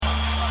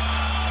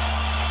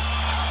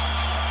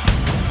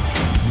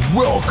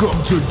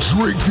Welcome to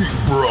Drinking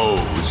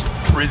Bros,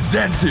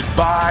 presented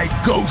by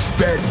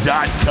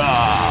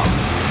GhostBed.com.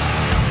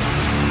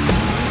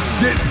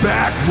 Sit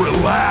back,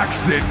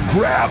 relax, and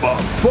grab a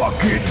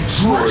fucking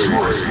drink.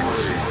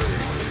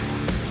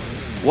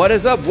 What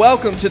is up?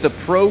 Welcome to the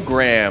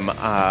program.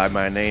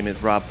 My name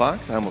is Rob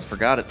Fox. I almost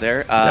forgot it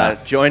there.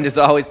 Joined as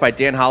always by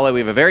Dan Holloway.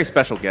 We have a very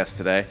special guest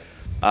today.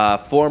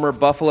 Former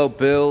Buffalo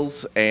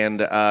Bills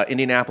and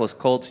Indianapolis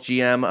Colts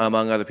GM,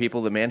 among other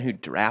people, the man who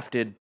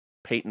drafted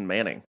Peyton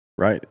Manning.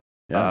 Right.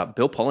 Yeah.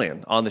 Bill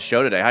Polian on the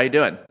show today. How you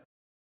doing?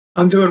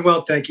 I'm doing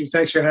well, thank you.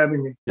 Thanks for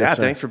having me. Yeah,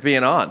 thanks for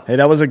being on. Hey,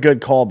 that was a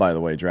good call, by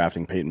the way,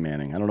 drafting Peyton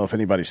Manning. I don't know if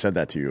anybody said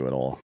that to you at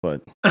all,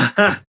 but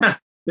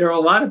there are a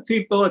lot of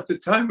people at the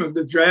time of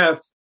the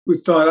draft who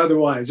thought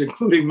otherwise,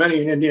 including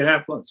many in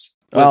Indianapolis.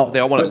 Well, they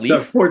all want to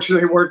leave.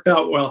 Fortunately, it worked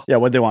out well. Yeah,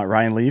 what they want,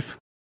 Ryan Leaf?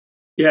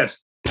 Yes.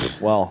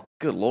 Well,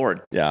 good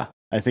Lord. Yeah,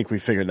 I think we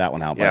figured that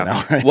one out by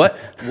now. Right? What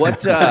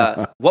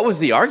was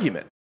the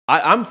argument?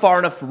 I'm far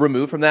enough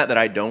removed from that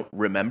I don't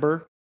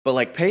remember. But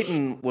like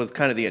Peyton was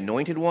kind of the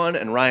anointed one,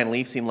 and Ryan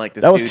Leaf seemed like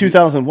this. That was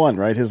 2001,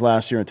 right? His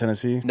last year in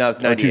Tennessee. No, it's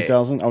 98.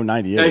 2000. Oh,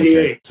 98. 98.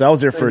 Okay. So that was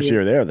their first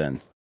year there,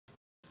 then.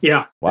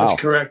 Yeah, wow.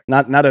 That's correct.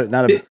 Not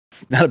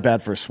a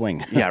bad first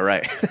swing. Yeah,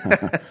 right.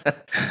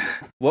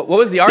 What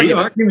was the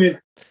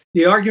argument?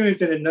 The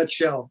argument in a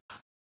nutshell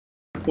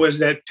was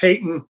that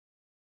Peyton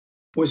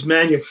was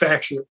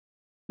manufactured.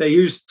 They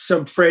used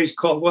some phrase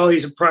called, well,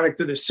 he's a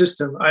product of the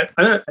system.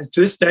 To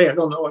this day, I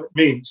don't know what it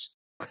means.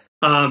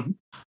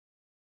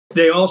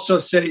 They also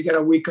said he got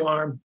a weak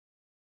arm,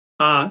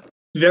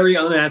 very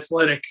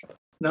unathletic,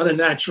 not a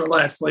natural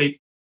athlete.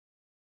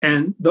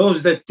 And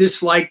those that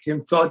disliked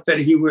him thought that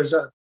he was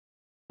a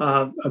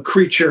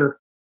creature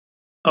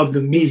of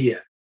the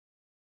media,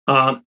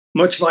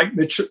 much like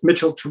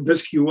Mitchell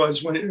Trubisky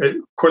was when, of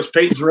course,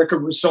 Peyton's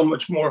record was so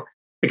much more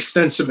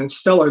extensive and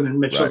stellar than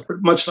Mitchell's, right.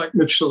 But much like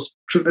Mitchell's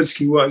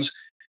Trubisky was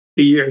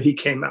the year he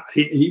came out.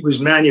 He was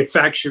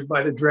manufactured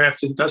by the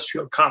draft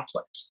industrial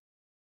complex.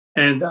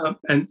 And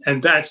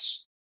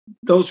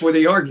those were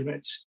the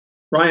arguments.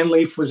 Ryan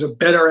Leaf was a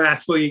better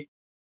athlete,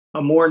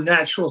 a more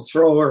natural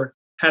thrower,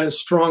 had a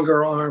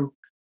stronger arm,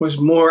 was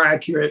more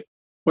accurate,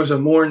 was a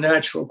more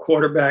natural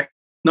quarterback,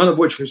 none of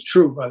which was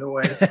true, by the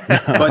way.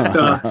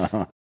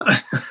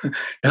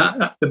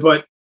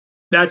 But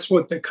that's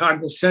what the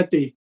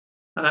cognoscenti,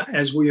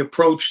 as we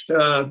approached,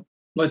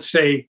 let's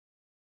say,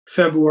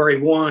 February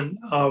 1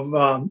 of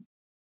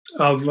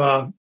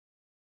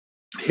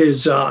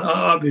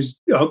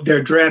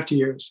their draft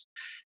years.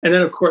 And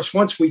then, of course,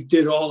 once we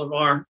did all of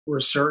our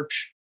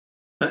research,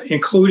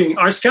 including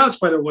our scouts,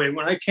 by the way,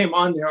 when I came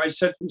on there, I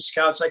said to the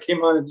scouts, I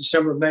came on in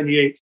December of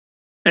 98.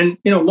 And,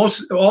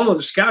 all of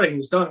the scouting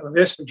is done, the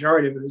vast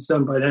majority of it is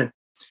done by then.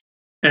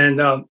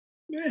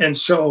 And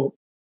so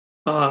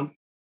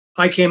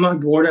I came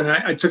on board and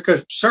I took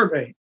a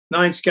survey,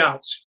 9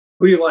 scouts.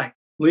 Who do you like?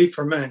 Leaf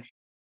or Manning?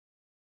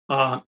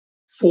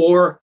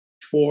 4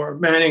 for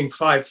Manning,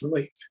 5 for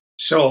Leaf.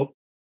 So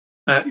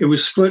it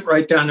was split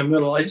right down the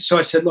middle. So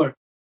I said, look,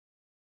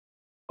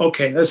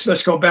 okay,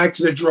 let's go back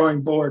to the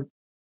drawing board.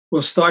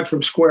 We'll start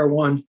from square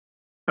one.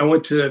 I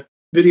went to the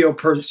video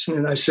person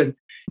and I said,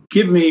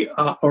 give me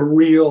a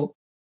reel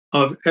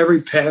of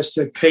every pass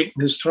that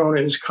Peyton has thrown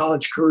in his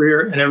college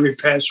career and every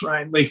pass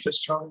Ryan Leaf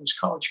has thrown in his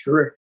college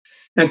career.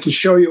 And to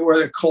show you where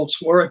the Colts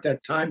were at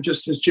that time,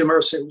 just as Jim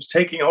Irsay was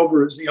taking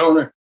over as the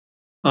owner,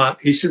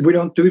 he said, we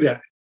don't do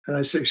that. And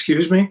I said,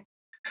 excuse me?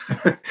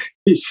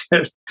 He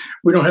said,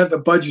 we don't have the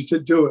budget to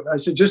do it. I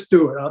said, just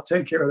do it. I'll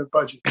take care of the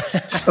budget.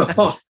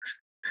 So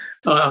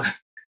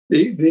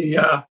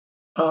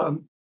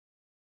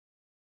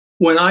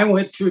when I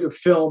went through the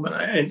film,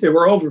 and there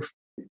were over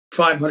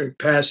 500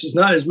 passes,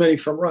 not as many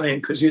from Ryan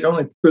because he'd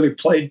only really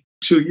played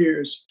 2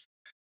 years.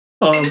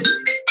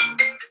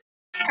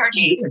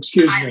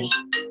 Excuse me.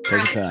 Take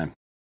your time.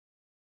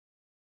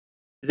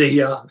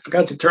 I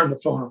forgot to turn the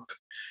phone off.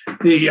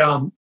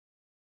 The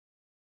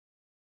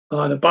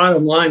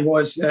bottom line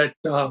was that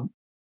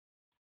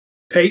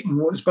Peyton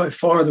was by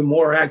far the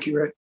more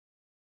accurate,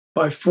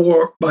 by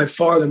far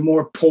the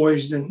more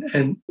poised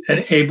and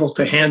able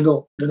to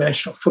handle the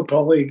National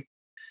Football League.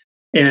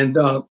 And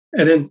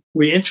then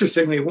we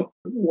interestingly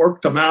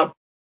worked them out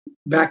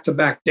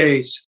back-to-back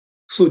days.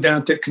 Flew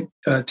down to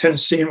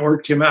Tennessee and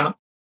worked him out,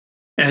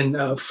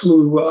 and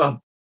flew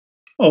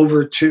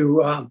over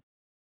to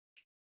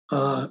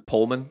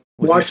Pullman,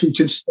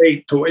 Washington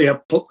State,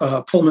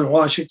 Pullman,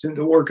 Washington,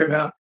 to work him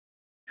out.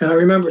 And I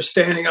remember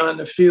standing on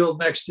the field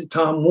next to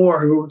Tom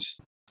Moore, who was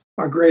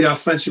our great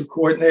offensive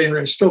coordinator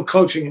and still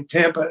coaching in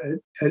Tampa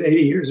at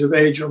 80 years of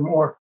age or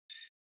more.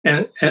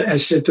 And I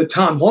said to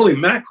Tom, holy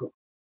mackerel,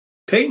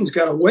 Peyton's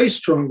got a way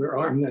stronger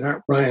arm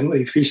than Ryan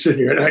Leaf. He said,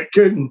 you're not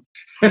kidding.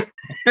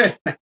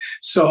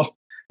 So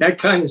that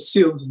kind of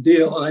sealed the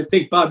deal. And I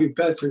think Bobby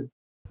Beathard,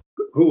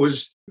 who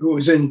was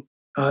in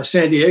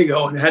San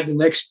Diego and had the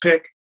next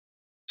pick,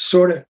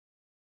 sort of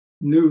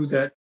knew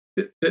that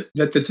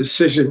the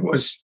decision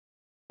was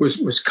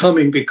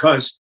coming,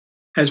 because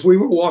as we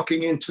were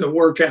walking into the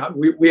workout,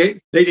 they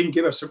didn't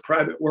give us a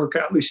private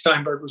workout. At least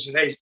Steinberg was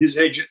his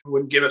agent,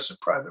 wouldn't give us a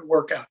private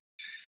workout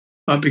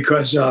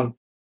because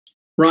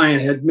Ryan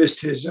had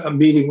missed his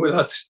meeting with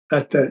us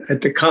at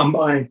the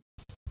combine,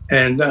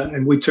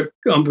 and we took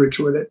umbrage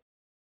with it.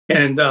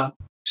 And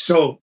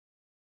so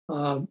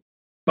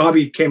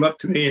Bobby came up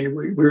to me, and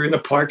we were in the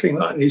parking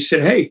lot, and he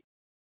said, "Hey,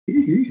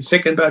 you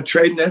thinking about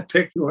trading that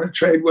pick? You want to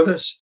trade with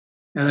us?"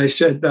 And I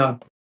said,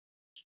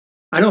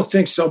 "I don't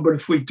think so, but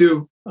if we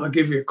do, I'll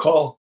give you a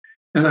call."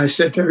 And I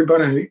said to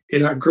everybody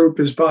in our group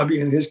as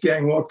Bobby and his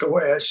gang walked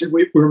away, I said,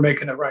 we're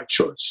making the right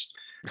choice.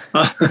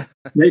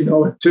 They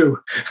know it too.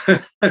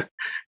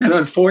 And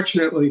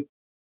unfortunately,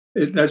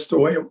 that's the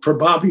way for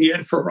Bobby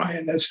and for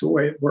Ryan, that's the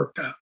way it worked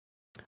out.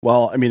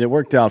 Well, I mean, it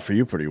worked out for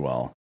you pretty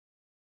well.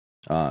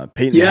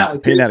 Peyton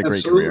had a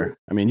great career.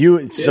 I mean,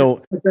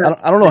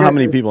 I don't know how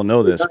many people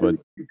know this, but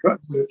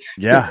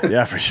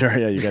yeah, for sure.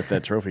 Yeah, you got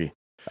that trophy.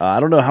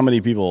 I don't know how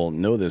many people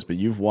know this, but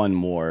you've won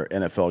more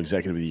NFL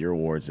Executive of the Year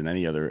awards than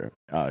any other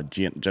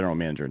general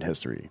manager in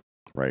history,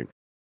 right?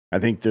 I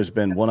think there's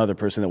been one other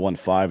person that won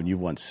 5, and you've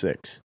won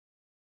 6.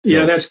 So,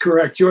 yeah, that's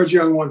correct. George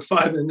Young won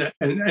 5, and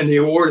the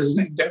award is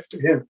named after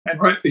him, and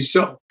rightly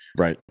so.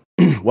 Right.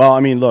 Well, I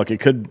mean, look, it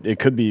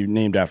could be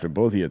named after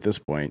both of you at this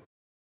point,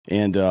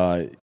 and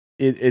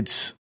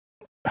it's.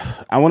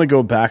 I want to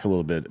go back a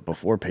little bit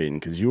before Peyton,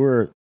 because you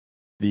were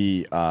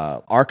the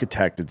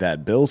architect of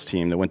that Bills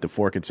team that went to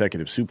 4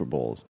 consecutive Super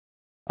Bowls.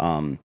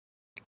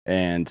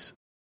 And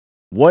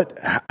what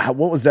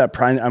was that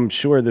prime? I'm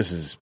sure this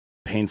is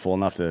painful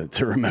enough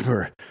to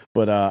remember,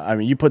 but I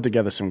mean, you put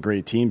together some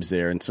great teams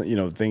there, and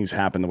so, things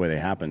happen the way they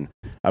happen.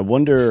 I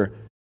wonder,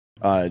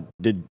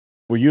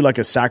 were you like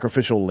a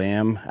sacrificial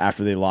lamb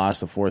after they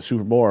lost the 4th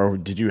Super Bowl, or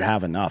did you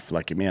have enough?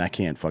 Like, man, I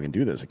can't fucking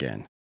do this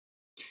again.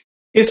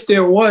 If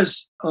there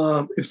was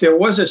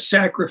a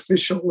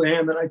sacrificial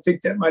lamb, and I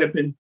think that might have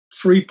been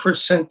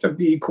 3% of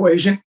the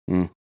equation,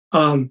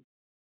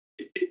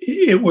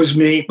 it was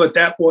me, but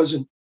that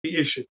wasn't the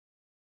issue.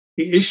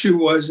 The issue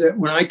was that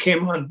when I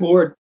came on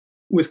board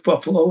with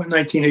Buffalo in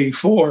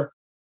 1984,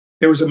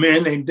 there was a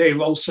man named Dave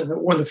Olson, a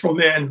wonderful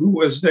man who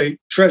was the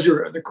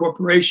treasurer of the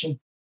corporation.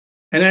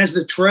 And as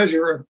the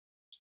treasurer,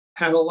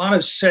 had a lot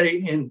of say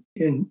in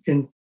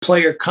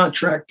player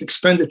contract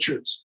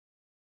expenditures.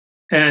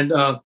 And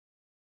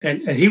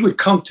he would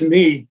come to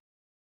me,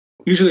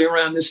 usually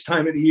around this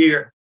time of the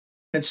year,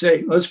 and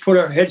say, "Let's put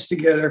our heads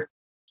together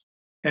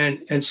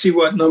and see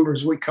what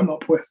numbers we come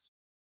up with."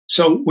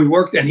 So we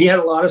worked, and he had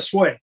a lot of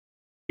sway.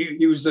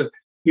 He was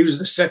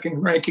the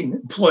second-ranking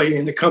employee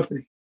in the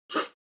company,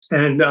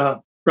 and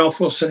Ralph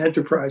Wilson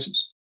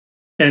Enterprises.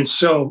 And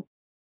so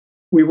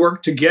we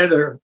worked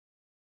together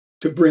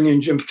to bring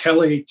in Jim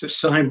Kelly, to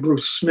sign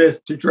Bruce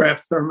Smith, to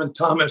draft Thurman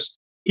Thomas.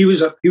 He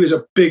was a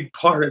big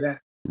part of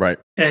that. Right.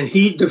 And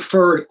he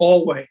deferred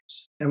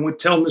always and would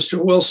tell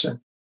Mr.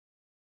 Wilson,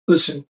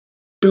 "Listen,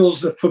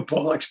 Bill's the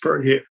football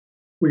expert here.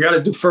 We got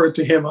to defer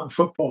to him on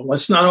football.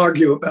 Let's not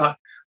argue about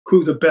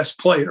who the best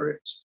player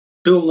is.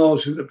 Bill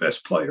knows who the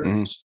best player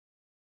is.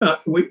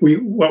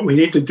 What we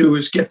need to do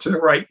is get to the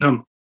right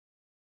number."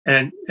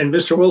 And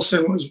Mr.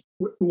 Wilson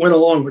went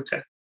along with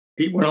that.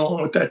 He went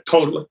along with that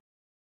totally.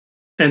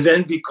 And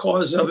then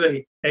because of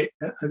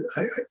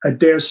I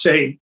dare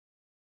say,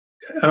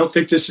 I don't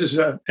think this is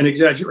an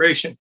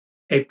exaggeration,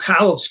 a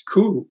palace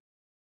coup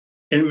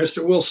in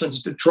Mr.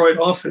 Wilson's Detroit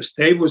office.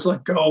 Dave was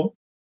let go.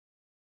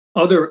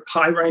 Other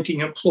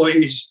high-ranking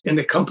employees in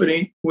the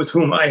company with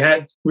whom I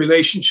had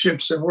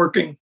relationships and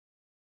working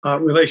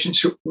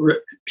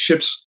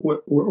relationships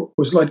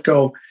was let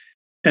go.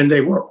 And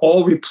they were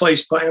all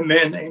replaced by a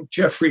man named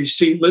Jeffrey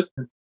C.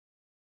 Littman.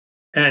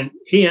 And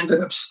he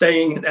ended up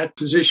staying in that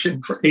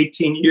position for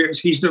 18 years.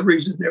 He's the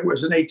reason there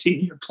was an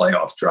 18-year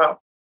playoff drought,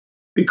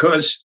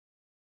 because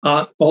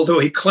although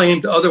he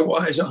claimed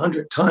otherwise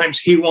 100 times,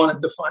 he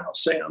wanted the final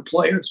say on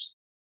players.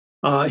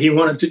 He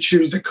wanted to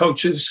choose the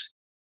coaches.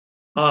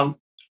 I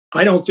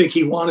don't think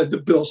he wanted the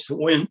Bills to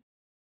win.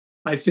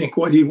 I think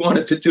what he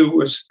wanted to do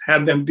was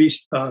have them be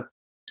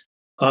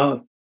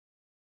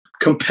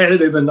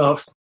competitive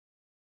enough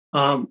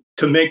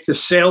to make the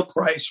sale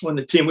price when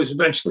the team was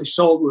eventually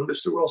sold, when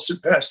Mr. Wilson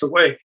passed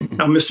away.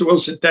 Now, Mr.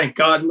 Wilson, thank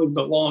God, lived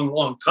a long,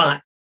 long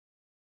time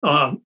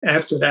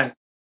after that.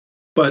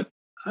 But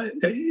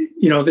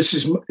this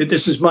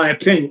is my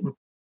opinion.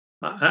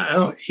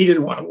 He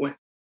didn't want to win,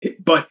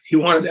 but he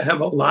wanted to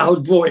have a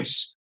loud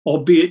voice,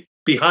 albeit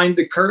behind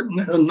the curtain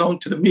and unknown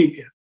to the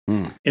media,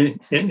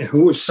 and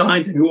who was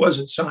signed and who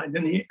wasn't signed.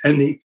 And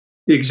the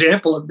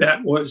example of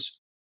that was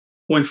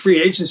when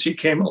free agency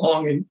came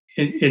along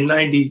in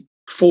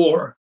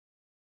 94.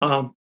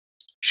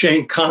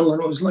 Shane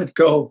Conlon was let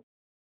go.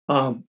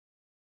 I'm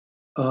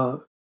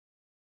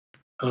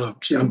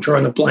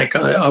drawing a blank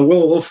on it.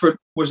 Will Wilford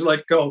was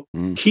let go.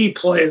 Key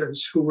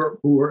players who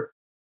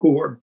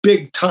were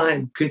big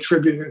time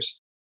contributors.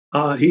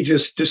 He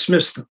just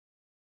dismissed them.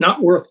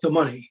 Not worth the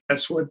money.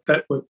 That's what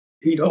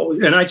he'd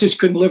always. And I just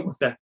couldn't live with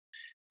that.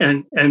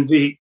 And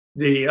the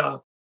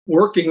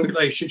working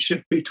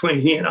relationship between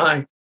he and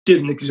I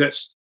didn't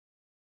exist.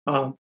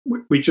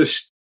 We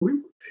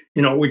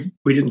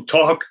didn't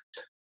talk.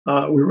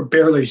 We were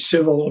barely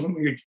civil.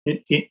 We were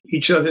in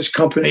each other's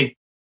company.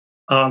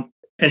 And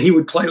he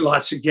would play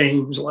lots of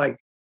games, like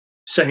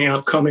saying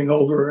I'm coming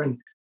over and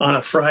on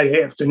a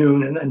Friday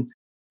afternoon, and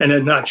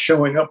then not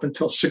showing up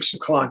until 6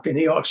 o'clock in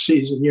the off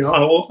season.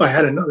 I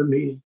had another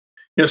meeting,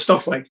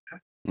 stuff like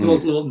that.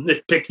 Little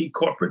nitpicky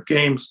corporate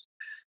games.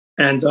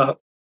 And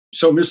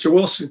so Mr.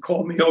 Wilson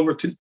called me over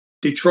to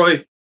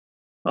Detroit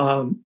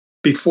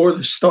before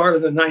the start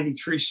of the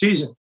 93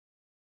 season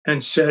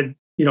and said,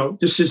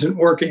 this isn't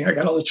working. I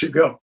got to let you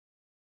go.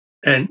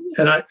 And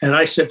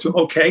I said to him,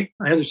 okay,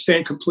 I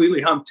understand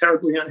completely. I'm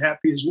terribly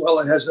unhappy as well.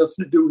 It has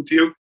nothing to do with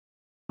you.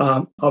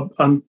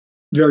 I'm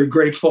very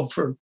grateful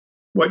for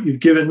what you've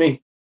given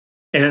me.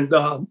 And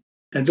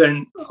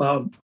then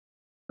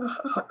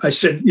I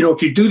said,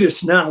 if you do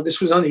this now,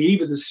 this was on the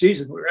eve of the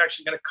season. We were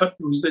actually going to cut.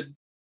 It was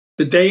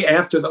the day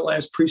after the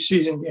last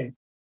preseason game.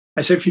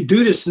 I said, if you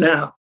do this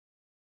now,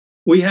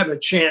 we have a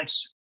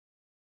chance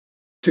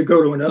to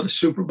go to another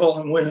Super Bowl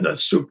and win another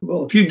Super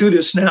Bowl. If you do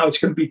this now, it's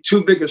going to be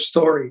too big a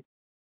story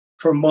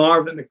for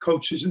Marv and the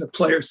coaches and the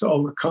players to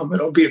overcome.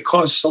 It'll be a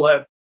cause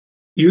celeb.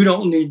 You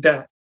don't need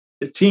that.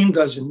 The team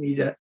doesn't need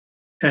that.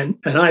 And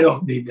I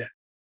don't need that.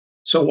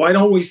 So why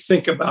don't we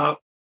think about,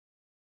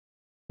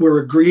 we're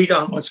agreed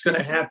on what's going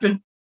to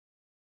happen.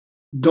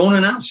 Don't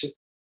announce it.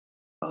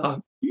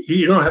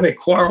 You don't have a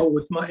quarrel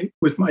with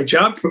my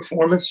job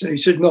performance. And he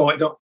said, no, I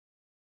don't.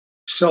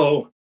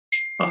 So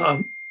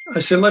I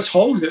said, let's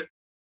hold it.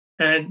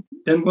 And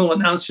then we'll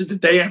announce it the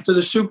day after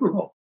the Super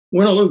Bowl,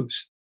 win or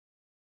lose.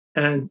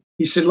 And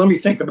he said, let me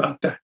think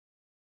about that.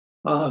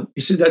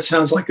 He said, that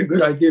sounds like a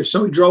good idea.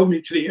 So he drove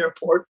me to the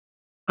airport.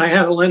 I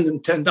had to lend him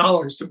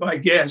 $10 to buy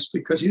gas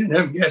because he didn't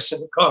have gas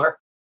in the car.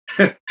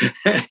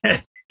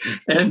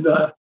 And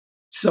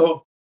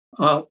so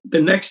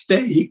the next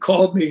day he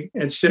called me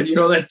and said,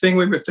 that thing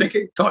we were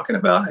talking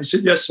about? I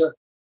said, yes, sir.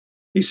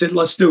 He said,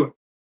 let's do it.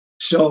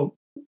 So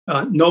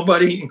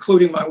nobody,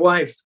 including my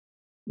wife,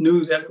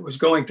 knew that it was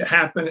going to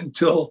happen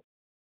until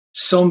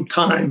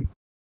sometime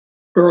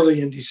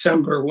early in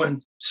December,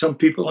 when some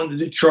people in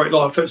the Detroit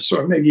office,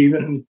 or maybe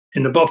even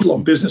in the Buffalo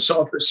business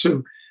office,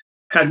 who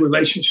had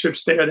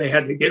relationships there, they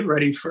had to get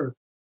ready for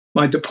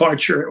my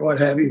departure and what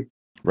have you.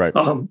 Right.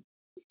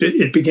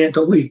 It began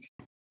to leak.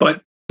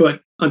 But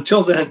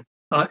until then,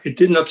 it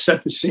didn't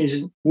upset the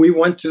season. We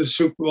went to the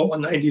Super Bowl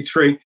in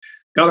 93,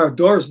 got our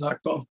doors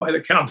knocked off by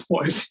the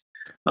Cowboys.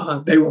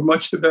 They were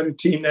much the better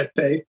team that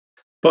day.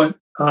 But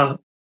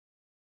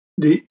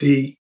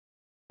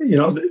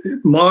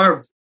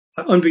Marv,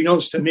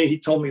 unbeknownst to me, he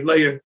told me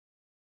later,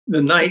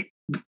 the night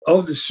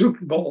of the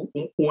Super Bowl,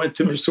 went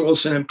to Mr.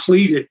 Wilson and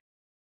pleaded,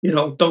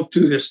 don't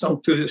do this,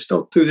 don't do this,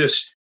 don't do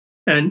this.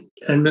 And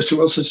Mr.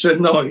 Wilson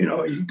said, no,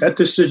 that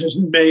decision's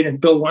been made,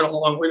 and Bill went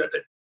along with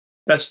it.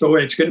 That's the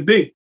way it's going to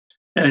be.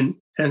 And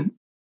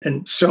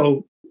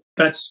so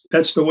that's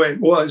the way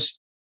it was.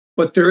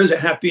 But there is a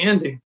happy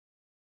ending.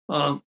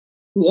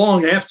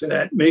 Long after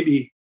that,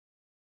 maybe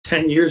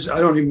 10 years, I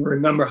don't even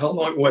remember how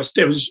long it was.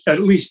 It was at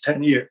least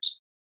 10 years.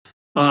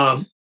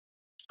 I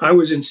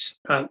was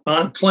on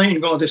a plane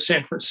going to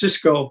San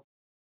Francisco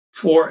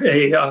for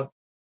a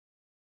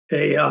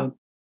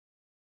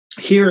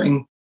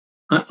hearing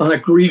on a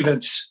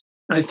grievance.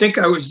 I think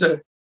I was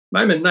might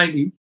have been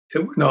 90.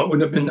 No, it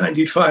wouldn't have been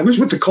 95. It was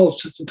with the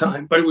Colts at the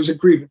time, but it was a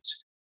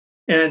grievance.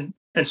 And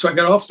so I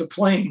got off the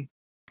plane,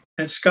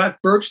 and Scott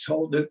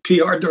Berchtold, the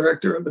PR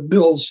director of the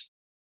Bills,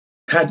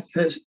 had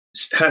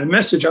a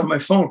message on my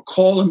phone: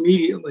 call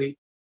immediately.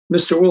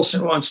 Mr.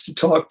 Wilson wants to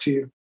talk to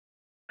you.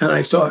 And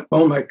I thought,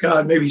 oh my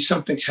God, maybe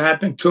something's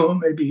happened to him.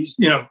 Maybe he's,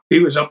 he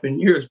was up in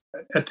years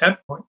at that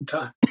point in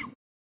time.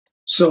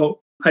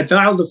 So I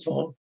dialed the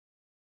phone,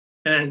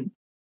 and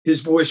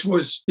his voice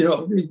was, he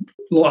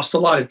lost a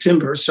lot of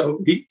timbre,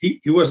 so he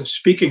wasn't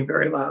speaking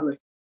very loudly.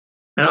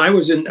 And I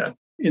was in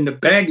the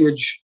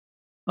baggage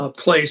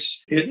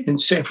place in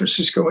San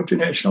Francisco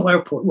International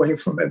Airport waiting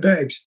for my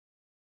bags.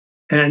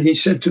 And he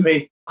said to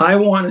me, I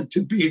wanted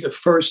to be the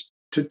first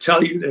to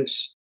tell you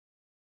this.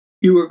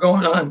 You were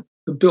going on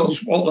the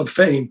Bills Wall of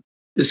Fame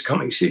this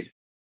coming season.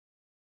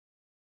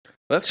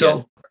 That's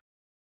so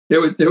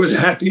good. There was a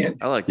happy end.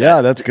 I like that.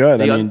 Yeah, that's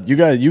good. I mean, you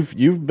guys,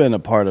 you've been a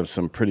part of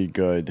some pretty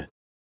good,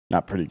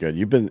 not pretty good.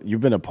 You've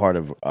been a part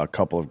of a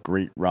couple of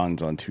great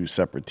runs on two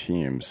separate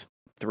teams.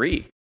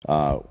 3.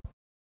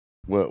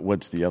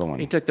 What's the other one?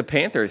 He took the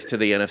Panthers to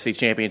the NFC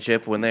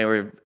Championship when they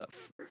were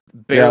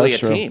barely a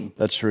team.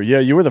 That's true. Yeah,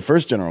 you were the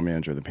first general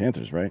manager of the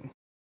Panthers, right?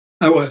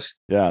 I was.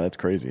 Yeah, that's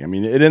crazy. I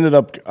mean, it ended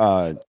up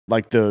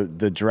like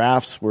the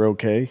drafts were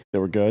okay; they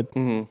were good,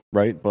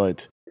 right?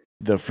 But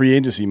the free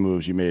agency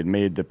moves you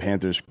made the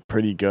Panthers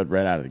pretty good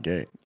right out of the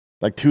gate.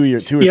 Like 2 or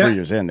 3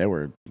 years in, they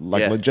were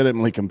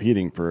legitimately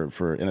competing for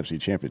NFC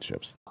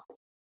championships.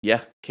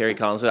 Yeah, Kerry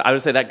Collins. I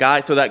would say that guy.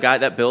 So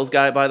that Bills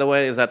guy, by the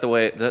way, is that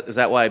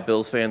why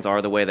Bills fans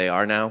are the way they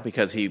are now?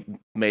 Because he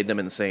made them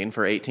insane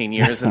for 18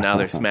 years, and now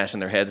they're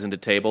smashing their heads into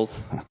tables.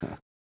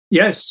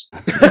 Yes.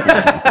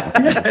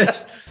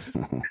 Yes.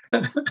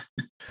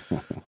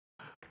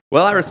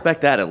 Well, I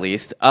respect that at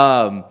least.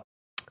 By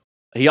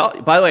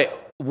the way,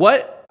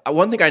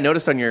 one thing I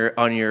noticed on your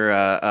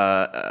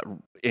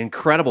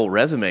incredible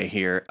resume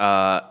here,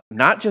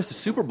 not just a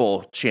Super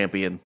Bowl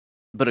champion,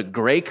 but a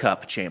Grey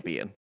Cup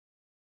champion.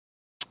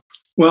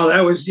 Well,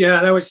 that was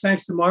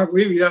thanks to Marv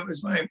Levy. That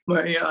was my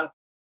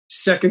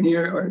second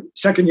year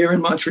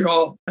in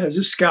Montreal as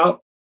a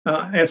scout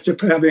after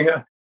having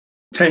a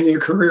 10-year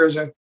career as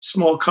a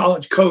small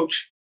college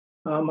coach.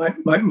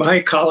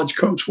 My college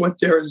coach went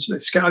there as a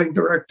scouting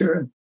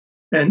director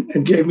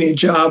and gave me a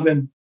job,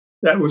 and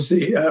that was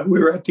we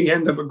were at the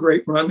end of a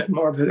great run that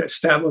Marv had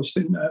established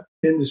in the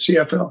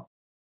CFL.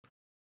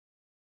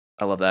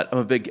 I love that. I'm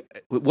a big.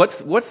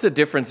 What's the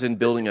difference in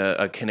building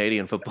a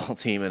Canadian football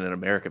team and an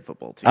American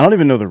football team? I don't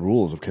even know the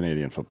rules of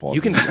Canadian football.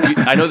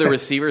 I know the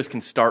receivers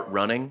can start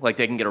running, like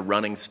they can get a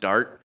running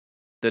start.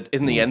 That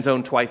isn't the end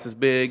zone twice as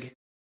big.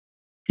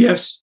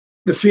 Yes.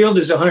 The field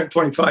is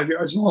 125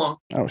 yards long.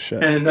 Oh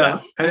shit! And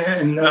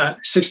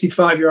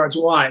 65 yards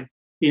wide.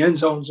 The end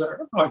zones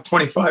are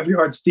 25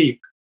 yards deep.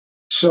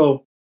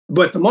 So,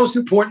 but the most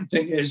important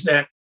thing is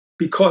that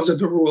because of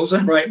the rules,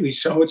 and rightly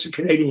so, it's a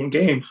Canadian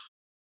game.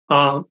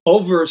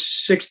 Over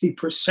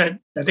 60%,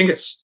 I think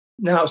it's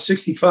now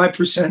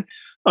 65%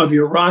 of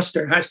your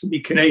roster has to be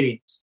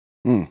Canadians,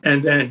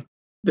 and then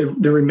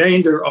the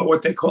remainder are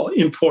what they call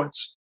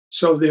imports.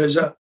 So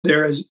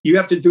you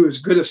have to do as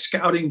good a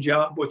scouting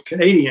job with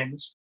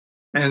Canadians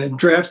and a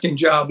drafting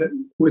job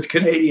with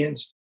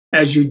Canadians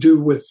as you do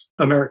with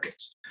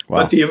Americans.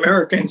 Wow. But the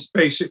Americans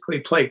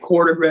basically play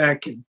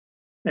quarterback and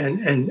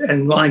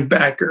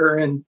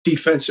linebacker and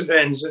defensive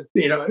ends,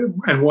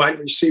 and wide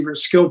receiver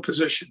skill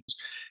positions,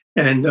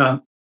 and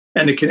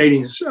the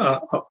Canadians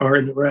are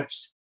in the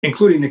rest,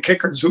 including the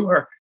kickers who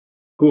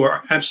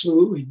are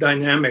absolutely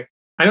dynamic.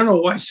 I don't know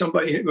why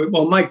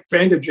Mike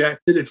Vanderjagt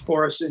did it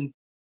for us in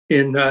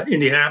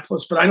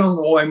Indianapolis, but I don't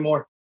know why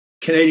more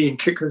Canadian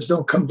kickers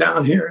don't come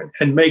down here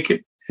and make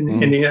it in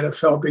the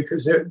NFL,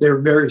 because they're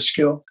very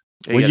skilled.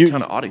 Yeah, you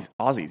got a ton of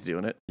Aussies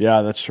doing it.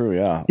 Yeah, that's true.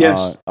 Yeah.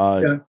 Yes.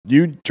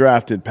 You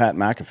drafted Pat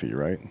McAfee,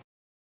 right?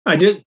 I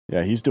did.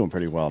 Yeah, he's doing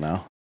pretty well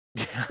now.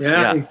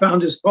 Yeah, he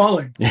found his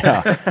calling.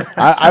 Yeah.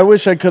 I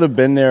wish I could have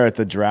been there at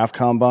the draft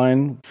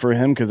combine for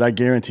him, because I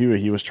guarantee you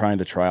he was trying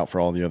to try out for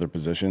all the other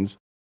positions.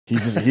 He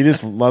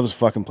just loves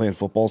fucking playing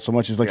football so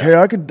much. He's like, hey,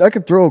 I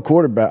could throw a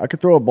quarterback. I could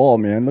throw a ball,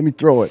 man. Let me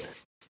throw it.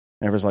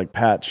 And everyone's like,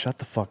 Pat, shut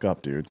the fuck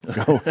up, dude.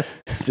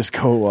 Just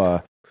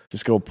go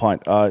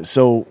punt.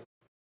 So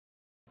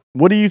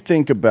what do you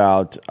think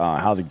about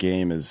how the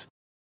game has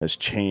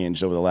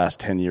changed over the last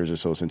 10 years or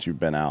so since you've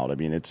been out? I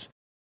mean, it's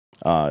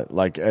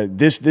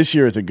this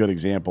year is a good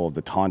example of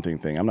the taunting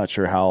thing. I'm not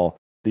sure how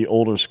the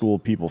older school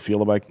people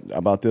feel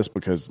about this,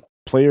 because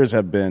players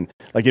have been,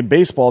 like in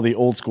baseball, the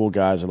old school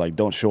guys are like,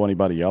 don't show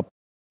anybody up.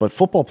 But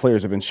football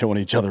players have been showing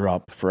each other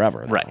up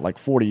forever, now, right? Like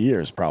 40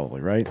 years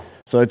probably, right?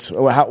 So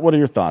what are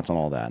your thoughts on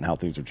all that and how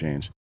things have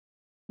changed?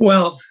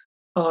 Well,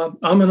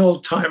 I'm an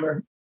old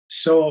timer,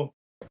 so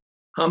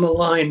I'm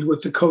aligned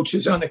with the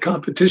coaches on the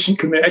competition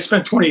committee. I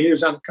spent 20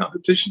 years on the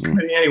competition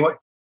committee anyway.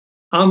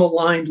 I'm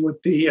aligned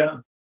with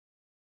the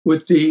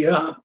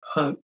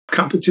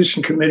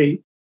competition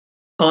committee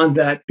on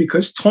that,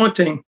 because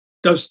taunting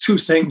does two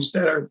things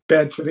that are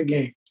bad for the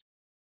game.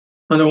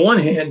 On the one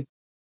hand,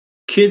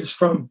 kids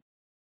from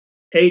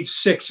age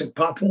 6 in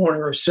Pop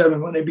Warner or 7,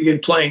 when they begin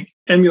playing,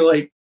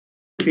 emulate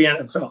the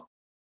NFL.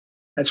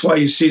 That's why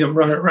you see them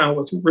running around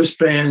with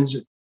wristbands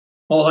and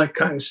all that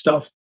kind of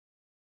stuff.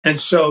 And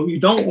so you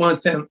don't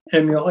want them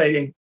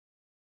emulating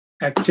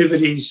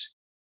activities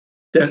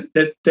that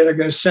are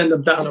going to send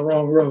them down the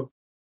wrong road.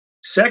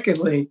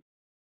 Secondly,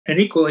 and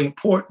equally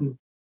important,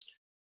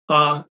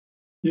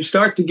 you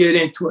start to get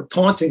into a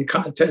taunting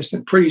contest,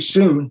 and pretty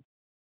soon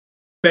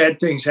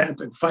bad things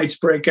happen, fights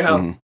break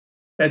out,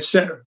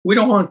 etc. We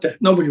don't want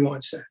that. Nobody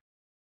wants that.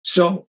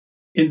 So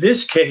in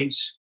this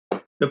case,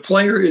 the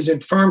player is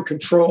in firm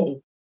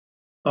control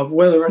of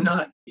whether or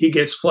not he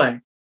gets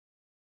flagged.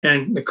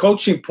 And the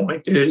coaching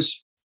point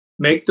is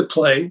make the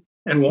play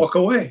and walk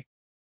away.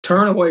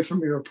 Turn away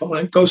from your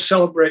opponent. Go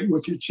celebrate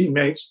with your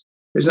teammates.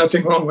 There's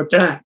nothing wrong with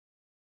that.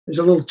 There's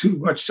a little too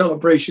much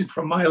celebration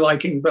for my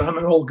liking, but I'm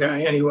an old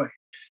guy anyway.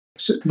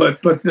 So,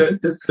 but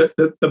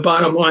the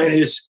bottom line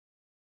is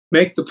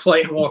make the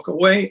play and walk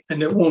away,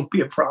 and there won't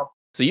be a problem.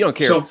 So you don't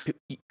care.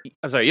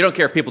 You don't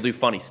care if people do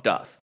funny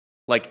stuff,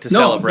 like to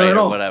celebrate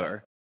or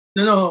whatever.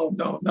 No,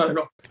 not at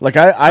all. Like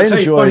I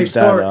enjoyed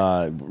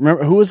that.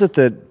 Remember, who was it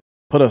that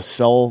put a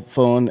cell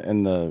phone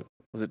in the?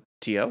 Was it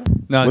T.O.?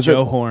 No, was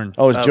Joe Horn.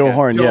 Oh, it was Joe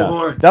Horn. Joe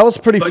Horn. That was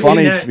pretty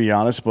funny, to be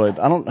honest. But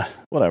I don't.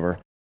 Whatever.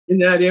 In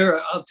that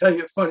era, I'll tell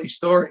you a funny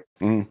story.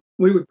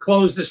 We would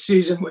close the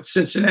season with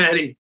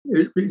Cincinnati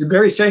at the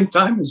very same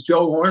time as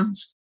Joe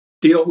Horn's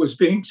deal was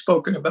being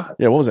spoken about.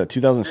 Yeah, what was that?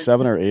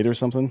 2007 or 8 or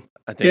something?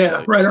 I think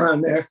so. Right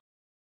around there.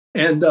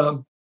 And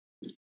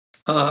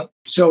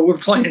so we're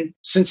playing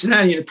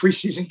Cincinnati in a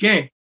preseason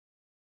game,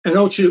 and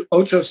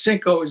Ocho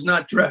Cinco is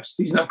not dressed.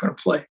 He's not going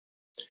to play.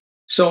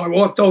 So I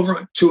walked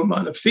over to him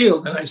on the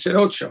field and I said,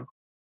 Ocho,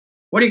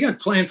 what do you got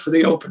planned for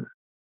the opener?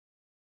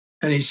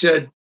 And he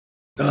said,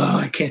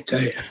 I can't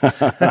tell you,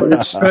 but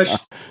it's special.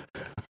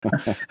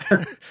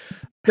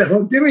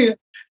 So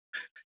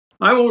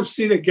I won't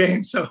see the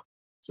game. So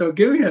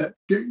give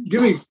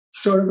me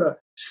sort of a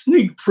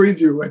sneak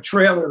preview, a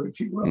trailer, if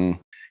you will.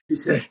 He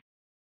said,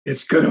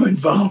 it's going to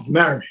involve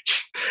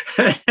marriage.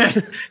 And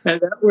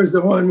that was the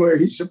one where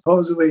he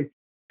supposedly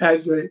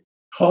had the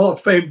Hall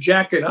of Fame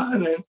jacket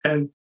on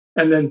and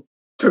then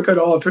took it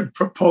off and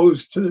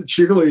proposed to the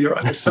cheerleader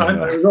on the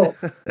sideline.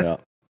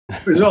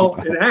 It was all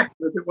an act,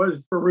 but it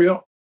wasn't for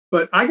real.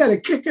 But I got a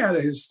kick out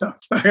of his stuff.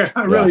 I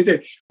really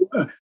did.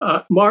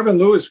 Marvin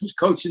Lewis was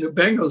coaching the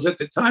Bengals at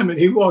the time, and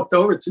he walked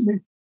over to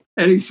me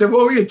and he said,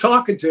 what were you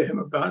talking to him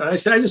about? And I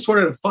said, I just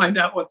wanted to find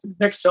out what the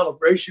next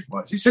celebration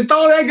was. He said,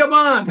 don't egg him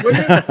on.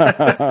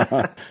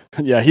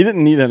 Yeah, he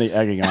didn't need any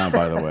egging on,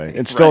 by the way.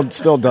 It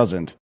still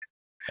doesn't.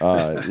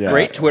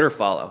 Great Twitter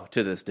follow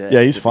to this day.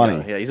 Yeah, he's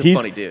funny. Yeah, he's a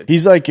funny dude.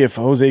 He's like if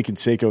Jose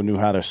Canseco knew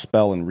how to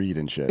spell and read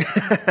and shit.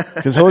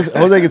 Because Jose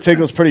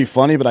Canseco's pretty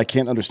funny, but I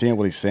can't understand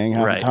what he's saying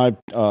half the time.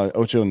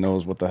 Ocho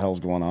knows what the hell's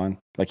going on.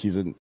 Like he's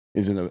an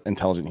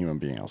intelligent human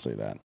being. I'll say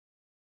that.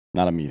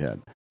 Not a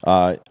meathead.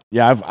 I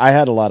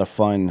had a lot of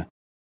fun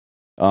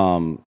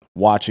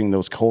watching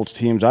those Colts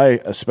teams. I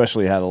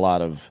especially had a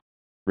lot of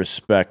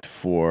respect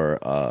for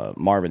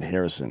Marvin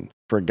Harrison.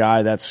 For a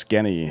guy that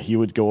skinny, he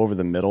would go over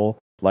the middle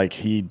like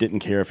he didn't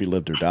care if he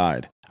lived or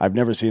died. I've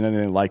never seen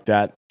anything like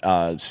that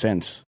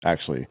since,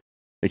 actually.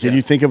 Like, can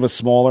you think of a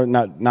smaller,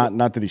 not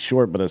that he's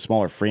short, but a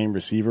smaller frame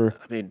receiver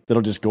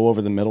that'll just go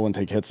over the middle and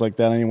take hits like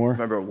that anymore? I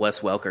remember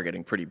Wes Welker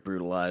getting pretty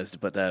brutalized,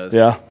 but that was...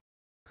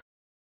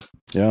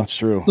 Yeah, it's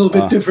true. A little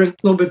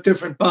bit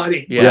different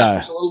body. Yeah.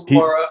 It's a little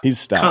more he's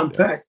stout,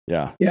 compact.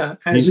 Yeah. Yeah,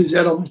 as is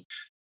Edelman.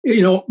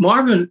 You know,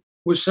 Marvin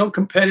was so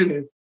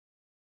competitive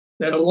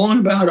that along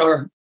about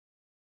our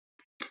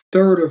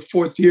third or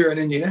fourth year in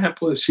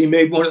Indianapolis, he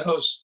made one of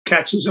those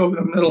catches over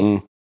the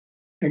middle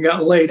and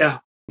got laid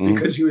out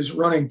because he was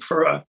running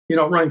for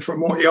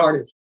more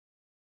yardage.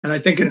 And I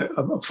think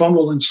a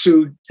fumble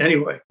ensued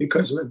anyway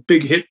because of the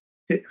big hit.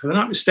 If I'm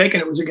not mistaken,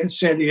 it was against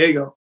San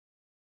Diego.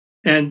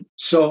 And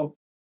so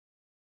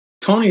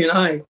Tony and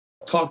I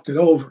talked it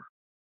over,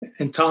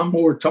 and Tom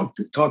Moore talked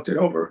it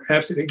over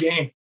after the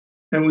game.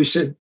 And we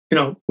said,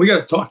 we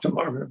got to talk to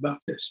Marvin about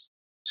this.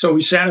 So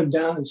we sat him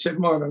down and said,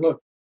 Marvin, look,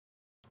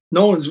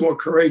 no one's more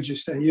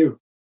courageous than you.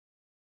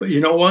 But you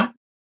know what?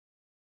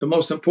 The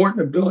most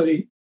important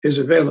ability is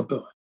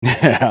availability.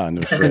 Yeah,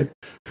 no shit.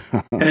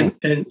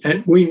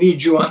 and we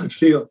need you on the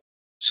field.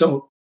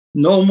 So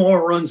no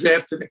more runs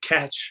after the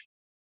catch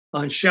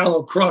on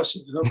shallow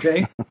crosses,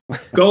 okay?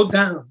 Go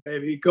down,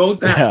 baby. Go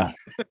down.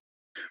 Yeah.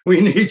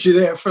 We need you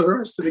there for the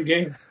rest of the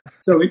game.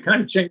 So he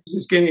kind of changed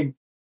his game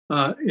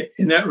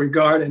in that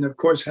regard, and of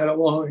course had a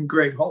long and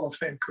great Hall of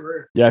Fame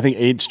career. Yeah, I think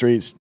 8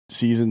 straight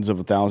seasons of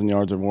 1,000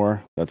 yards or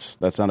more. That's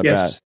not a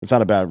bad. It's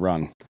not a bad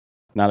run.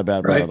 Not a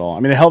bad run at all. I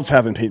mean, it helps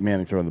having Peyton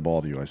Manning throwing the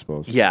ball to you, I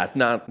suppose. Yeah,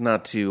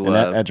 not to and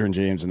Edgerrin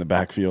James in the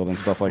backfield and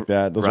stuff like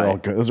that. Those are all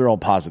good. Those are all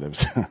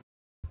positives.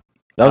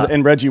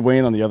 And Reggie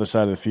Wayne on the other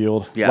side of the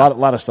field. Yeah. A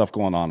lot of stuff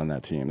going on in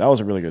that team. That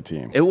was a really good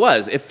team. It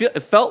was. It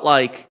felt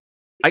like,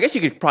 I guess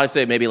you could probably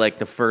say maybe like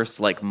the first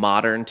like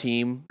modern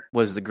team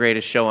was the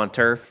greatest show on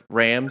turf,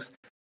 Rams,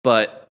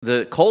 but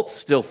the Colts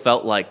still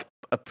felt like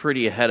a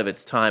pretty ahead of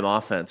its time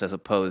offense as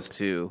opposed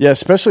to... Yeah,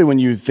 especially when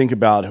you think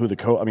about who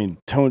Tony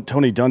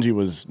Dungy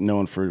was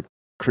known for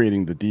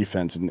creating the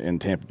defense in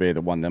Tampa Bay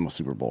that won them a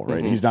Super Bowl,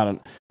 right? Mm-hmm. He's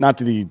not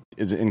that he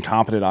is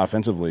incompetent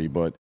offensively,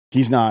 but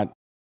he's not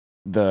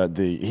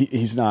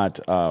he's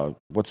not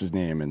what's his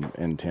name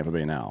in Tampa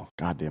Bay now?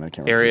 God damn it, I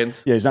can't remember.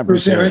 Arians? Yeah, he's not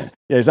Bruce Arians.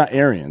 Yeah, he's not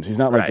Arians. He's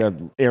not like a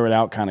air it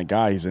out kind of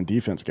guy. He's a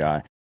defense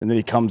guy. And then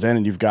he comes in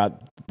and you've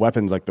got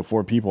weapons like the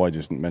 4 people I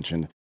just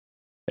mentioned.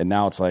 And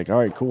now it's like, all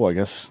right, cool, I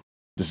guess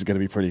this is going to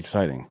be pretty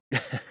exciting.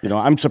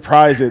 I'm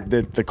surprised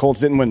that the Colts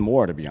didn't win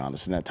more, to be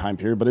honest, in that time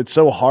period. But it's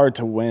so hard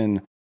to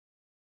win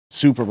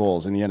Super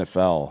Bowls in the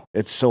NFL.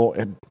 It's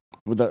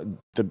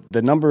the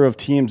number of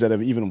teams that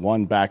have even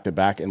won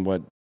back-to-back in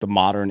what the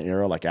modern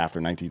era, like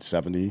after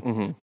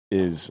 1970,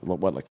 is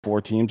what, like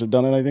 4 teams have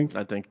done it, I think?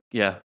 I think,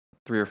 yeah,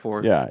 3 or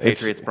 4. Yeah,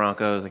 Patriots,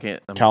 Broncos,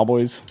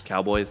 Cowboys.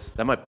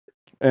 That might...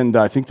 And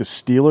I think the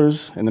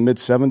Steelers in the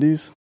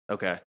mid-70s.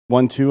 Okay.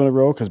 Won 2 in a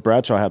row because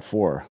Bradshaw had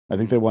 4. I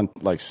think they won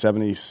like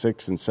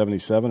 76 and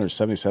 77 or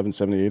 77,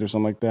 78 or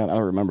something like that. I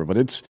don't remember, but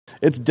it's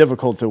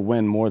difficult to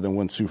win more than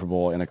 1 Super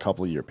Bowl in a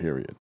couple of year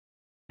period.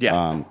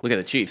 Yeah. Look at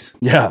the Chiefs.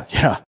 Yeah.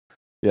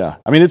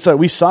 I mean,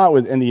 we saw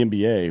it in the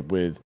NBA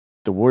with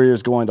the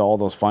Warriors going to all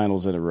those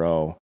finals in a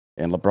row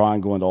and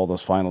LeBron going to all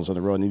those finals in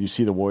a row. And then you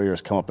see the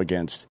Warriors come up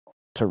against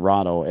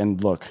Toronto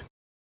and look,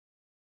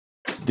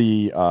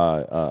 the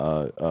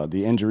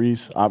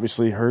injuries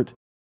obviously hurt.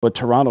 But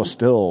Toronto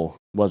still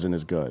wasn't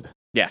as good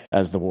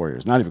as the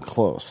Warriors. Not even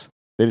close.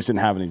 They just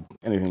didn't have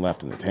anything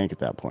left in the tank at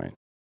that point.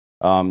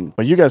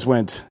 But you guys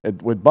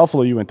with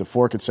Buffalo, you went to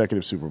 4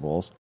 consecutive Super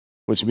Bowls,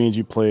 which means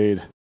you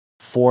played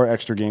 4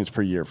 extra games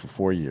per year for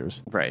 4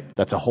 years. Right.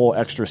 That's a whole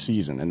extra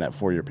season in that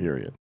 4-year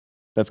period.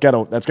 That's got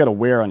to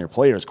wear on your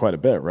players quite a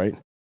bit, right?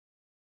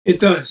 It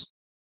does.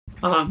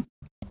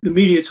 The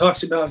media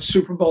talks about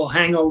Super Bowl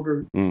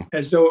hangover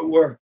as though it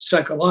were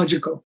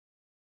psychological.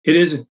 It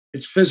isn't.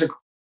 It's physical.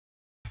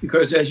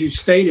 Because as you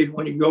stated,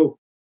 when you go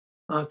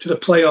to the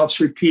playoffs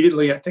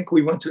repeatedly, I think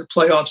we went to the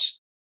playoffs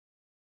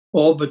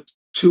all but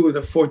 2 of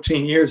the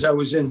 14 years I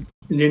was in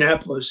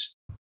Indianapolis,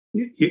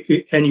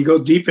 and you go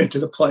deep into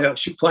the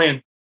playoffs. You're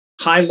playing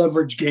high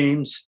leverage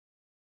games.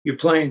 You're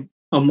playing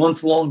a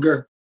month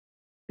longer,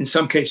 in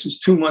some cases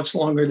 2 months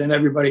longer than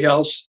everybody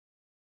else.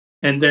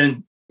 And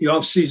then the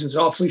off season's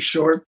awfully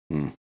short,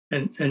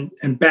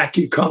 and back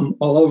you come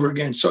all over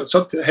again. So it's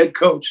up to the head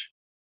coach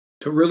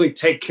to really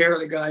take care of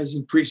the guys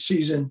in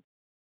preseason,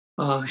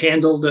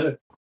 handle the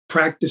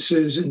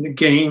practices and the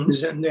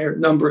games and their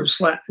number of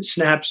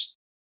snaps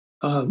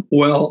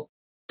well.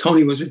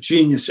 Tony was a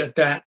genius at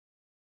that,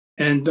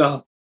 and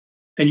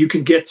you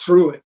can get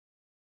through it.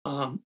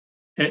 But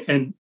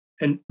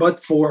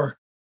for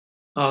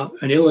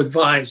an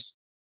ill-advised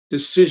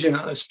decision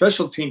on a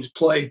special teams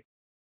play,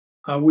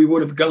 we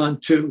would have gone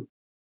to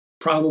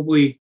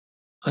probably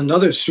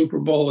another Super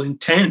Bowl in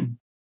 10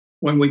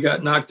 when we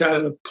got knocked out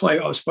of the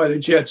playoffs by the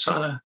Jets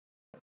on a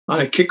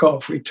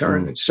kickoff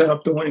return and set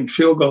up the winning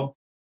field goal.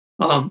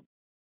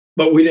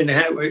 But we didn't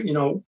have,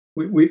 that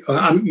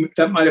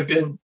might have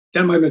been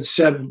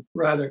 7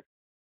 rather.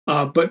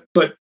 But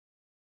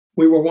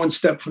we were one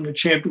step from the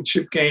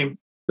championship game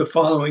the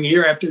following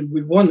year after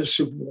we won the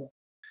Super Bowl.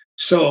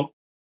 So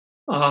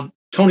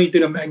Tony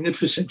did a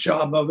magnificent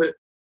job of it,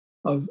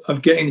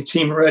 of getting the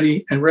team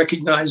ready and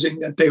recognizing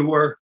that they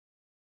were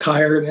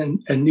tired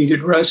and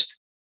needed rest.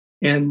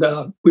 And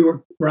we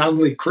were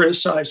roundly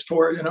criticized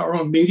for it in our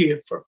own media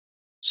for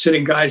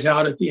sitting guys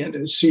out at the end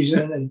of the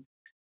season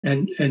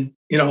and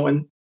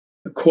the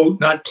quote,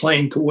 not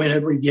playing to win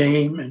every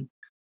game and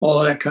all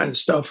of that kind of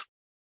stuff.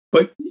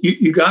 But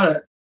you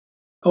gotta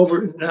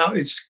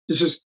this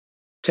is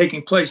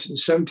taking place in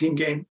the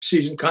 17-game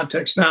season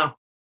context now.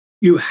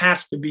 You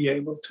have to be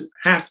able to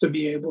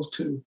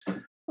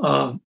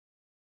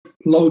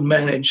load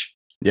manage.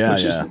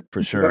 Yeah,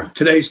 for sure.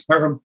 Today's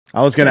term.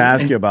 I was going to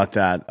ask you about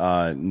that.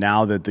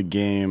 Now that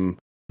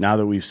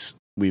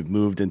we've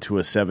moved into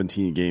a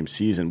 17-game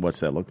season, what's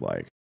that look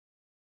like?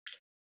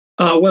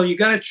 Well, you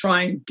got to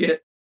try and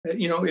get,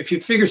 if you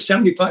figure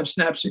 75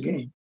 snaps a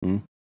game,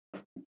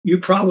 you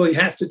probably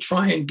have to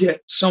try and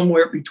get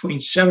somewhere between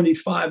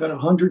 75 and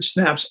 100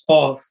 snaps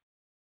off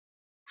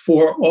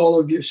for all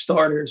of your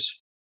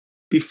starters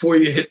before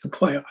you hit the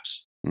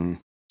playoffs.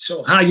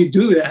 So how you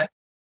do that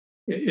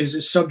is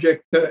a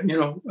subject,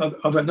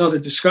 of another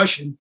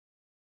discussion,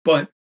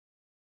 but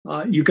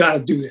you got to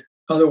do that.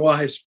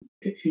 Otherwise,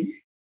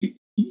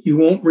 you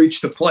won't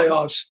reach the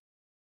playoffs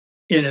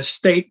in a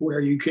state where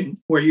you can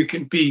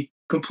be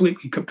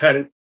completely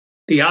competitive.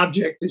 The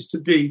object is to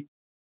be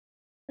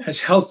as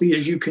healthy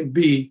as you can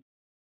be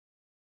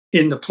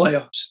in the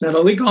playoffs. Now, the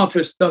league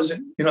office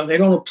doesn't, they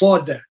don't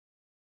applaud that.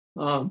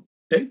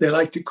 They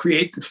like to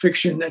create the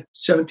fiction that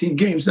 17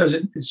 games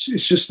doesn't. It's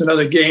just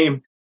another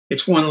game.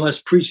 It's one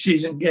less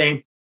preseason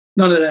game.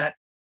 None of that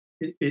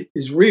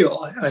is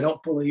real, I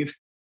don't believe.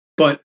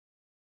 But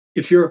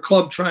if you're a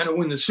club trying to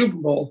win the Super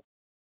Bowl,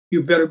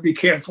 you better be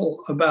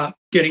careful about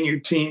getting your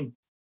team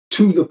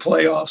to the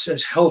playoffs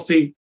as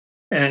healthy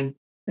and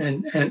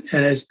in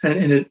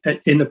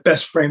the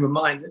best frame of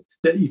mind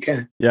that you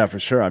can. Yeah, for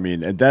sure. I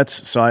mean,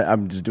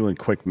 I'm just doing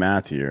quick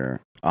math here.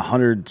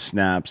 100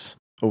 snaps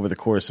over the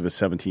course of a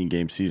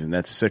 17-game season.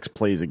 That's 6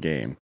 plays a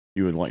game.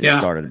 You would want your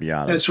starter to be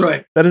out of. That's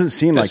right. That doesn't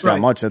seem like that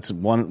much. That's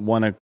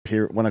one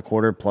a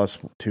quarter plus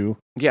 2.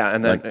 Yeah,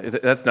 and then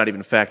that's not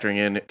even factoring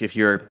in if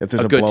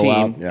there's a good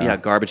blowout, team.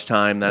 Garbage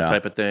time, that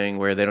type of thing,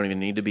 where they don't even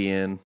need to be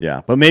in.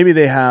 Yeah, but maybe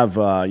they have.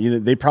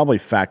 They probably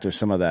factor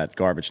some of that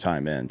garbage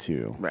time in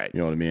too. Right.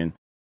 You know what I mean?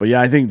 But yeah,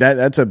 I think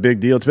that's a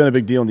big deal. It's been a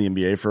big deal in the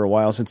NBA for a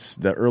while. Since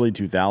the early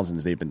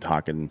 2000s, they've been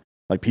talking.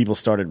 Like, people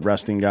started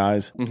resting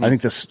guys. I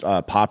think this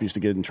Pop used to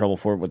get in trouble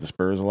for it with the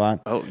Spurs a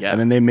lot. Oh, yeah. And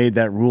then they made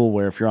that rule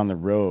where if you're on the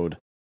road,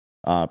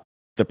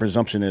 the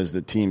presumption is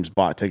that teams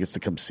bought tickets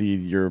to come see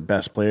your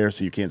best player,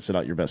 so you can't sit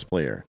out your best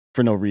player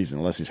for no reason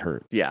unless he's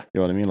hurt. Yeah. You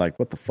know what I mean? Like,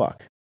 what the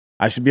fuck?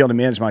 I should be able to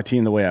manage my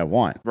team the way I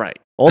want. Right.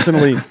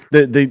 Ultimately,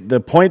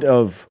 the point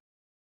of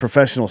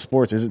professional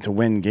sports isn't to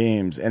win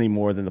games any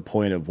more than the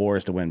point of war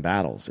is to win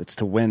battles. It's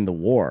to win the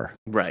war.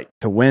 Right.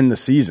 To win the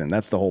season.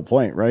 That's the whole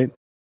point, right?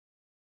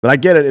 But I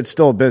get it. It's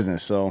still a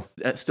business, so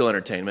it's still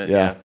entertainment.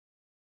 Yeah.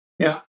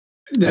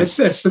 That's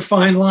the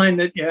fine line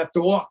that you have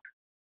to walk.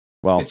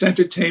 Well, it's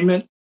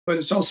entertainment, but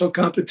it's also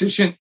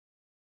competition,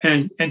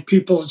 and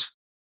people's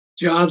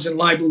jobs and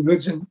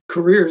livelihoods and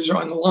careers are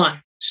on the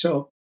line.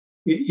 So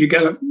you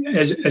got to,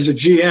 as a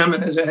GM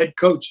and as a head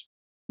coach,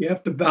 you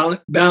have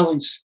to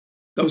balance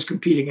those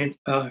competing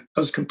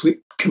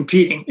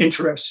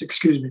interests.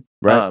 Excuse me.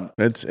 Right.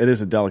 It is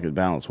a delicate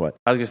balance. What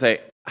I was gonna say,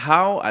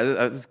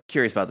 I was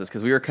curious about this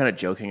because we were kind of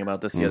joking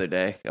about this the other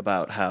day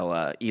about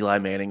how Eli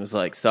Manning was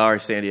like, "Sorry,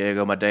 San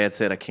Diego, my dad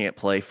said I can't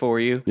play for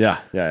you." Yeah.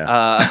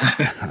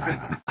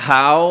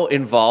 How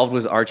involved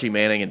was Archie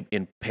Manning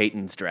in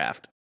Peyton's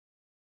draft?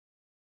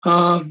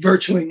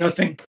 Virtually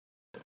nothing.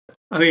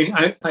 I mean,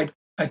 I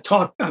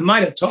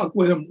might have talked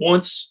with him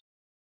once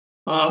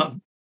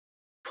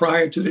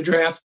prior to the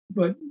draft,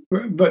 but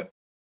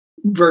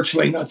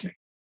virtually nothing.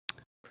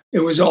 It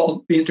was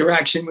all, the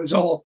interaction was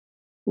all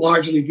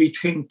largely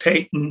between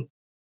Peyton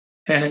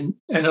and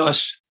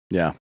us.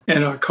 Yeah.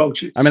 And our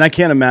coaches. I mean, I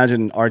can't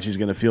imagine Archie's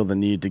going to feel the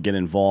need to get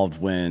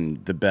involved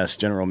when the best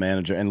general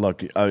manager, and look,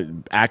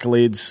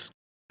 accolades,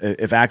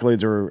 if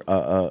accolades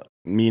are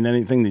mean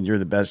anything, then you're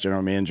the best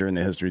general manager in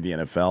the history of the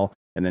NFL.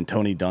 And then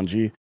Tony Dungy,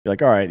 you're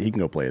like, all right, he can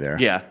go play there.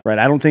 Yeah. Right.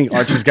 I don't think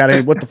Archie's got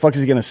any, what the fuck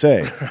is he going to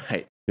say?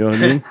 Right. You know what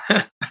I mean?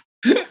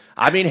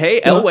 I mean,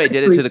 hey, Elway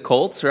did it to the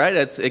Colts, right?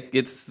 It's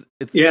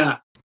yeah.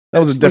 That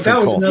was a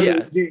different Colts.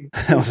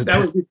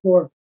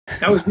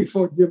 That was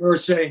before Jim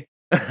Irsay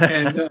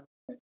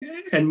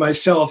and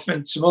myself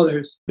and some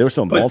others. They were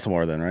still in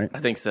Baltimore then, right? I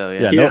think so.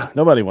 Yeah.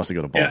 Nobody wants to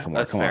go to Baltimore.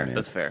 That's Come fair. on, man.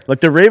 That's fair. Look,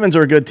 the Ravens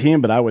are a good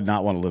team, but I would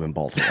not want to live in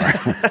Baltimore.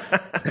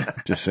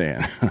 Just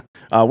saying.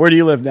 Where do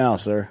you live now,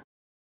 sir?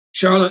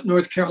 Charlotte,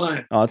 North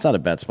Carolina. Oh, it's not a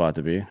bad spot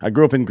to be. I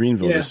grew up in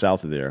Greenville, just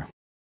south of there.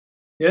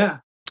 Yeah,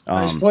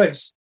 nice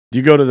place. Do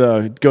you go to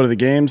the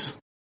games?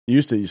 You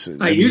used to.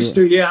 I used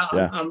to. Yeah.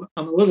 I'm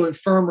a little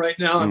infirm right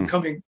now. I'm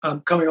coming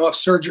off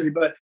surgery,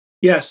 but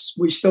yes,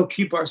 we still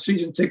keep our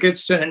season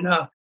tickets. And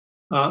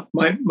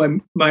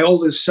my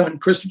oldest son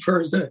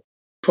Christopher is the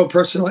pro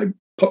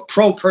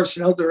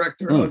personnel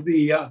director of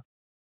the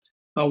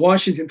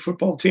Washington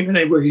football team, and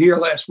they were here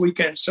last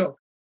weekend. So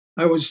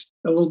I was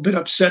a little bit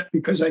upset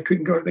because I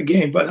couldn't go to the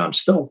game, but I'm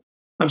still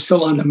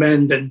on the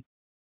mend, and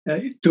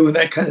doing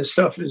that kind of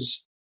stuff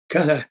is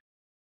kind of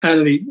out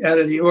of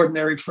the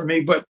ordinary for me.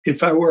 But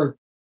if I were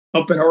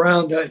up and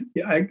around,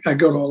 I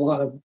go to a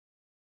lot of them.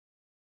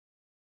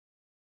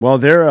 Well,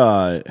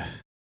 they're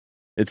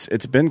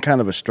it's been kind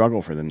of a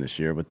struggle for them this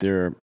year, but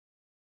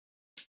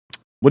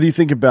what do you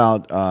think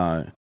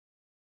about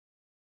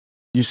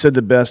you said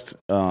the best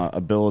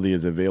ability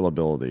is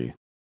availability.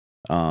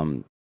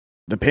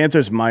 The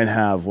Panthers might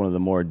have one of the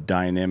more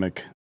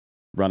dynamic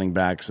running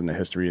backs in the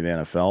history of the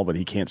NFL, but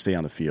he can't stay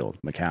on the field.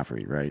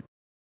 McCaffrey, right?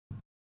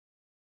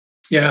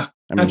 Yeah,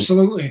 I mean,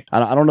 absolutely.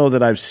 I don't know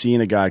that I've seen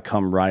a guy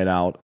come right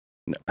out.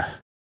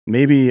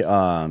 Maybe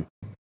what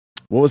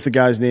was the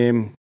guy's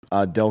name?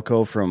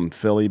 Delco from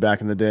Philly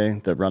back in the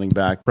day, the running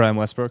back. Brian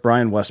Westbrook.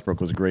 Brian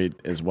Westbrook was great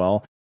as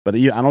well. But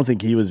I don't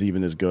think he was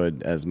even as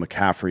good as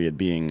McCaffrey at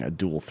being a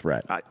dual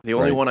threat. The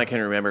only one I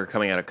can remember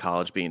coming out of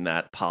college being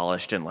that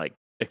polished and like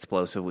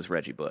explosive was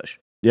Reggie Bush.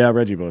 Yeah,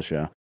 Reggie Bush,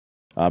 yeah.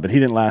 But he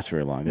didn't last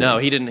very long. No,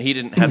 he didn't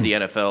have the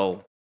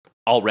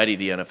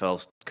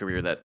NFL's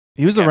career that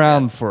he was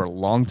around for a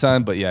long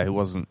time, but yeah, he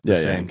wasn't the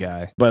same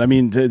guy. But I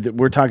mean,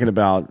 we're talking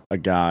about a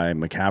guy,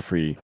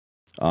 McCaffrey.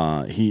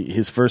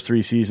 His first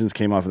 3 seasons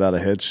came off without a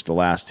hitch. The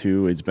last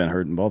 2, he's been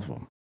hurt in both of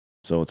them.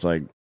 So it's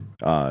like,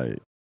 I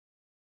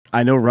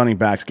know running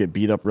backs get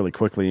beat up really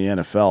quickly in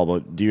the NFL,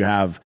 but do you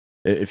have,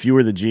 if you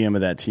were the GM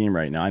of that team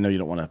right now, I know you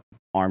don't want to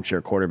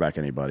armchair quarterback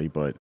anybody,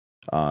 but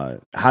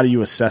how do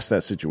you assess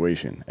that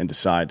situation and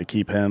decide to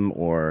keep him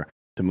or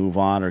to move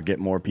on or get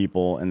more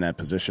people in that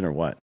position or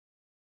what?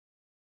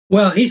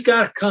 Well, he's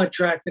got a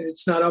contract and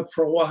it's not up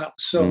for a while.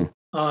 So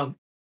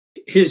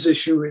his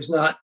issue is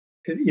not,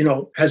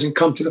 hasn't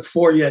come to the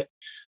fore yet,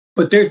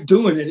 but they're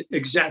doing it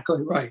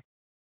exactly right.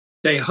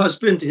 They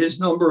husband his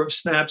number of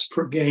snaps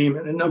per game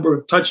and a number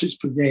of touches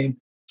per game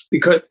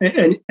because,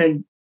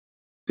 and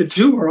the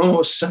two are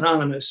almost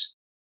synonymous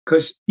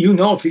because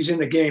if he's in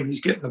the game,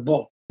 he's getting the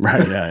ball.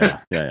 Right.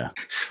 Yeah.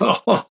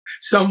 So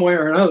some way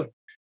or another.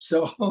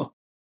 So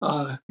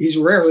he's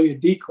rarely a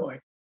decoy.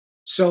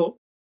 So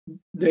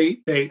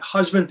they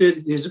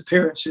husbanded his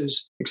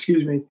appearances,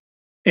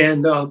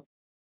 and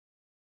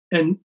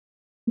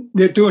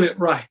they're doing it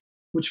right,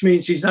 which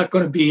means he's not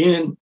going to be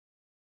in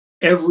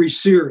every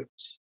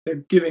series. They're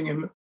giving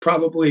him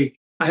probably,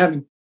 I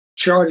haven't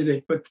charted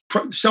it, but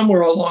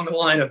somewhere along the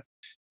line of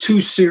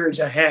 2 series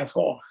a half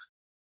off.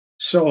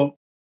 So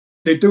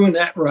they're doing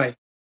that right.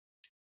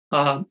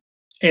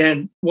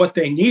 And what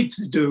they need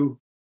to do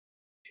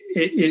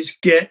is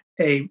get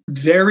a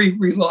very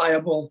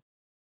reliable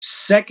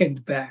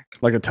second back.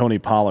 Like a Tony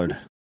Pollard.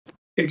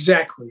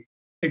 Exactly.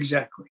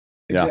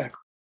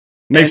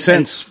 Makes sense.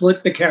 And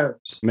split the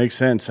carries. Makes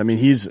sense. I mean,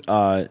 he's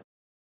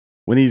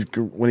when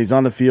he's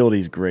on the field,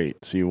 he's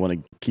great. So you want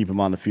to keep him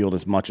on the field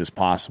as much as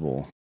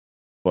possible.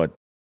 But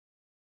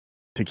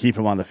to keep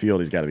him on the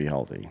field, he's got to be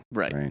healthy.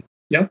 Right.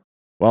 Yep.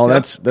 Well,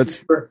 that's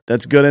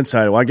good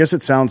insight. Well, I guess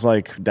it sounds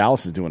like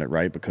Dallas is doing it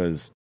right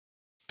because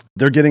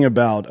they're getting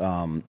about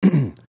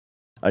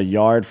a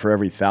yard for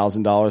every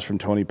 $1,000 from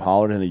Tony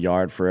Pollard and a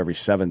yard for every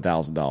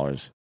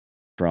 $7,000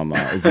 from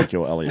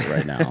Ezekiel Elliott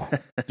right now.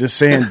 Just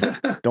saying,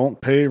 don't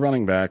pay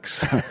running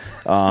backs.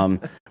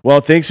 Well,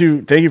 thank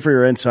you for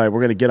your insight. We're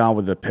going to get on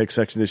with the pick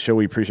section of the show.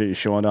 We appreciate you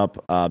showing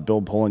up.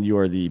 Bill Pullen, you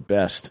are the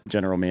best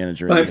general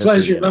manager. My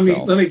pleasure. Let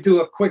me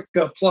do a quick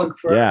plug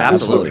for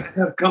absolutely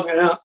have coming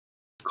out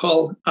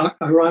called,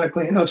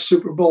 ironically enough,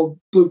 Super Bowl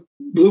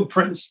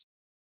Blueprints.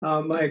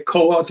 My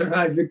co-author and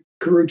I, Vic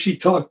Carucci,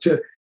 talked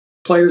to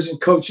players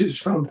and coaches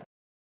from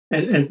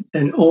and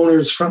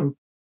owners from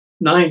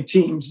 9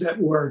 teams that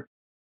were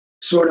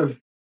sort of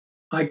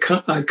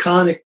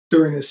iconic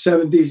during the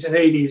 70s and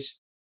 80s.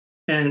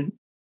 And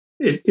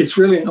it's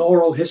really an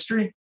oral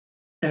history.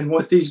 And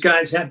what these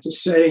guys have to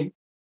say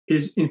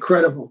is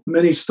incredible.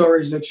 Many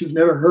stories that you've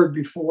never heard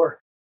before.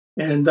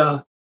 And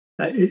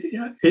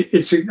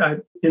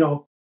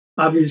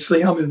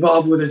obviously I'm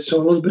involved with it, so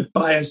a little bit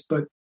biased,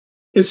 but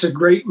it's a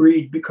great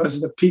read because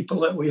of the people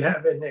that we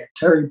have in there.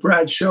 Terry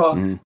Bradshaw,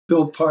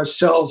 Bill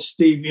Parcells,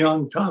 Steve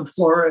Young, Tom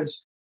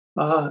Flores,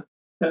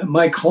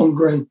 Mike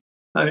Holmgren.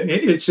 And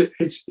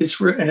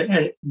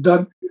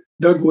Doug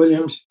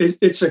Williams.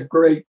 It's a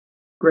great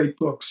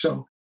book.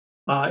 So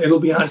it'll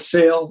be on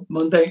sale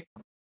Monday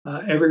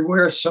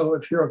everywhere. So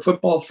if you're a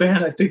football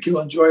fan, I think you'll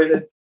enjoy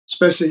it,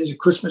 especially as a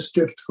Christmas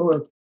gift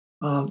for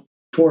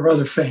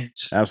other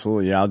fans.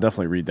 Absolutely. Yeah, I'll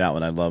definitely read that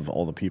one. I love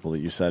all the people that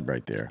you said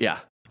right there. Yeah.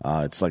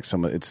 It's like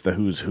it's the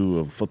who's who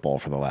of football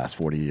for the last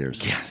 40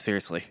 years. Yeah,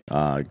 seriously.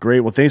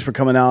 Great. Well, thanks for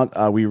coming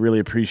out. We really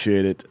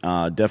appreciate it.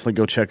 Definitely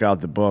go check out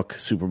the book,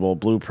 Super Bowl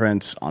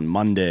Blueprints, on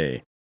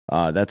Monday.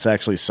 That's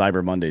actually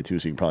Cyber Monday, too,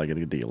 so you can probably get a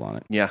good deal on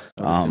it. Yeah.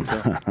 So.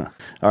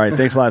 All right.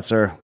 Thanks a lot,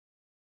 sir.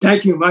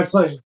 Thank you. My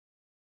pleasure.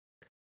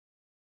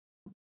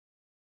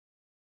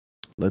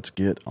 Let's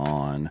get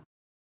on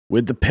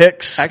with the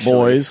picks,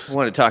 boys. I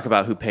want to talk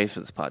about who pays for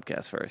this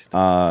podcast first.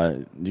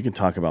 You can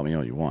talk about me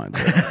all you want.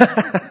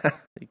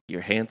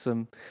 You're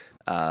handsome.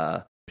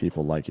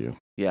 People like you.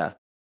 Yeah.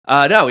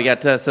 No, we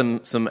got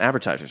some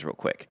advertisers real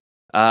quick.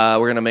 We're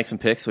going to make some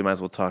picks. We might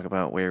as well talk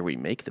about where we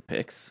make the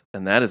picks,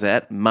 and that is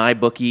at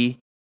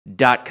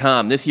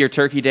mybookie.com. This year,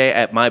 Turkey Day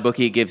at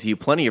MyBookie gives you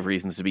plenty of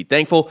reasons to be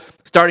thankful,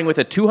 starting with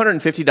a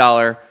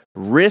 $250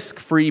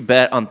 risk-free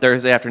bet on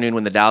Thursday afternoon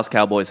when the Dallas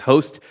Cowboys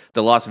host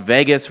the Las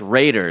Vegas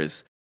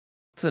Raiders.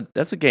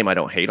 That's a game I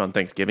don't hate on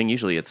Thanksgiving.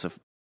 Usually it's a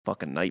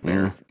fucking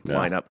nightmare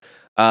lineup.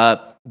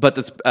 But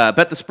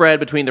bet the spread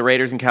between the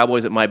Raiders and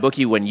Cowboys at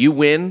MyBookie. When you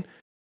win,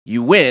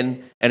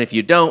 and if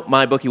you don't,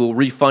 MyBookie will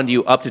refund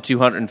you up to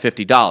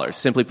 $250.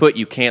 Simply put,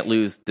 you can't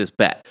lose this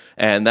bet,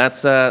 and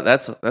that's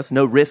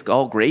no risk,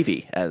 all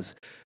gravy, as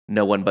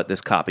no one but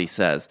this copy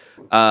says.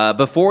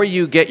 Before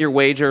you get your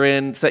wager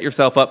in, set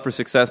yourself up for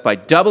success by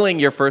doubling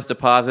your first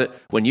deposit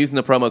when using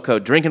the promo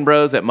code Drinkin'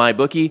 Bros at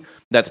MyBookie.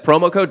 That's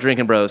promo code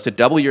Drinkin' Bros to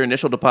double your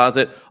initial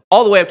deposit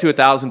all the way up to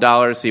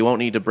 $1,000, so you won't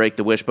need to break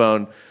the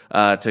wishbone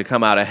to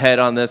come out ahead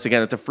on this.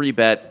 Again, it's a free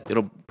bet.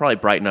 It'll probably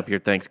brighten up your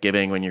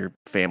Thanksgiving when your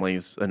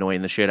family's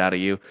annoying the shit out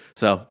of you.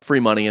 So free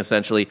money,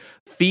 essentially.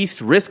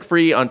 Feast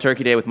risk-free on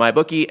Turkey Day with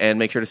MyBookie, and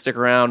make sure to stick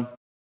around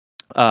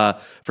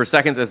for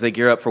seconds as they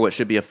gear up for what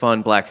should be a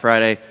fun Black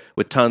Friday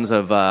with tons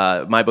of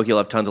MyBookie will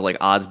have tons of like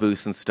odds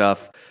boosts and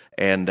stuff,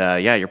 and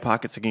your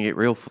pockets are gonna get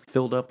real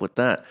filled up with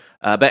that.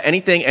 But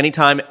anything,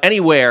 anytime,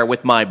 anywhere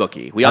with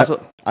MyBookie.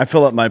 I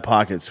fill up my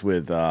pockets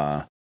with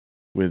what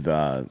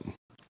are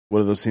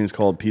those things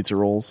called? Pizza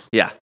rolls?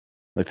 Yeah,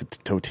 like the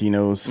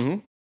Totino's,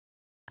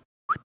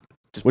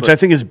 which I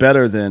think is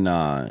better than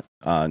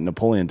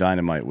Napoleon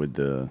Dynamite with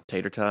the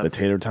tater tots. The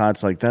tater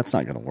tots, like that's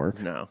not gonna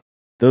work. No.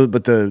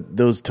 But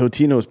those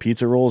Totino's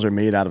pizza rolls are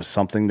made out of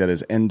something that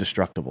is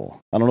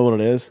indestructible. I don't know what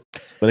it is,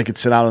 but it could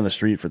sit out on the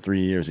street for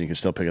 3 years and you can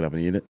still pick it up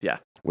and eat it. Yeah.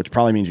 Which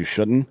probably means you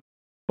shouldn't,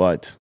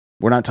 but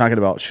we're not talking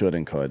about should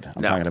and could.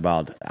 I'm talking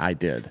about I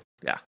did.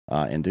 Yeah.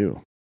 And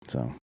do.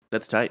 So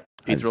that's tight.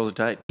 Pizza rolls are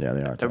tight. Yeah,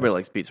 they are tight. Everybody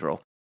likes pizza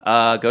roll.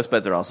 Ghost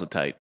beds are also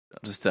tight. I'll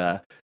just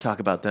talk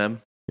about them.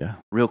 Yeah.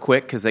 Real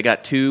quick, because they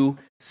got 2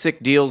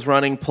 sick deals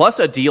running, plus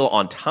a deal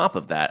on top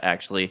of that,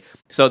 actually.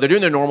 So they're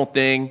doing their normal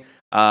thing.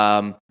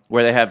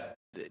 Where they have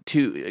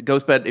 2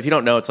 ghost bed. If you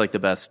don't know, it's like the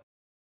best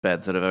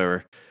beds that have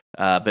ever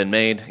been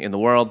made in the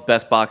world.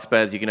 Best box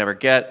beds you can ever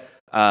get.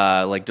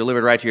 Like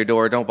delivered right to your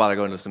door. Don't bother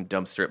going to some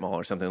dumb strip mall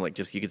or something. Like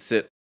you could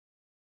sit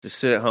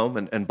at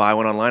home and buy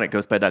one online at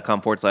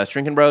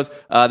ghostbed.com/Drinkin' Bros.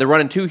 They're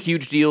running 2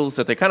 huge deals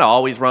that they kind of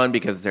always run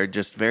because they're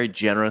just very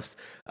generous.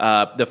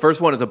 The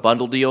first one is a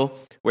bundle deal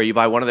where you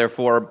buy one of their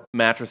 4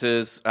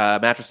 mattress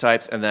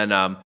types, and then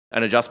an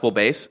adjustable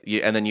base,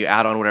 and then you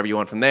add on whatever you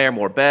want from there.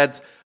 More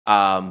beds.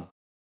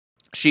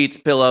 Sheets,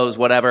 pillows,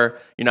 whatever.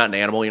 You're not an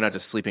animal. You're not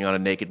just sleeping on a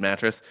naked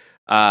mattress.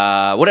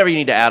 Whatever you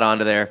need to add on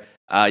to there.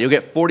 You'll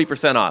get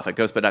 40% off at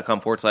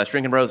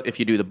ghostbed.com/Drinkin' Bros if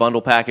you do the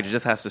bundle package. It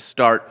just has to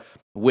start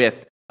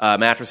with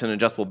mattress and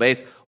adjustable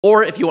base.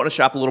 Or if you want to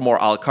shop a little more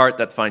a la carte,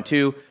 that's fine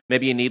too.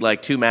 Maybe you need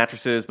like 2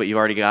 mattresses, but you've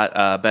already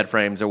got bed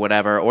frames or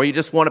whatever. Or you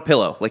just want a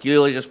pillow. Like you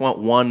really just want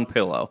one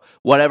pillow.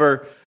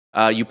 Whatever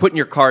you put in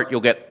your cart,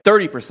 you'll get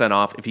 30%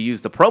 off if you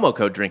use the promo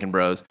code Drinkin'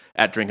 Bros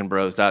at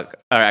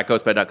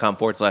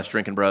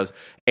ghostbed.com/Drinkin' Bros.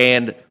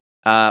 And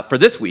for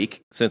this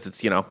week, since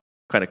it's,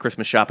 kind of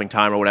Christmas shopping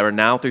time or whatever,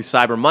 now through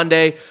Cyber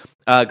Monday,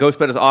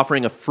 GhostBed is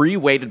offering a free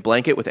weighted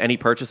blanket with any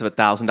purchase of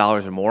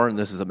 $1,000 or more. And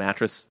this is a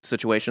mattress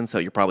situation, so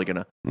you're probably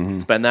going to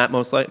spend that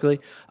most likely.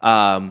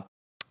 The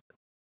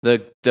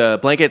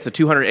blanket's a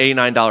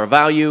 $289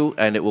 value,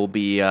 and it will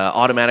be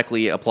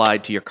automatically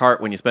applied to your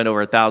cart when you spend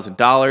over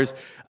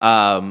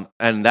 $1,000.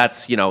 And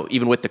that's,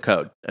 even with the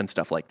code and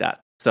stuff like that.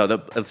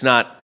 So it's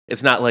not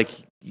like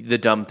the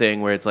dumb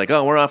thing where it's like,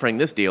 oh, we're offering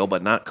this deal,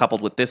 but not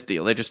coupled with this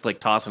deal. They're just like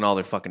tossing all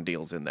their fucking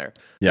deals in there.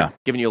 Yeah. They're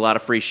giving you a lot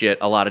of free shit,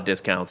 a lot of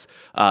discounts.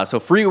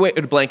 So free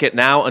weighted blanket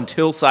now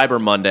until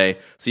Cyber Monday.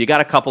 So you got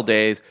a couple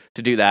days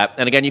to do that.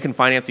 And again, you can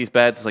finance these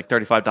beds. It's like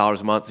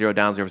 $35 a month, 0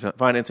 down, 0%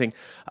 financing.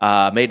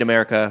 Made in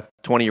America,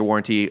 20-year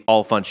warranty,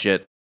 all fun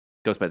shit.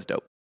 GhostBed's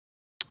dope.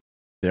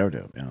 They are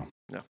dope, yeah.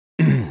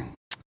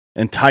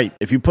 And tight.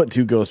 If you put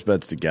 2 ghost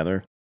beds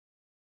together,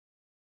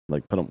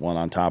 like put one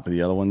on top of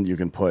the other one, you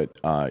can put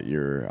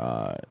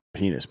your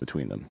penis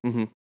between them.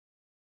 Mm-hmm.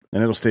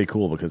 And it'll stay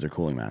cool because they're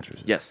cooling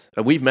mattresses. Yes.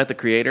 We've met the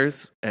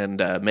creators and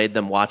made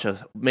them watch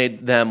us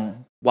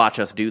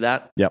do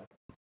that. Yep.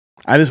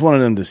 I just wanted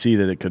them to see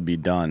that it could be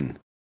done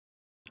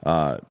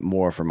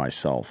more for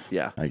myself,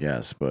 I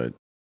guess. But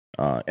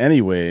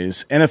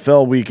anyways,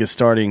 NFL week is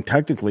starting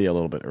technically a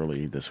little bit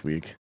early this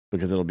week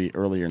because it'll be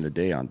earlier in the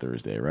day on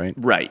Thursday, right?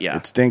 Right, yeah.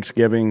 It's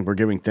Thanksgiving. We're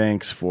giving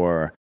thanks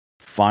for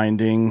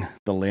finding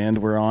the land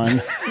we're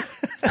on.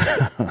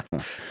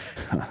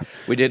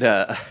 We did.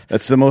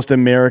 That's the most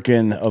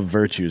American of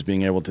virtues,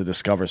 being able to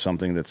discover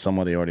something that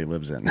somebody already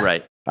lives in.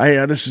 Right.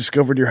 I just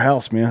discovered your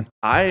house, man.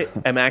 I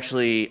am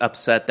actually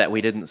upset that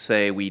we didn't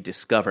say we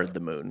discovered the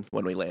moon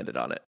when we landed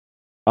on it.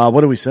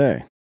 What did we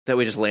say? That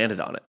we just landed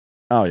on it.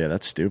 Oh, yeah,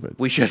 that's stupid.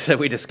 We should have said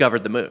we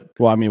discovered the moon.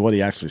 Well, I mean, what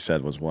he actually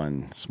said was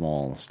one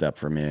small step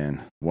for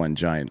man, one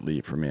giant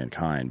leap for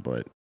mankind.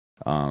 But,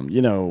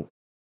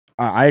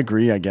 I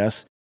agree, I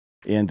guess.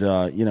 And,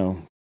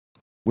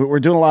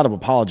 we're doing a lot of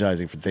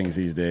apologizing for things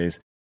these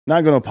days.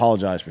 Not going to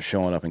apologize for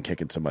showing up and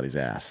kicking somebody's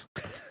ass.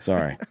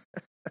 Sorry.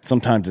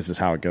 Sometimes this is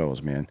how it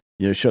goes, man.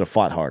 You should have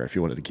fought harder if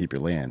you wanted to keep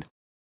your land.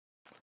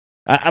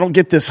 I don't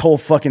get this whole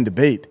fucking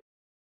debate.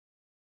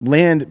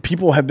 Land,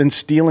 people have been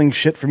stealing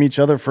shit from each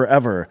other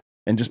forever.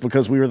 And just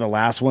because we were the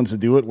last ones to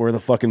do it, we're the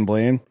fucking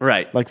blame.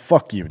 Right. Like,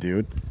 fuck you,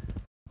 dude.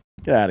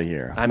 Get out of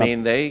here.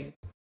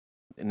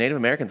 Native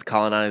Americans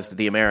colonized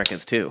the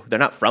Americas too. They're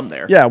not from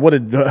there. Yeah.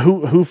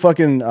 Who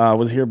fucking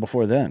was here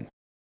before then?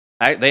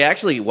 They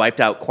actually wiped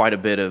out quite a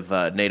bit of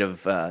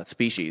native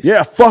species.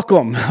 Yeah, fuck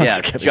them.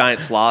 Yeah, giant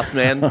sloths,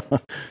 man.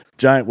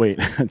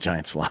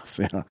 Giant sloths.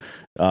 Yeah,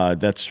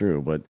 that's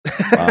true. But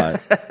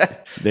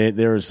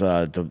there's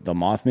the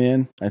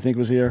Mothman, I think,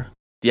 was here.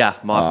 Yeah,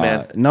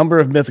 Mothman. Number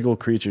of mythical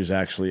creatures,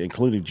 actually,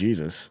 including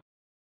Jesus.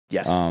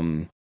 Yes.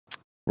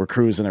 Were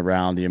cruising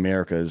around the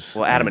Americas.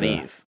 Well, Adam and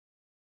Eve.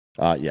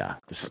 Yeah.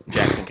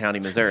 Jackson County,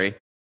 Missouri.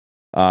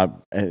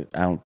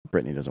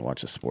 Brittany doesn't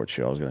watch the sports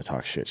show. I was going to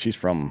talk shit. She's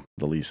from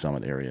the Lee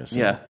Summit area. So,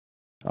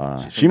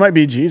 yeah. She might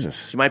be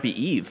Jesus. She might be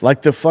Eve.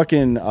 Like the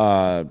fucking,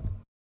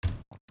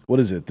 what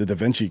is it? The Da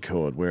Vinci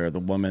Code, where the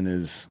woman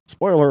is,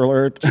 spoiler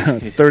alert,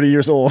 it's 30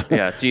 years old.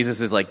 Yeah, Jesus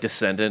is like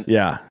descendant.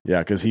 Yeah,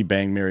 because he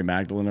banged Mary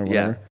Magdalene or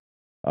whatever.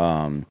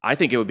 Yeah. I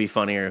think it would be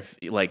funnier if,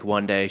 like,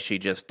 one day she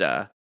just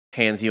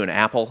hands you an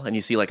apple and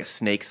you see like a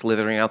snake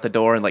slithering out the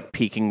door and like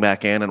peeking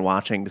back in and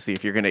watching to see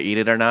if you're going to eat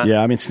it or not.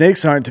 Yeah, I mean,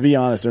 snakes aren't, to be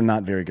honest, they're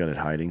not very good at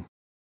hiding.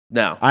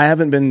 No. I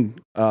haven't been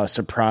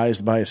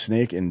surprised by a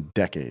snake in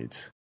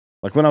decades.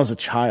 Like when I was a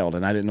child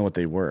and I didn't know what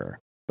they were.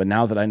 But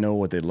now that I know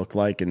what they look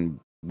like and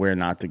where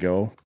not to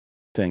go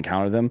to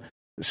encounter them,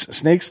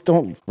 snakes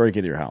don't break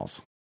into your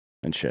house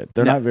and shit.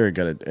 They're not very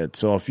good at it.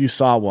 So if you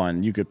saw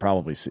one, you could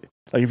probably see.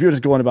 Like if you're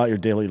just going about your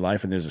daily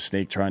life and there's a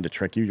snake trying to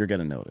trick you, you're going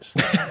to notice,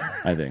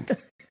 I think.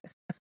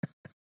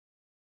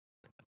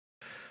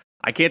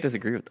 I can't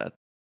disagree with that.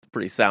 It's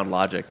pretty sound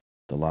logic.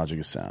 The logic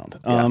is sound.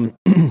 Yeah.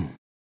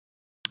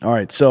 All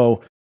right,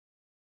 so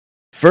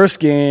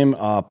first game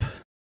up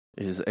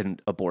is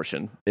an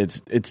abortion. It's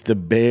the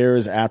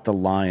Bears at the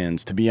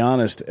Lions. To be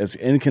honest, as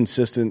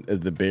inconsistent as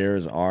the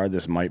Bears are,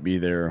 this might be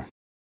the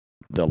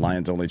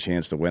Lions' only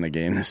chance to win a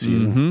game this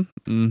season.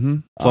 Mm-hmm, mm-hmm.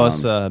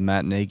 Plus,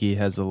 Matt Nagy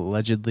has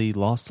allegedly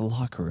lost the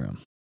locker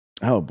room.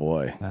 Oh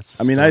boy! I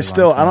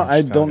still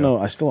don't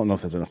know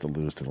if that's enough to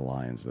lose to the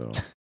Lions, though.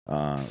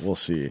 We'll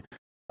see.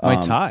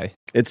 Might tie.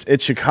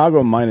 It's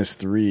Chicago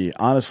 -3.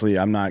 Honestly,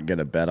 I'm not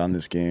gonna bet on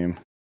this game,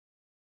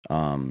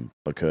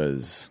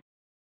 because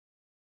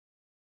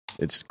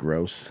it's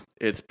gross.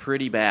 It's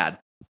pretty bad.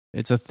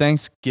 It's a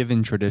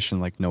Thanksgiving tradition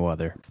like no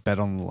other. Bet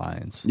on the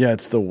Lions. Yeah,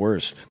 it's the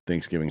worst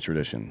Thanksgiving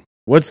tradition.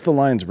 What's the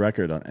Lions'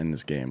 record in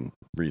this game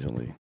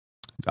recently?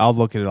 I'll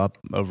look it up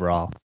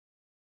overall.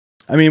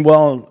 I mean,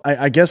 well,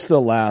 I guess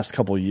the last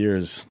couple of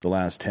years, the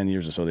last 10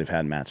 years or so, they've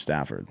had Matt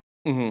Stafford.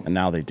 Mm-hmm. And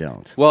now they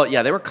don't. Well,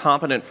 yeah, they were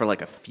competent for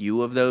like a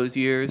few of those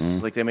years.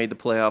 Mm-hmm. Like they made the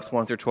playoffs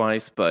once or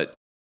twice, but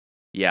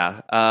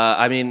Yeah.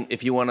 I mean,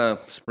 if you want to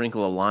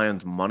sprinkle a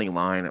Lions money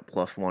line at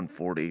plus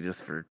 140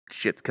 just for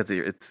shits, because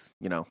it's,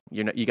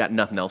 you got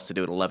nothing else to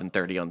do at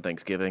 11:30 on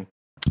Thanksgiving.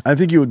 I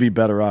think you would be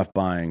better off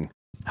buying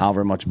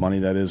however much money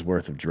that is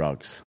worth of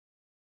drugs.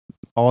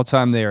 All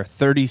time, they are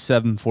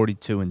 37,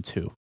 42, and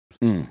 2.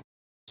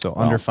 So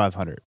under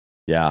 500.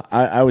 Yeah,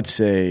 I would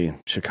say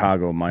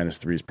Chicago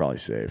 -3 is probably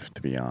safe,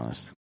 to be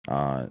honest.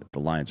 The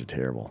Lions are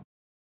terrible.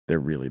 They're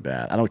really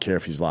bad. I don't care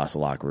if he's lost the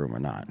locker room or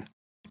not.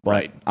 But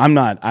right.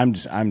 I'm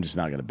just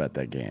not going to bet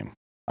that game.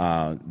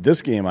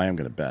 This game I am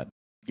going to bet.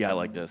 Yeah, I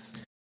like this.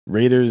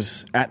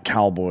 Raiders at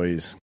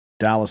Cowboys.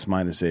 Dallas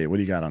 -8. What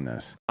do you got on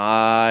this?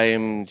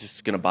 I'm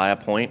just going to buy a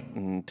point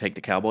and take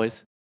the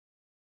Cowboys.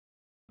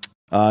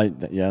 Yeah,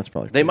 that's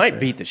probably. They might safe.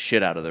 beat the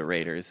shit out of the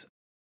Raiders.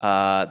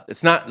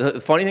 It's not.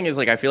 The funny thing is,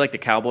 I feel like the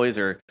Cowboys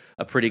are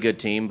a pretty good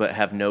team, but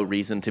have no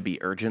reason to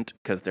be urgent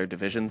because their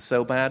division's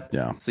so bad.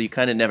 Yeah. So you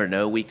kind of never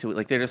know week to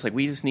week. They're just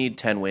we just need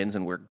 10 wins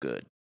and we're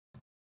good.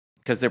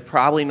 Because they're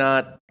probably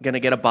not going to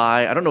get a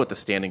bye. I don't know what the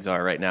standings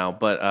are right now,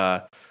 but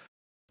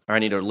I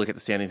need to look at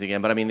the standings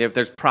again. But I mean,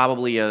 there's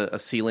probably a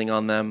ceiling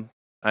on them.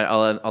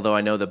 Although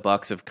I know the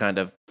Bucs have kind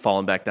of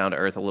fallen back down to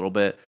earth a little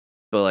bit,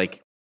 but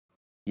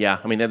yeah,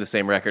 I mean they're the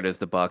same record as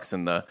the Bucs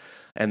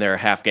and they're a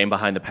half game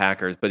behind the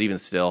Packers. But even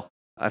still,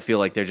 I feel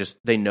like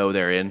they know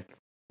they're in.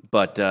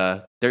 But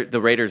the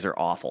Raiders are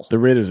awful. The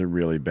Raiders are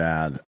really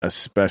bad,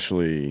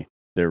 especially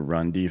their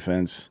run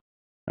defense.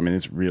 I mean,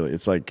 it's really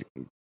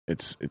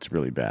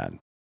bad.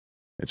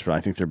 I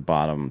think they're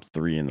bottom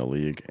 3 in the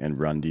league in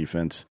run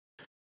defense.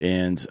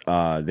 And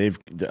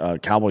the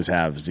Cowboys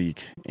have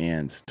Zeke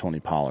and Tony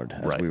Pollard,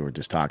 as we were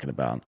just talking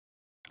about.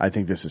 I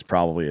think this is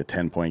probably a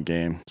 10-point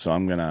game. So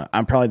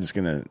I'll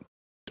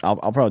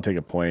probably take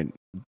a point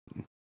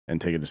and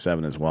take it to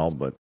 7 as well.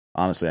 But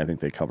honestly, I think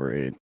they cover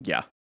 8.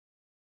 Yeah.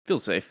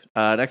 Feels safe.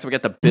 Next, we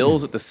got the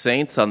Bills at the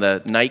Saints on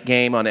the night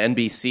game on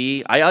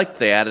NBC. I like that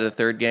they added a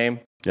third game.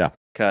 Yeah.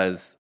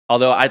 Because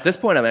although at this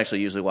point, I'm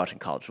actually usually watching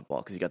college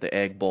football because you got the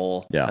Egg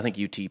Bowl. Yeah. I think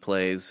UT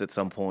plays at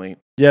some point.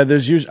 Yeah,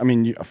 there's usually. I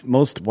mean,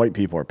 most white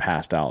people are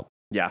passed out.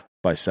 Yeah.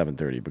 By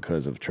 7:30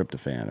 because of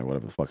tryptophan or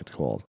whatever the fuck it's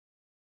called.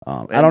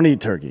 I don't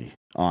eat turkey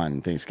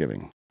on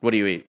Thanksgiving. What do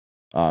you eat?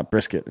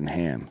 Brisket and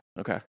ham.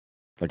 Okay.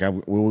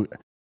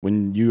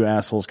 When you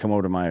assholes come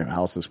over to my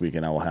house this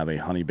weekend, I will have a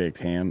honey baked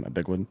ham, a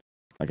big one,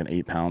 like an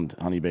 8-pound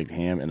honey baked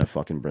ham and a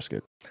fucking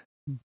brisket.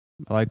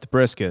 I like the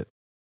brisket.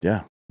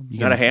 Yeah. You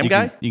got a ham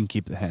guy? You can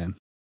keep the ham.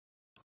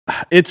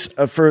 It's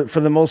for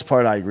the most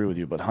part, I agree with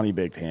you, but honey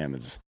baked ham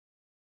is.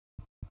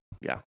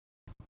 Yeah.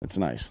 It's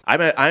nice.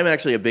 I'm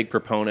actually a big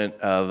proponent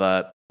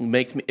of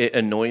it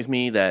annoys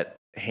me that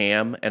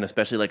ham, and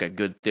especially like a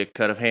good thick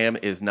cut of ham,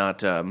 is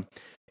not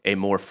a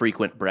more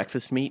frequent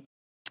breakfast meat.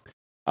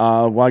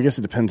 Well, I guess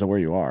it depends on where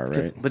you are,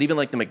 right? But even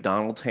like the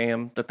McDonald's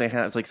ham that they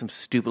have, it's like some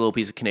stupid little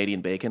piece of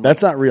Canadian bacon.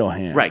 That's not real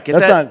ham. Right.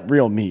 That's not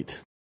real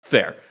meat.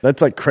 Fair.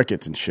 That's like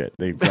crickets and shit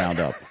they ground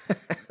up.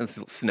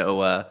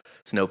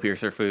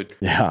 Snowpiercer food.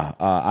 Yeah.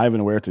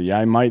 Ivan Huerta. Yeah,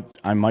 I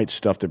might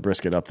stuff the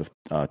brisket up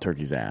the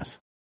turkey's ass.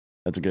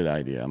 That's a good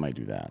idea. I might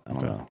do that. I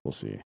don't know. We'll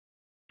see.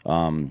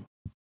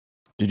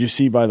 Did you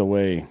see, by the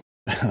way,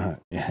 I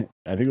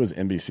think it was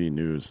NBC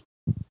News.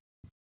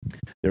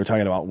 They were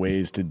talking about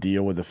ways to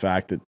deal with the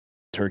fact that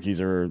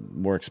turkeys are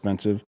more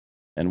expensive.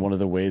 And one of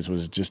the ways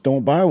was just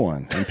don't buy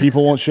one and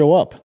people won't show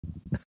up.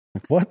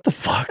 Like, what the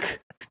fuck?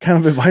 What kind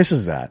of advice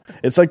is that?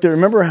 It's like,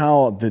 remember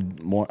how the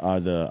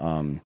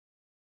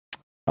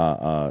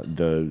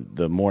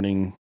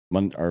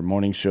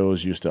morning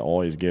shows used to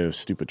always give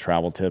stupid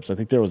travel tips. I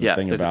think there was a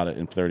thing about it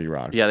in 30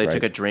 Rock. Yeah, they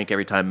took a drink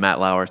every time Matt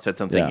Lauer said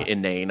something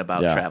inane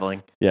about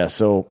traveling. Yeah,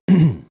 so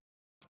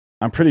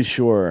I'm pretty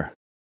sure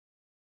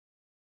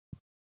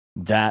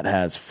that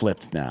has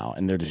flipped now,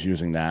 and they're just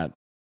using that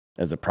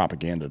as a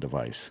propaganda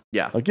device.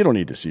 Yeah. Like, you don't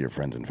need to see your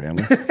friends and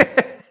family.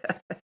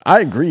 I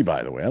agree,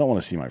 by the way. I don't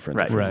want to see my friends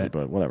and family,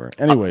 but whatever.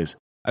 Anyways.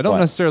 I don't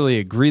necessarily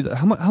agree.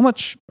 How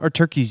much are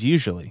turkeys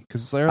usually?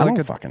 Because they're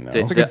like fucking know.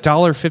 It's like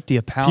 $1.50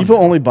 a pound. People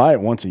only buy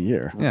it once a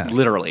year. Yeah,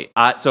 literally.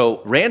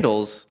 So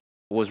Randall's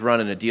was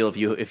running a deal.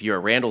 If you're a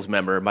Randall's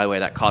member, by the way,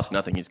 that costs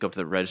nothing. You just go up to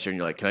the register and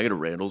you're like, "Can I get a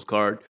Randall's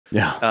card?"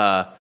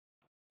 Yeah.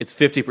 It's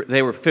 50.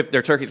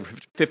 Their turkeys were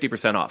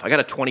 50% off. I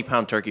got a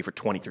 20-pound turkey for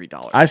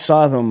 $23. I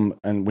saw them,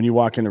 and when you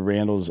walk into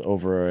Randall's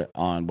over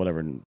on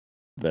whatever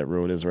that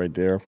road is right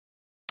there.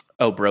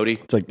 Oh, Brody.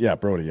 It's like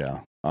Brody. Yeah.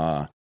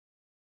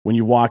 When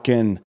you walk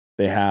in,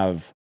 they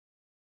have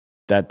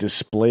that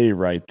display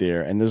right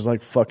there, and there's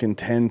like fucking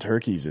 10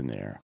 turkeys in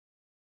there.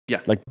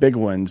 Yeah. Like big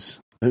ones.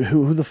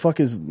 Who the fuck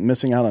is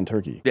missing out on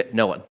turkey? Yeah,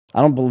 no one.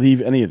 I don't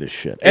believe any of this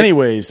shit.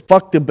 Anyways,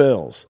 fuck the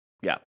Bills.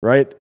 Yeah.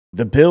 Right?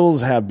 The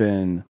Bills have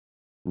been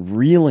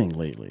reeling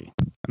lately.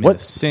 I mean, the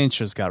Saints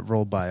just got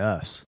rolled by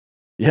us.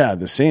 Yeah,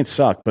 the Saints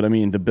suck, but I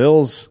mean, the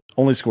Bills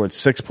only scored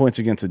 6 points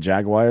against the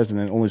Jaguars and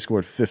then only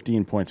scored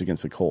 15 points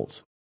against the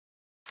Colts.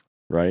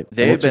 Right?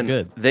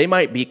 They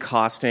might be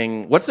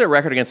costing. What's their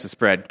record against the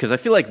spread? Because I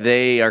feel like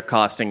they are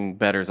costing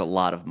bettors a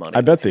lot of money.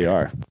 I bet they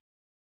are.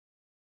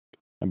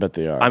 I bet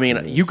they are. I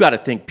mean, you got to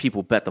think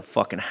people bet the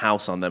fucking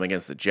house on them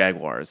against the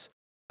Jaguars.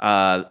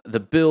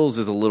 The Bills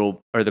is a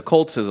little, or the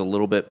Colts is a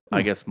little bit,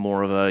 I guess,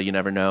 more of a you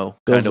never know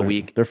kind of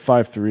week. They're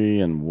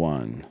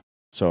 5-3-1.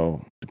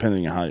 So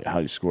depending on how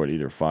you scored,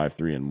 either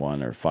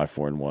 5-3-1 or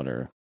 5-4-1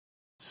 or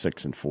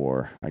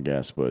 6-4, I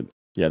guess. But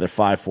yeah, they're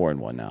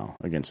 5-4-1 now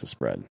against the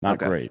spread. Not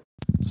great.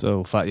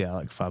 So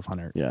like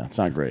 500. Yeah, it's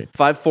not great.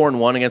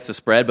 5-4-1 against the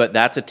spread, but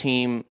that's a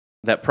team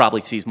that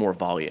probably sees more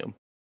volume,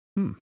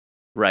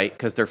 right?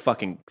 Because they're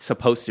fucking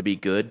supposed to be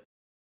good.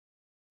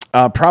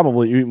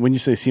 Probably. When you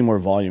say see more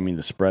volume, you mean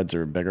the spreads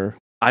are bigger?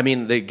 I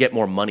mean, they get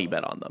more money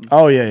bet on them.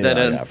 Oh,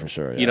 yeah, for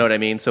sure. Yeah. You know what I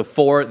mean? So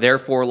their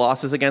 4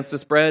 losses against the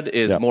spread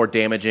is more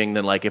damaging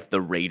than like if the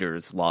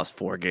Raiders lost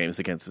 4 games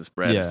against the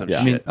spread or some shit.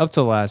 I mean, up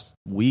to last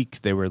week,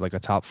 they were like a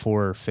top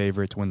 4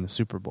 favorite to win the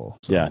Super Bowl.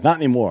 So. Yeah, not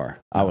anymore,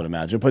 I would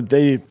imagine. But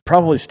they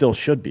probably still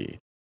should be.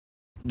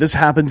 This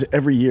happens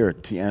every year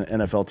to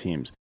NFL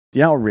teams. Do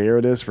you know how rare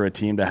it is for a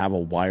team to have a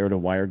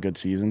wire-to-wire good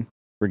season,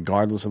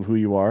 regardless of who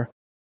you are?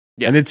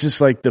 Yeah. And it's just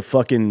like the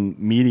fucking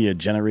media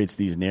generates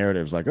these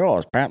narratives like, oh,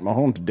 is Pat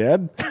Mahomes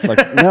dead?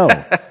 Like, no,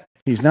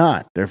 he's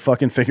not. They're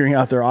fucking figuring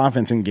out their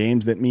offense in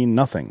games that mean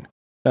nothing.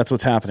 That's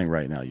what's happening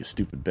right now, you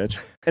stupid bitch.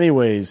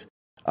 Anyways,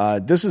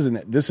 this is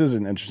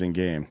an interesting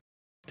game,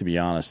 to be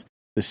honest.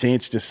 The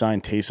Saints just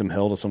signed Taysom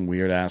Hill to some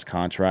weird-ass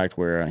contract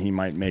where he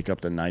might make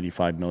up to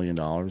 $95 million.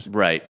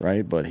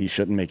 Right. But he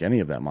shouldn't make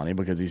any of that money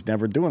because he's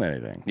never doing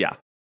anything. Yeah.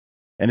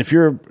 And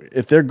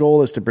if their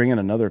goal is to bring in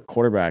another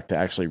quarterback to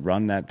actually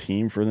run that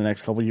team for the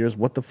next couple of years,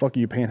 what the fuck are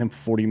you paying him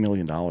 $40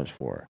 million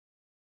for?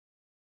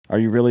 Are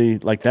you really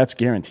that's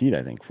guaranteed?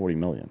 I think $40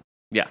 million.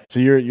 Yeah. So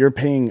you're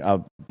paying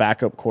a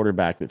backup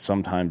quarterback that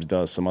sometimes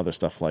does some other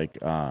stuff like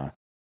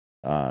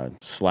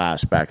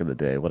Slash back in the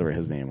day, whatever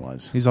his name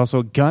was. He's also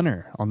a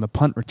gunner on the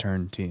punt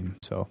return team.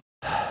 So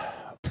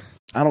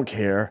I don't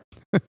care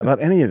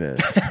about any of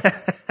this.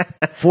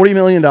 $40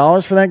 million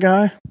for that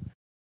guy.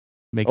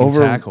 Making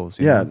tackles.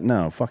 Yeah,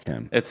 no, fuck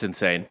him. It's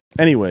insane.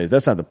 Anyways,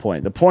 that's not the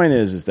point. The point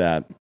is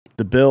that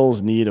the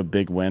Bills need a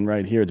big win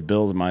right here. It's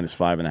Bills minus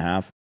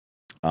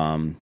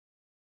 5.5.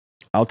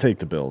 I'll take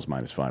the Bills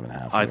minus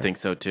 5.5. I think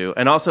so too.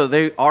 And also,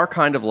 they are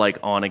kind of like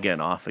on again,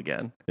 off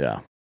again.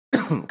 Yeah.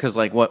 Because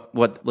like what?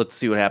 Let's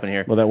see what happened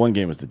here. Well, that one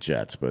game was the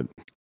Jets, but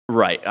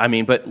right. I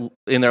mean, but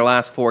in their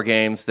last 4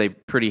 games, they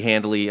pretty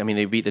handily. I mean,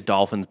 they beat the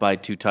Dolphins by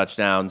 2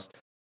 touchdowns.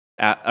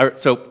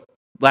 So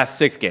last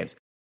 6 games.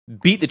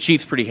 Beat the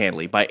Chiefs pretty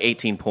handily by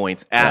 18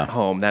 points at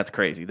home. That's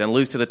crazy. Then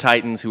lose to the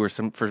Titans, who are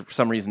for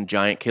some reason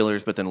giant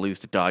killers, but then lose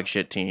to dog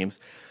shit teams.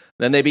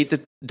 Then they beat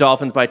the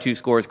Dolphins by 2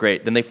 scores.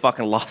 Great. Then they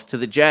fucking lost to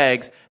the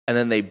Jags, and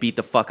then they beat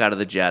the fuck out of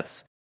the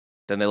Jets.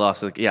 Then they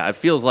lost. It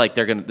feels like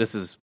they're gonna. This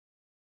is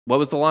what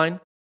was the line?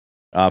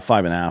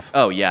 5.5.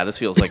 Oh yeah, this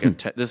feels like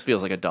this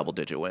feels like a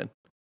double-digit win.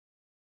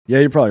 Yeah,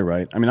 you're probably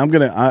right. I mean, I'll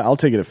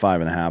take it at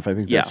 5.5. I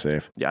think that's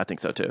safe. Yeah, I think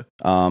so too.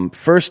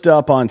 First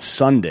up on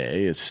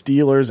Sunday is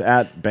Steelers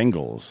at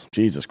Bengals.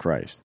 Jesus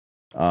Christ.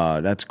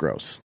 That's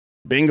gross.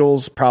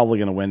 Bengals probably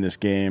going to win this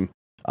game.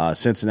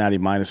 Cincinnati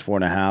minus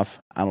 4.5.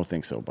 I don't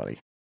think so, buddy.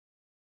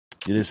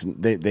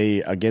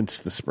 They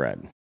against the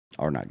spread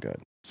are not good.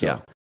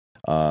 So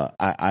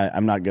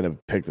I'm not going to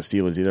pick the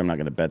Steelers either. I'm not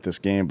going to bet this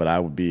game, but I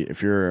would be,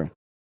 if you're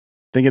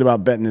thinking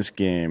about betting this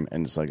game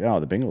and it's like, oh,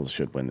 the Bengals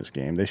should win this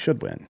game, they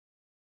should win.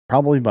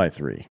 Probably by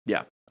 3.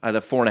 Yeah.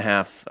 The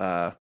 4.5,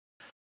 a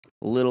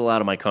little out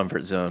of my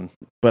comfort zone.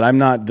 But I'm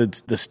not, the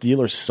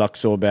Steelers suck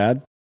so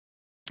bad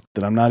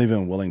that I'm not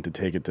even willing to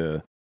take it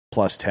to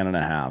plus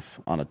 10.5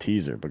 on a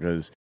teaser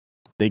because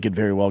they could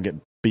very well get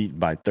beat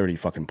by 30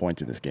 fucking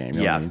points in this game.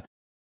 You know what I mean?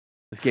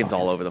 This game's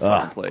all over the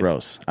fucking place.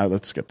 Gross.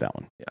 Let's skip that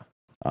one.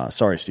 Yeah.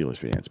 Sorry, Steelers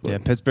fans.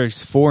 But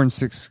Pittsburgh's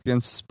 4-6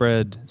 against the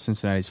spread.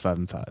 Cincinnati's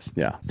 5-5.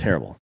 Yeah,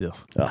 terrible.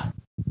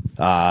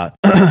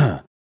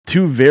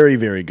 2 very,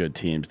 very good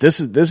teams. This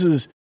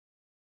is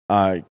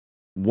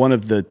one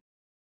of the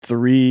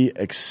 3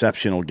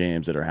 exceptional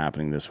games that are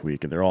happening this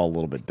week, and they're all a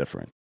little bit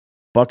different.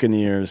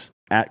 Buccaneers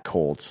at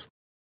Colts.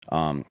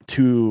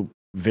 2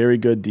 very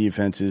good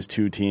defenses,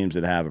 2 teams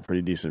that have a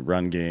pretty decent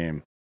run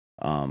game.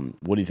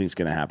 What do you think is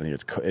going to happen here?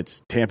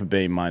 It's Tampa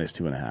Bay minus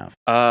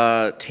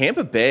 2.5.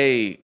 Tampa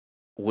Bay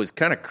was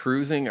kind of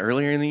cruising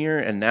earlier in the year,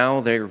 and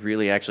now they're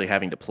really actually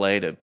having to play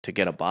to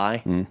get a bye.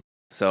 Mm-hmm.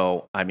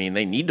 So, I mean,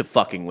 they need to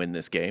fucking win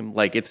this game.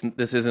 Like,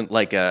 this isn't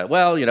like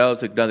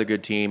it's another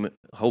good team.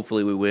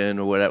 Hopefully we win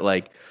or whatever.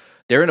 Like,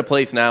 they're in a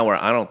place now where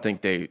I don't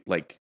think they're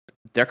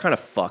kind of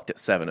fucked at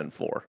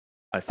 7-4.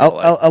 I feel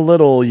like a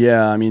little,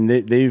 yeah. I mean,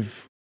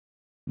 they've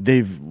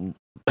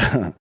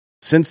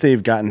since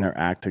they've gotten their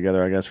act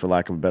together, I guess, for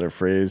lack of a better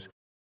phrase,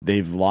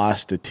 they've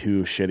lost to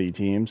 2 shitty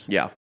teams.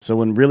 Yeah. So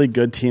when really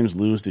good teams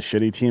lose to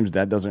shitty teams,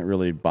 that doesn't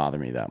really bother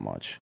me that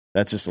much.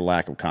 That's just a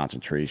lack of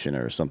concentration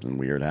or something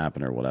weird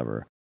happened or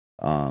whatever.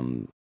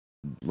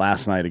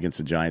 Last night against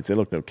the Giants, they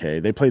looked okay.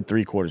 They played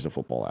 3 quarters of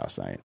football last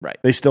night. Right.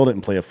 They still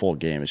didn't play a full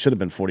game. It should have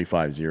been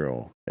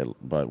 45-0,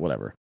 but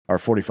whatever. Or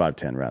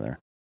 45-10, rather.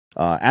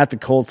 At the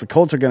Colts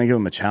are going to give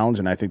them a challenge,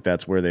 and I think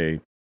that's where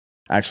they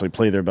actually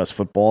play their best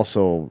football.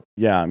 So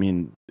yeah, I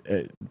mean,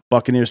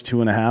 Buccaneers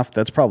 2.5.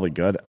 That's probably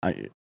good.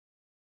 I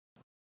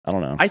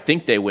don't know. I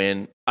think they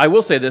win. I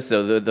will say this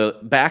though: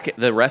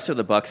 the rest of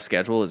the Bucs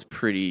schedule is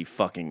pretty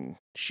fucking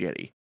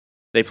shitty.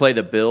 They play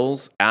the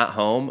Bills at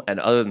home, and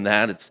other than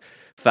that, it's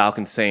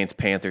Falcons, Saints,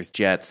 Panthers,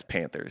 Jets,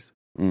 Panthers.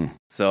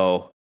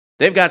 So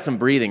they've got some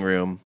breathing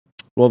room.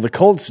 Well, the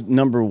Colts'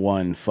 number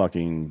one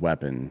fucking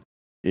weapon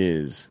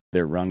is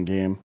their run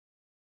game.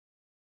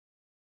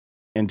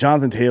 And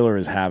Jonathan Taylor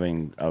is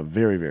having a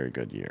very, very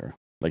good year.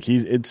 Like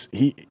he's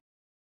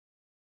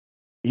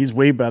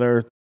way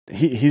better.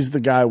 He's the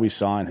guy we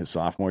saw in his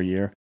sophomore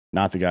year,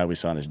 not the guy we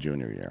saw in his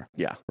junior year.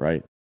 Yeah.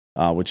 Right?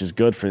 Which is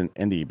good for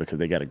Indy because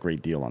they got a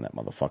great deal on that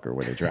motherfucker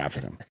where they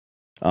drafted him.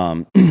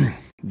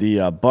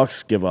 The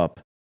Bucs give up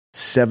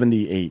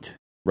 78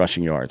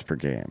 rushing yards per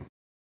game.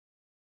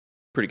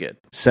 Pretty good.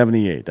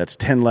 78. That's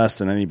 10 less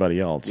than anybody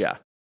else. Yeah.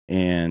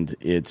 And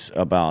it's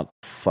about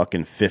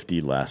fucking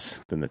 50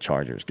 less than the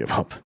Chargers give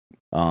up.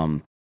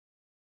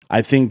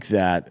 I think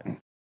that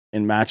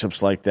in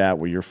matchups like that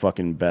where your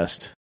fucking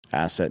best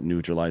asset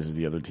neutralizes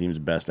the other team's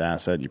best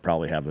asset, you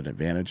probably have an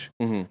advantage.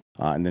 Mm-hmm.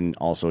 And then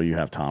also you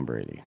have Tom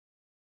Brady.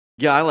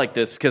 Yeah, I like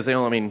this because they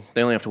only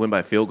have to win by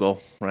a field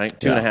goal, right?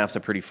 2.5 is a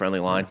pretty friendly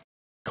line.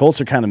 Colts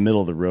are kind of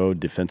middle of the road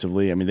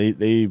defensively. I mean,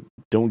 they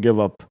don't give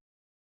up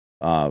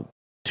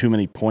too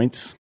many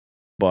points,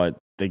 but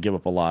they give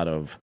up a lot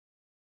of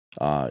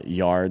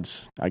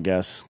yards, I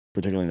guess,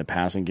 particularly in the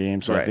passing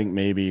game. So I think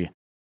maybe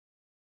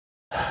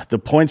the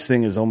points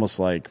thing is almost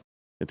like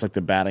it's like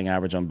the batting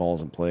average on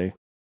balls in play.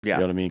 Yeah.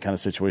 You know what I mean? Kind of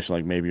situation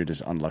like maybe you're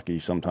just unlucky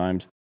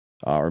sometimes.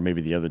 Or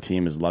maybe the other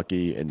team is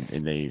lucky and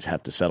they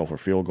have to settle for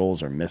field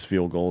goals or miss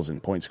field goals in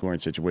point scoring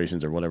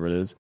situations or whatever it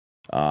is.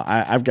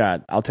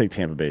 I'll take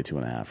Tampa Bay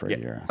 2.5 right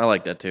here. I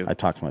like that too. I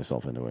talked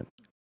myself into it.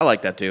 I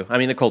like that too. I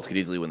mean, the Colts could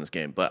easily win this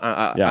game, but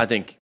I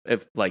think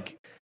if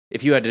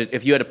you had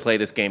to play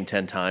this game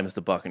 10 times,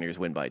 the Buccaneers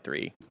win by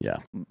 3. Yeah.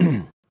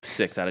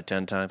 6 out of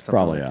 10 times.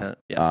 Probably, like that.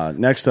 Yeah.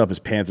 Next up is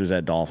Panthers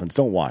at Dolphins.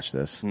 Don't watch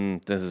this.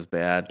 This is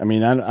bad. I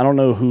mean, I don't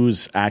know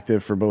who's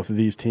active for both of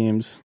these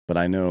teams, but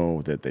I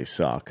know that they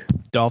suck.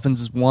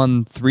 Dolphins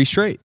won 3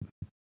 straight.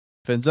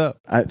 Fins up.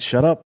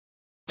 Shut up.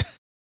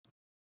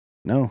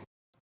 No.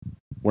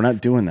 We're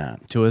not doing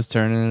that. Tua's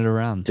turning it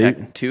around.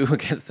 2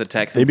 against the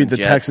Texans. They beat the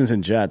Texans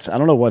and Jets. I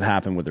don't know what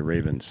happened with the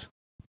Ravens,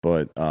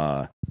 but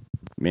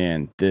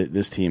man,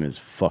 this team is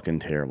fucking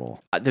terrible.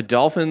 The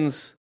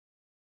Dolphins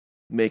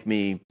make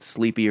me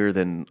sleepier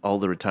than all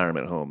the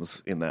retirement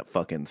homes in that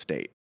fucking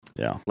state.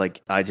 Yeah.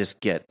 Like, I just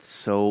get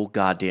so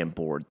goddamn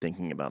bored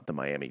thinking about the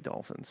Miami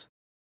Dolphins.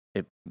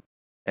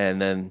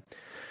 And then,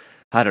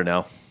 I don't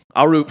know.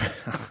 I'll root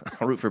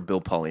for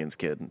Bill Paulian's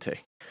kid and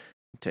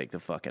take the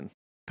fucking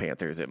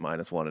Panthers at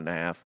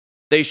 -1.5.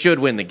 They should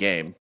win the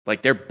game.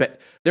 Like,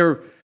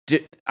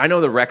 I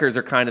know the records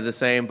are kind of the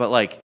same, but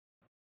like,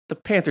 the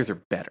Panthers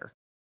are better.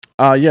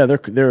 Yeah,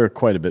 they're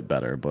quite a bit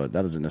better, but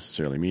that doesn't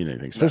necessarily mean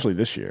anything, especially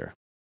this year.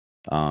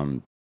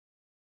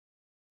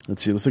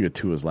 Let's see. Let's look at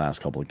Tua's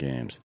last couple of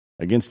games.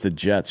 Against the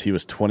Jets, he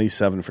was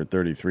 27 for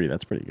 33.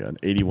 That's pretty good.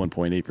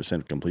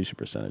 81.8% completion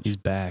percentage. He's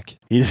back.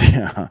 We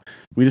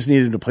just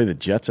needed him to play the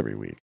Jets every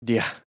week.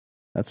 Yeah.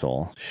 That's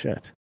all.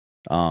 Shit.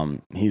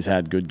 He's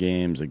had good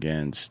games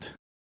against.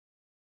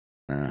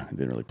 He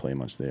didn't really play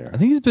much there. I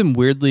think he's been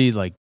weirdly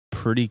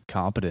pretty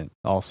competent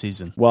all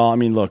season. Well, I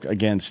mean, look,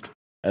 against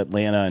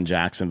Atlanta and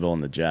Jacksonville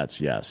and the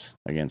Jets, yes.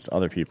 Against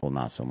other people,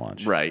 not so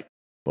much. Right.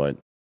 But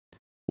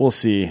we'll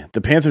see. The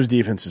Panthers'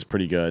 defense is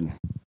pretty good.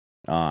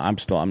 I'm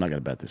not going to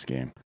bet this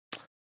game.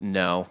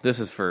 No, this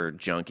is for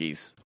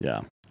junkies. Yeah.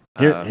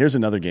 Here's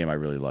another game I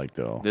really like,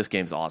 though. This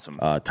game's awesome.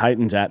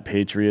 Titans at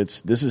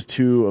Patriots. This is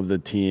 2 of the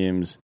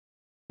teams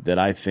that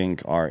I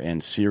think are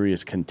in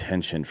serious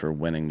contention for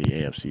winning the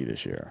AFC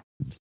this year.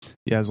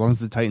 Yeah, as long as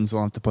the Titans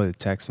don't have to play the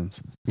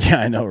Texans. Yeah,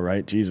 I know,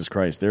 right? Jesus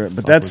Christ.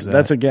 But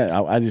that's again,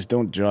 I just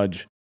don't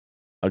judge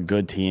a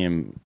good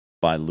team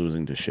by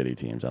losing to shitty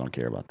teams. I don't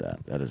care about that.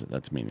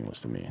 That's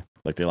meaningless to me.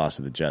 Like, they lost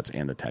to the Jets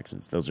and the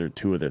Texans. Those are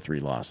 2 of their 3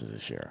 losses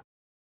this year.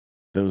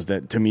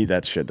 To me,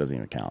 that shit doesn't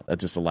even count.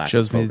 That's just a lack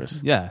of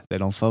focus. They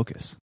don't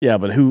focus. Yeah,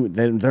 but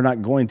they're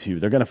not going to.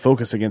 They're going to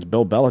focus against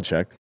Bill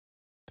Belichick.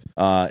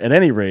 At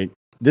any rate,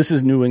 this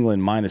is New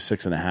England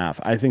 -6.5.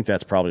 I think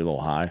that's probably a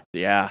little high.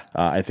 Yeah.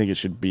 I think it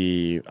should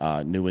be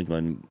New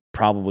England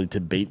probably to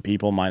bait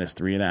people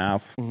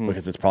 -3.5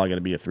 because it's probably going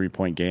to be a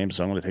 3-point game.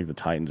 So I'm going to take the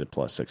Titans at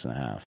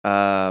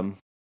 +6.5.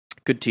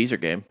 Good teaser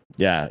game.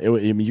 Yeah.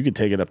 You could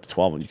take it up to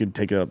 12. You could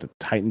take it up to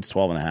Titans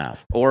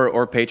 12.5.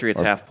 Or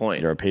Patriots half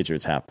point. Or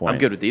Patriots half point. I'm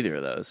good with either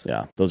of those.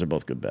 Yeah. Those are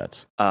both good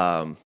bets.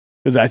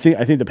 Because I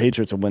think the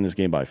Patriots will win this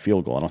game by a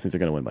field goal. I don't think they're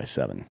going to win by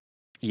 7.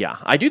 Yeah,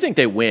 I do think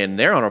they win.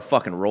 They're on a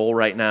fucking roll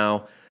right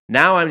now.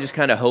 Now I'm just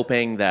kind of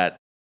hoping that,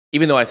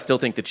 even though I still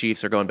think the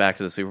Chiefs are going back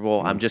to the Super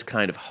Bowl, I'm just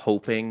kind of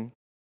hoping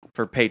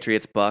for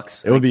Patriots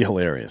Bucks. It would be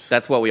hilarious.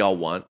 That's what we all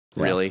want,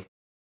 really. Yeah.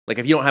 Like,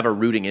 if you don't have a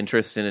rooting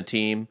interest in a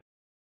team,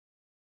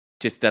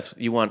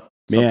 you want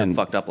something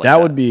fucked up like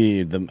that. Would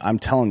be I'm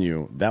telling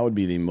you, that would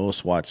be the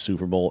most watched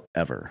Super Bowl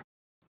ever.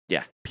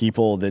 Yeah.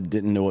 People that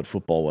didn't know what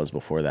football was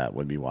before that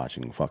would be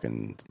watching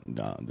fucking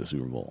the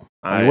Super Bowl.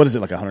 I mean, what is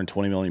it, like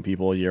 120 million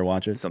people a year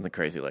watch it? Something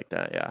crazy like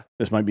that, yeah.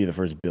 This might be the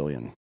first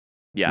billion.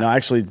 Yeah. No,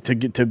 actually, to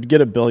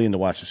get a billion to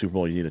watch the Super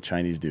Bowl, you need a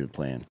Chinese dude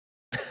playing.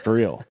 For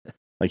real.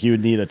 Like, you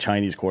would need a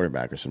Chinese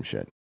quarterback or some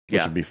shit.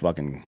 Which would be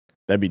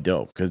that'd be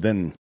dope. Because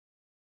then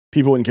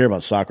people wouldn't care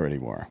about soccer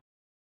anymore.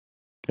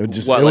 It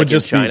would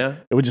just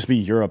China? It would just be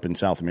Europe and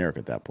South America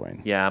at that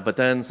point. Yeah, but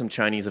then some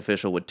Chinese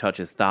official would touch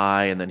his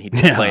thigh, and then he'd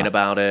complain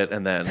about it,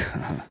 and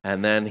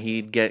then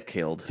he'd get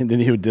killed. And then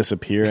he would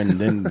disappear, and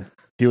then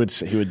he would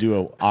do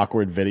an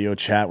awkward video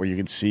chat where you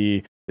could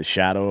see the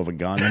shadow of a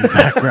gun in the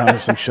background or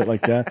some shit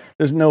like that.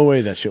 There's no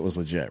way that shit was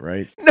legit,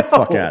 right? No.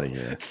 Fuck out of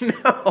here.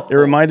 No. It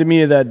reminded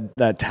me of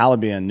that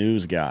Taliban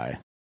news guy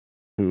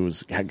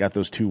who's got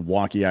those two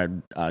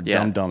wonky-eyed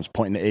dum-dums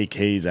pointing the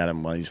AKs at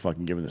him while he's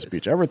fucking giving the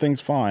speech. Everything's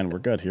fine. We're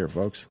good here,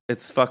 folks.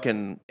 It's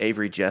fucking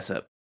Avery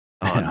Jessup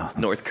on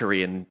North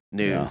Korean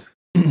news.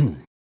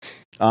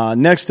 Yeah.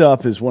 Next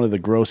up is one of the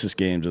grossest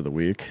games of the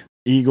week.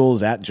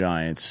 Eagles at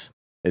Giants.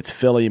 It's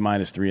Philly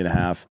minus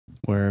 3.5.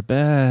 We're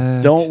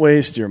back. Don't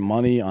waste your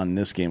money on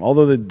this game.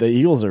 Although the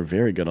Eagles are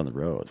very good on the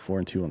road.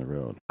 4-2 on the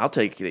road. I'll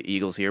take the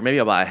Eagles here. Maybe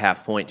I'll buy a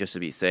half point just to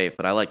be safe,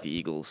 but I like the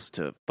Eagles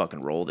to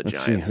fucking roll the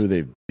Giants. Let's see who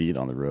they've beat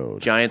on the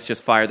road. Giants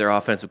just fired their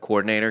offensive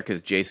coordinator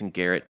because Jason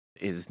Garrett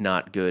is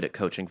not good at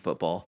coaching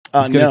football.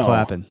 He's good at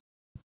clapping.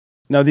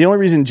 No, the only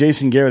reason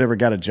Jason Garrett ever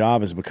got a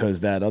job is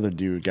because that other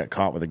dude got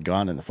caught with a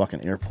gun in the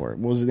fucking airport.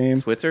 What was his name?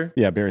 Switzer?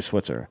 Yeah, Barry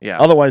Switzer. Yeah.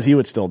 Otherwise, he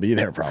would still be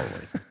there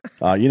probably.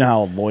 You know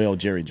how loyal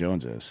Jerry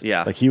Jones is.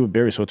 Yeah. Like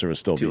Barry Switzer would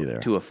still be there.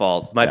 To a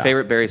fault. My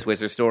favorite Barry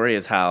Switzer story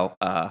is how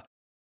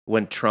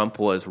when Trump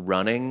was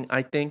running,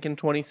 I think, in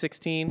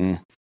 2016,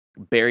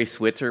 Barry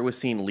Switzer was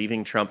seen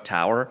leaving Trump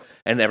Tower,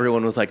 and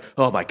everyone was like,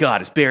 oh my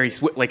God, is Barry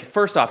Switzer... Like,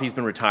 first off, he's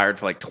been retired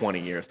for like 20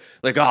 years.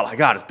 Like, oh my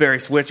God, is Barry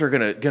Switzer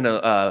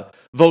gonna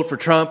vote for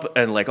Trump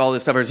and like all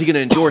this stuff? Or is he gonna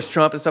endorse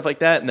Trump and stuff like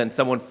that? And then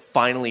someone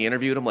finally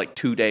interviewed him like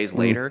 2 days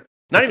later.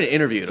 Not even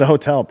interviewed him. It's a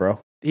hotel,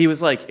 bro. He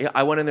was like,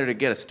 I went in there to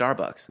get a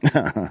Starbucks.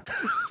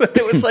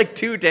 It was like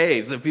 2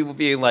 days of people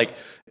being like,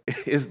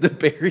 is the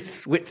Barry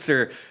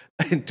Switzer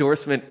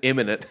endorsement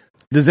imminent?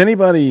 Does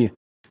anybody...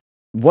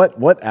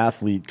 What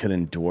athlete could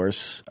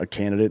endorse a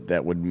candidate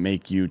that would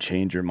make you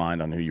change your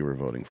mind on who you were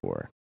voting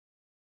for?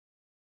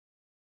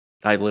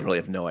 I literally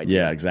have no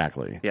idea. Yeah,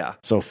 exactly. Yeah.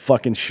 So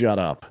fucking shut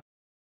up,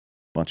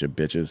 bunch of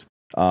bitches.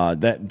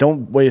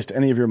 Don't waste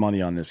any of your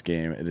money on this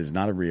game. It is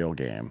not a real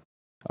game.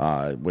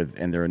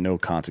 And there are no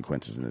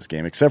consequences in this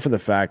game, except for the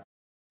fact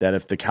that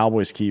if the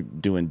Cowboys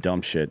keep doing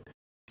dumb shit,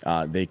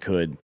 they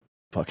could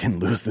fucking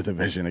lose the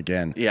division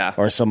again. Yeah.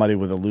 Or somebody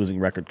with a losing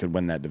record could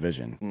win that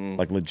division.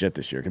 Like legit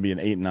this year. It could be an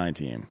 8-9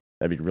 team.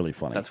 That'd be really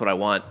funny. That's what I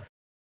want.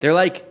 They're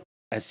like,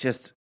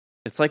 it's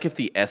like if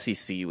the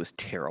SEC was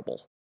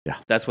terrible. Yeah.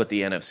 That's what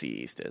the NFC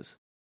East is.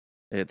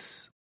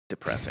 It's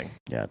depressing.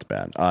 Yeah, it's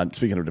bad.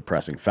 Speaking of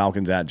depressing,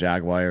 Falcons at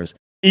Jaguars.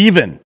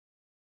 Even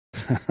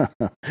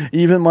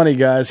money,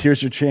 guys.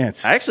 Here's your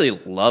chance. I actually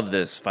love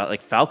this.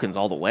 Like Falcons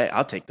all the way.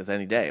 I'll take this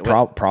any day.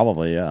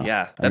 Probably, yeah.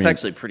 Yeah, that's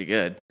actually pretty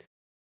good.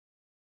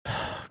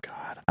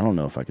 God, I don't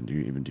know if I can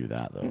even do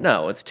that though.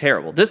 No, it's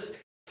terrible.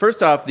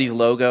 First off, these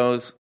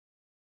logos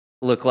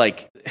look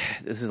like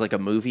this is like a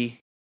movie.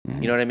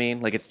 You know what I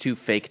mean? Like it's two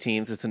fake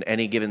teams. It's an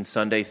Any Given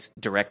Sunday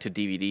direct to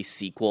DVD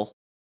sequel.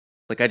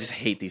 Like I just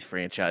hate these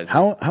franchises.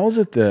 How is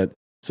it that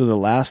the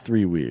last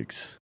 3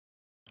 weeks,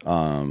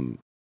 Trevor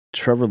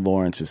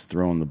Lawrence has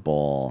thrown the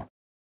ball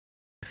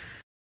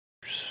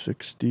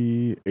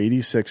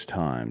 86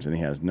 times and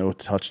he has no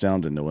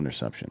touchdowns and no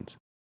interceptions?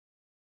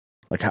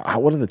 Like,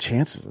 what are the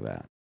chances of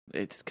that?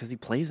 It's because he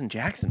plays in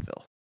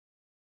Jacksonville.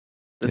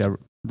 Yeah,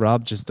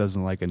 Rob just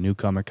doesn't like a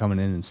newcomer coming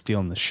in and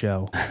stealing the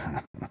show.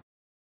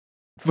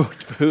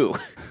 Who?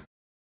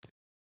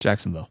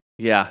 Jacksonville.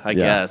 Yeah, I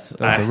guess.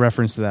 That was a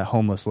reference to that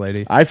homeless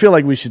lady. I feel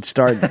like we should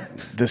start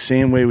the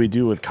same way we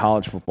do with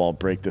college football,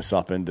 break this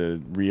up into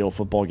real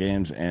football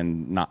games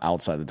and not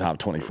outside the top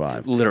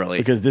 25. Literally.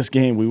 Because this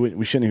game,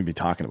 we shouldn't even be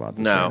talking about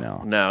this right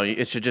now. No,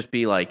 it should just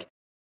be like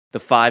the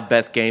 5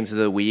 best games of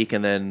the week,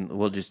 and then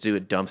we'll just do a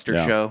dumpster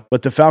show.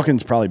 But the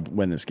Falcons probably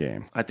win this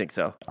game. I think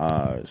so.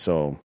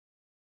 So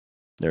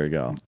there you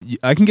go.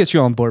 I can get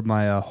you on board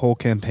my whole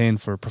campaign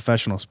for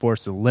professional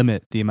sports to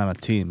limit the amount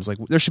of teams. Like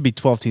there should be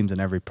 12 teams in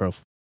every pro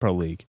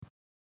league.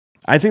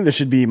 I think there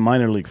should be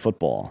minor league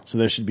football. So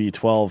there should be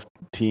 12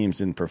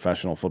 teams in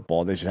professional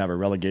football. They should have a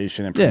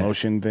relegation and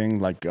promotion thing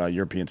like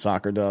European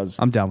soccer does.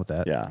 I'm down with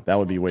that. Yeah, that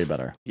would be way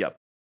better. Yep.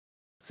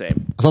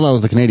 Same. I thought that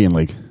was the Canadian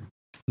League.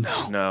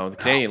 No, the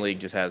Canadian League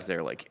just has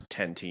their like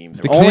 10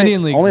 teams. The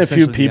Canadian League only a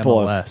few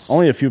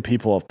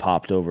people have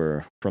popped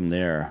over from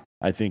there.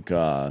 I think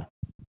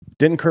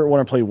didn't Kurt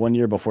Warner play 1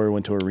 year before he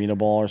went to Arena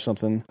Ball or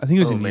something? I think he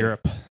was in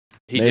Europe.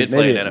 He did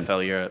play in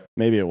NFL Europe.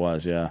 Maybe it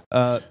was, yeah.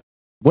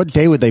 What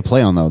day would they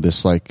play on though?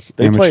 This like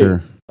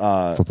amateur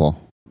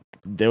football.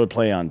 they would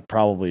play on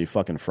probably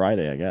fucking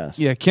Friday, I guess.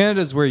 Yeah,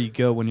 Canada's where you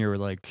go when you're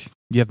like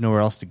you have nowhere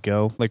else to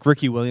go. Like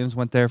Ricky Williams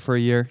went there for a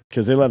year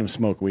because they let him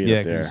smoke weed. Yeah,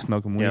 up there.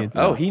 Smoking weed. Yeah.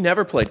 Oh, he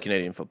never played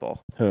Canadian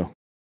football. Who?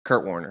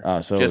 Kurt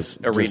Warner. So just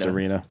arena. Just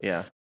arena.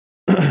 Yeah.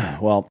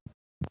 Well,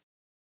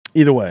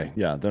 either way,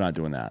 yeah, they're not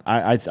doing that.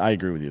 I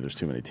agree with you. There's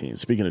too many teams.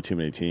 Speaking of too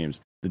many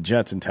teams, the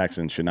Jets and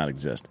Texans should not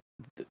exist.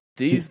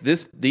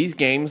 These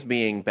games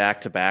being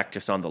back to back,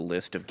 just on the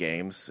list of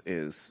games,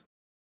 it's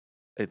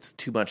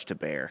too much to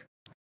bear.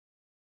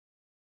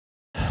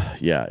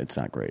 Yeah, it's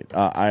not great.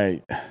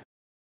 Why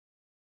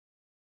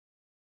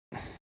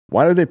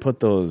do they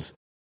put those?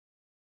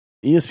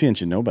 ESPN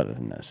should know better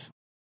than this,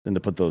 than to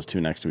put those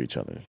two next to each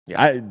other.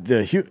 Yeah.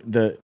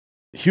 The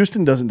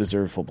Houston doesn't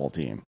deserve a football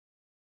team.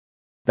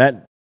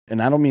 That, and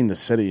I don't mean the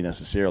city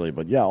necessarily,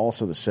 but yeah,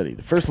 also the city.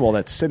 First of all,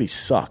 that city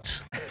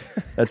sucks.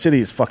 That city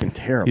is fucking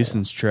terrible.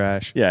 Houston's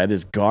trash. Yeah, it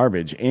is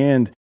garbage,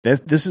 and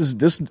this is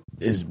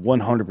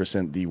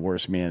 100% the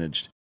worst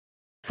managed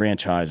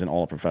franchise in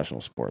all of professional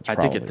sports. I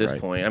think at this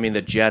point, I mean,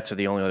 the Jets are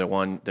the only other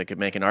one that could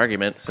make an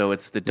argument. So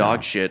it's the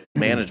dog shit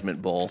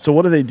management bowl. So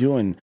what are they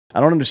doing?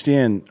 I don't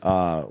understand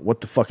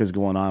what the fuck is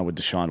going on with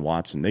Deshaun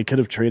Watson. They could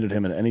have traded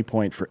him at any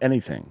point for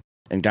anything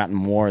and gotten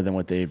more than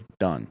what they've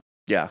done.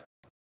 Yeah,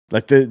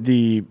 like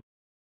the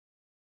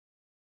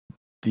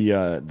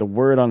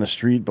word on the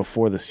street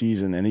before the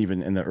season and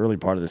even in the early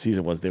part of the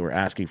season was they were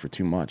asking for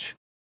too much.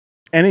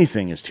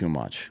 Anything is too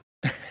much.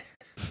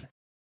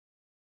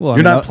 Well,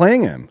 you're not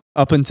playing him.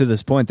 Up until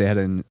this point, they had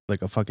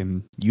a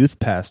fucking youth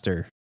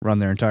pastor run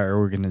their entire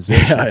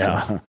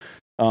organization.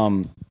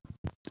 Yeah.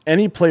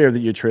 Any player that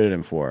you traded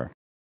him for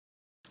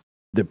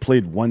that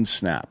played one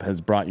snap has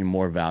brought you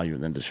more value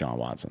than Deshaun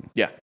Watson.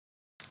 Yeah.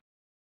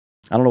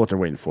 I don't know what they're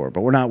waiting for,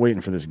 but we're not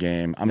waiting for this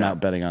game. I'm not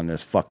betting on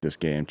this. Fuck this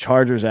game.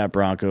 Chargers at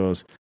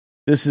Broncos.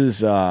 This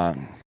is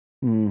kind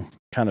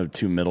of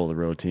two middle of the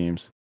road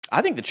teams.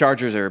 I think the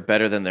Chargers are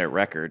better than their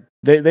record.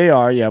 They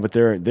are, yeah, but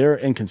they're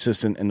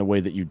inconsistent in the way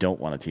that you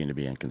don't want a team to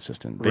be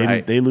inconsistent.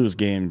 They lose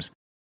games.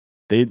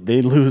 They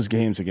lose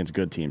games against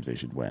good teams they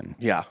should win.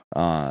 Yeah.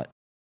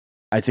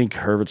 I think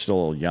Herbert's still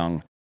a little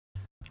young.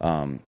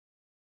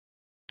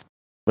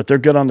 But they're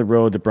good on the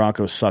road. The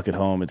Broncos suck at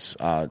home. It's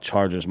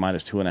Chargers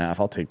 -2.5.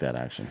 I'll take that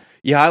action.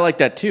 Yeah, I like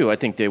that too. I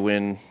think they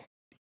win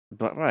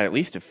by at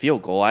least a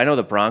field goal. I know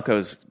the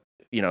Broncos,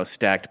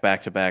 stacked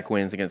back-to-back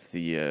wins against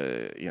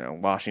the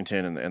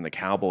Washington and the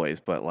Cowboys,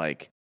 but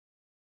like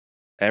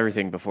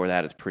everything before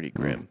that is pretty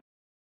grim.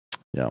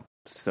 Yeah.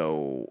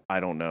 So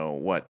I don't know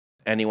what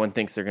anyone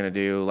thinks they're going to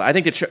do. I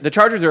think the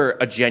Chargers are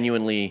a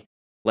genuinely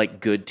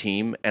good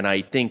team, and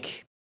I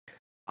think,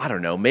 I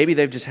don't know, maybe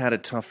they've just had a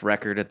tough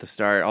record at the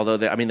start. Although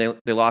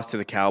they lost to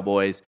the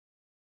Cowboys,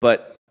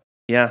 but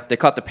yeah, they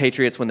caught the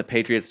Patriots when the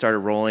Patriots started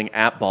rolling.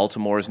 At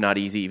Baltimore is not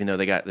easy, even though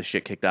they got the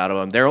shit kicked out of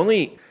them. Their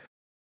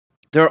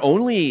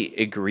only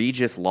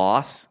egregious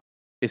loss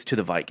is to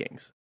the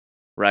Vikings,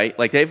 right?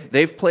 Like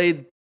they've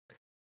played,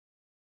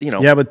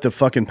 Yeah, but the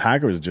fucking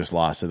Packers just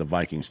lost to the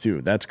Vikings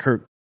too. That's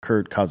Kirk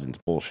Cousins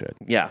bullshit.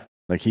 Yeah.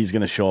 Like he's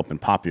going to show up and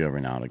pop you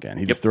every now and again.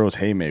 He just throws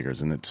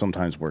haymakers, and it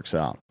sometimes works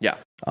out. Yeah.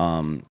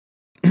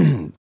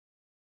 And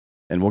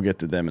we'll get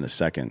to them in a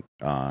second.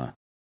 Well,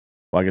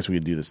 I guess we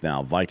could do this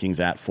now. Vikings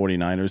at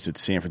 49ers.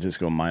 It's San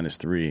Francisco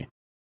 -3.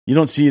 You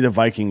don't see the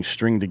Vikings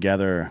string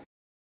together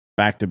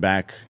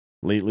back-to-back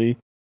lately,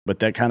 but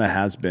that kind of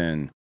has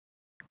been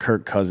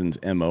Kirk Cousins'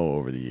 MO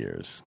over the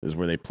years, is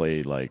where they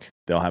play,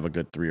 they'll have a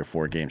good 3 or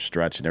 4 game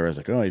stretch, and everyone's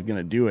like, oh, he's going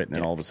to do it, and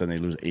then all of a sudden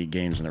they lose 8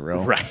 games in a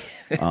row. Right.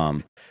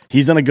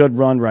 He's on a good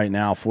run right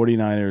now.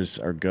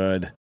 49ers are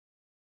good.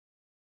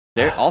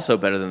 They're also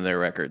better than their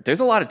record. There's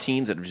a lot of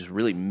teams that have just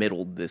really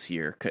middled this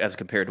year as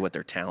compared to what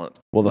their talent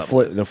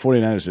level is. The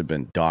 49ers have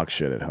been dog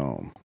shit at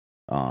home,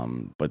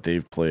 but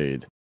they've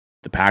played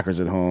the Packers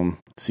at home,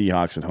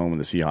 Seahawks at home, and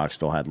the Seahawks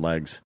still had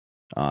legs.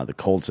 The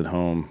Colts at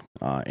home,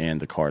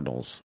 and the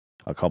Cardinals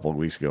a couple of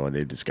weeks ago, and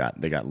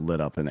they got lit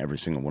up in every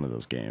single one of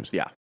those games.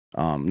 Yeah,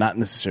 not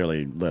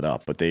necessarily lit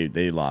up, but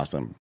they lost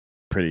them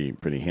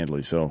pretty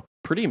handily. So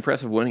pretty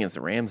impressive win against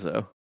the Rams,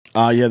 though.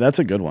 Yeah, that's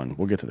a good one.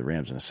 We'll get to the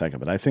Rams in a second,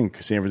 but I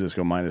think San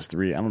Francisco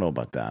 -3. I don't know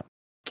about that.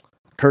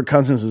 Kirk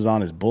Cousins is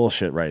on his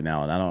bullshit right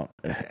now, and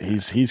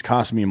he's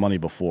cost me money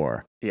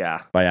before.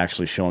 Yeah, by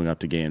actually showing up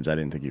to games I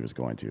didn't think he was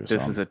going to.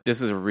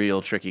 This is a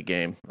real tricky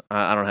game.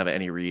 I don't have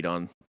any read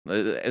on.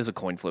 It's a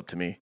coin flip to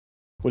me.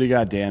 What do you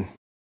got, Dan?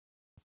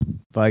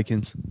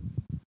 Vikings.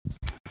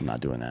 I'm not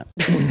doing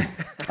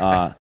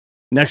that.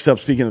 Next up,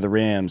 speaking of the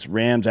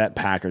Rams at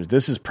Packers.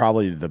 This is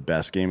probably the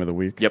best game of the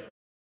week. Yep.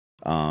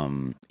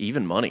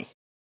 Even money,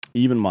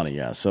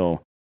 yeah.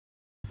 So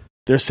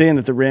they're saying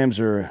that the Rams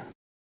are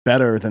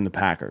better than the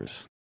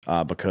Packers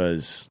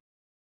because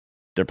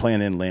they're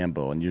playing in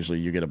Lambeau, and usually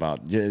you get about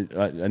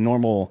a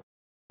normal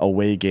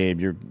away game.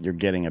 You're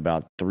getting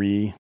about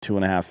 3,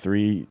 2.5,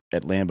 3.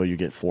 At Lambeau, you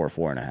get 4,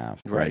 4.5,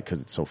 right?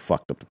 Because it's so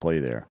fucked up to play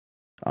there.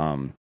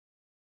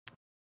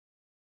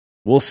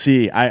 We'll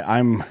see.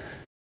 I'm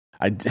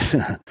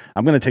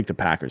going to take the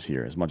Packers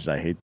here. As much as I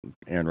hate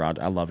Aaron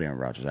Rodgers, I love Aaron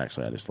Rodgers.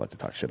 Actually, I just like to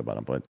talk shit about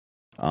him. But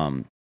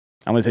I'm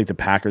going to take the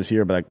Packers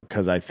here, but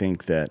because I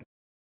think that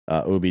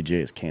OBJ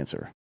is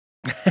cancer.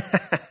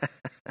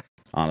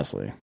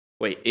 Honestly.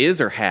 Wait, is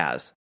or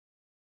has?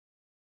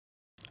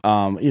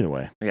 Either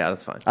way. Yeah,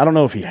 that's fine. I don't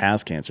know if he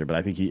has cancer, but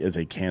I think he is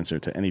a cancer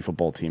to any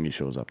football team he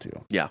shows up to.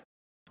 Yeah.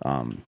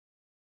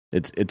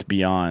 It's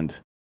beyond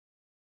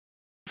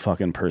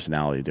fucking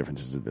personality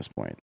differences at this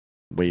point.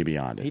 Way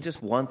beyond it. He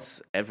just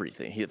wants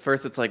everything. At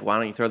first, it's like, why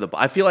don't you throw the ball?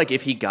 I feel like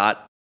if he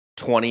got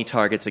 20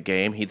 targets a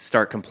game, he'd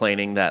start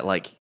complaining that,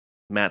 like,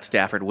 Matt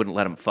Stafford wouldn't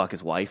let him fuck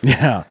his wife.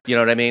 Yeah. You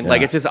know what I mean? Yeah.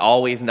 Like, it's just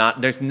always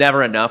not, there's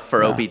never enough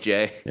for OBJ.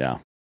 Yeah.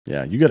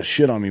 Yeah. You got to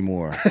shit on me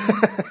more.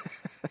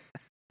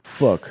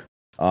 Fuck.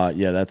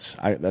 Yeah,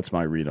 that's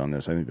my read on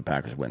this. I think the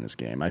Packers win this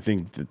game. I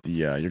think that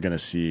you're going to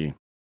see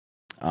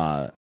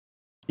either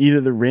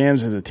the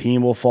Rams as a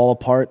team will fall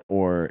apart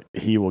or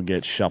he will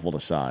get shuffled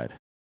aside.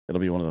 It'll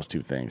be one of those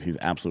two things. He's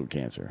absolute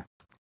cancer.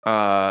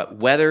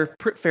 Weather,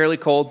 fairly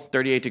cold,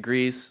 38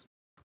 degrees.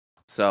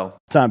 So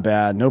it's not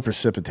bad. No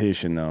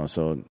precipitation, though.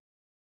 So,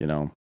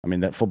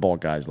 that football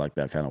guys like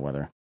that kind of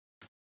weather.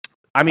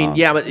 I mean,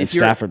 yeah, but if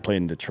Stafford played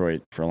in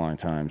Detroit for a long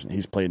time.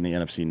 He's played in the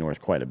NFC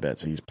North quite a bit.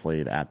 So he's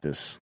played at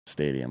this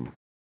stadium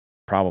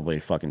probably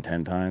fucking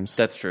 10 times.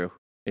 That's true.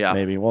 Yeah.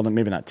 Maybe. Well,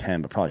 maybe not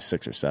 10, but probably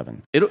 6 or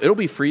 7. It'll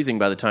be freezing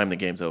by the time the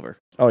game's over.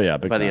 Oh, yeah.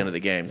 Big by time. the end of the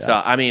game. Yeah. So,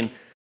 I mean,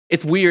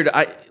 it's weird.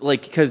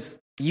 Because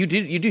you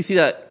do see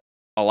that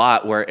a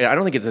lot where I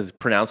don't think it's as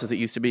pronounced as it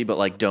used to be, but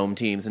like dome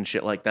teams and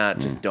shit like that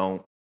just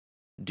don't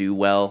do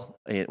well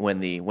when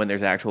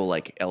there's actual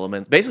like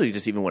elements. Basically,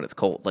 just even when it's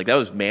cold. Like that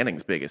was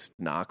Manning's biggest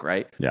knock,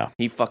 right? Yeah,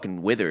 he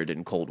fucking withered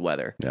in cold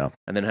weather. Yeah,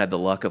 and then had the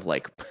luck of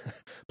like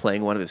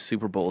playing one of his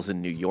Super Bowls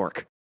in New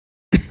York.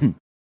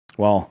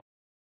 Well,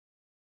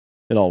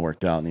 it all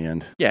worked out in the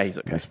end. Yeah, he's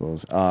okay, I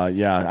suppose.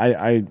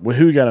 Yeah,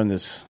 who you got on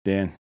this,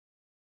 Dan?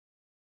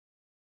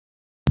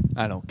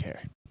 I don't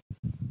care.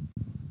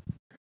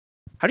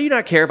 How do you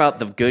not care about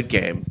the good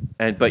game?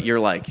 But you're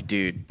like,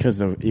 dude, because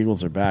the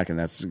Eagles are back, and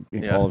that's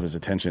all of his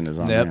attention is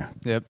on there.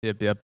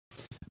 Yep.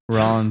 We're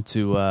on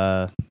to.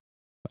 I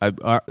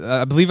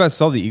believe I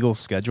saw the Eagles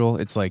schedule.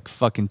 It's like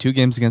fucking 2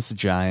 games against the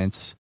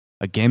Giants,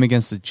 a game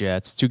against the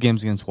Jets, 2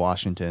 games against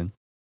Washington.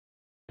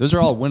 Those are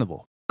all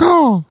winnable.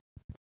 Go.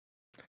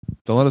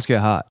 Don't let us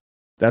get hot.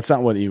 That's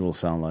not what Eagles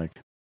sound like.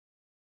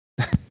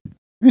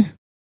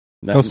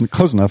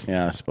 Close enough.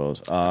 Yeah, I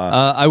suppose.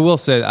 I will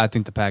say I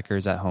think the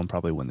Packers at home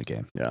probably win the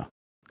game. Yeah,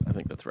 I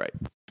think that's right.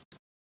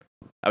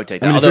 I would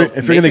take that. Although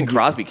if Mason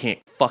Crosby can't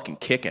fucking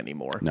kick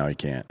anymore. No, he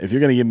can't. If you're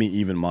going to give me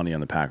even money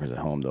on the Packers at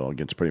home, though,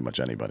 against pretty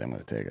much anybody, I'm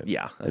going to take it.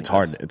 Yeah, it's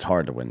hard. It's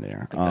hard to win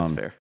there. I think that's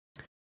fair.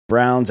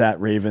 Browns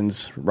at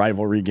Ravens,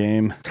 rivalry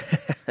game.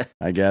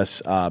 I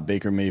guess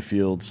Baker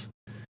Mayfield's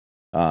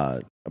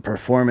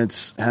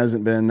performance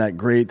hasn't been that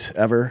great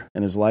ever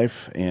in his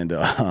life, and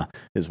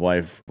his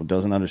wife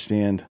doesn't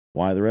understand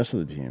why the rest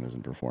of the team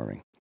isn't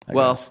performing. I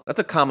guess. That's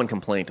a common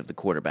complaint of the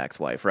quarterback's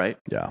wife, right?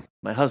 Yeah.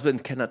 My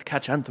husband cannot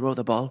catch and throw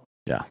the ball.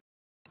 Yeah.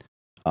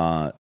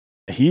 I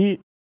don't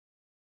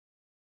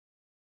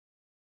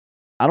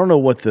know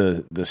what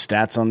the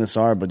stats on this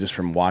are, but just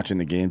from watching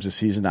the games this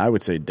season, I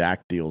would say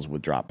Dak deals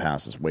with drop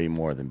passes way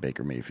more than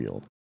Baker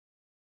Mayfield.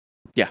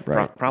 Yeah,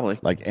 right? Probably.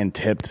 Like, and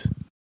tipped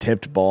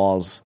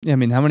balls. Yeah, I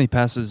mean, how many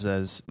passes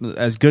as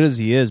good as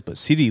he is, but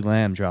CeeDee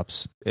Lamb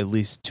drops at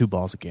least 2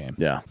 balls a game.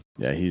 Yeah.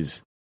 Yeah,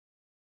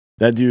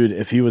 that dude,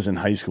 if he was in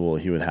high school,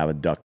 he would have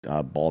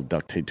a ball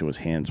duct taped to his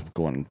hands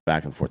going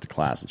back and forth to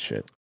class and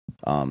shit.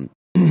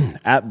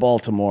 At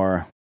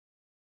Baltimore,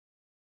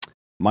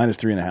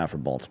 -3.5 for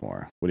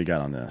Baltimore. What do you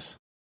got on this?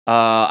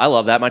 I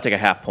love that. Might take a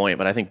half point,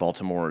 but I think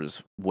Baltimore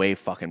is way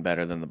fucking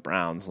better than the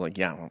Browns. Like,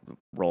 yeah,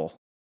 roll.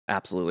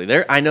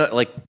 Absolutely. I know,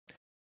 like,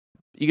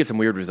 you get some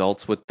weird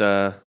results with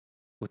the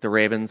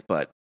Ravens,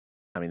 but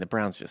I mean, the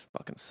Browns just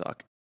fucking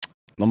suck.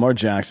 Lamar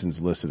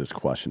Jackson's listed as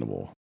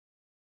questionable.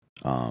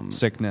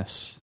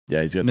 Sickness.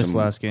 Yeah, he's got missed some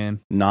last game.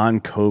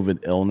 Non-COVID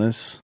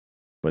illness,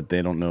 but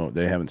they don't know.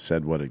 They haven't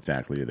said what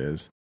exactly it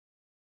is.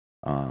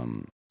 I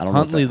don't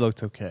Huntley know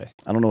looked okay.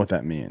 I don't know what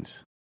that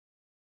means.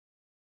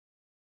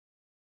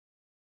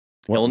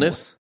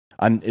 Illness?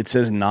 It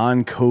says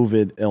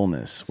non-COVID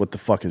illness. What the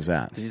fuck is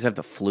that? Does he just have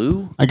the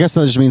flu? I guess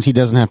that just means he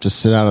doesn't have to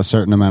sit out a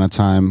certain amount of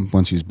time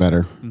once he's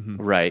better. Mm-hmm.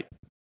 Right.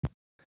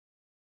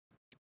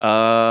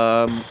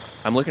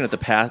 I'm looking at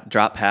the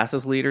drop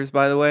passes leaders,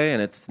 by the way,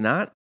 and it's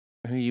not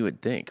who you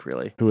would think,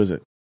 really. Who is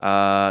it?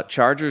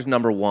 Chargers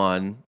number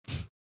 1,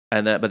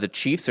 but the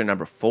Chiefs are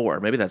number 4.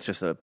 Maybe that's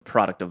just a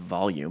product of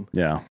volume.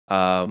 Yeah.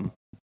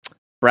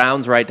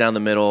 Browns right down the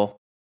middle.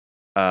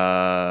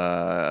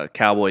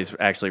 Cowboys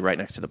actually right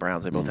next to the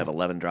Browns. They both have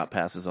 11 drop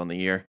passes on the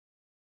year.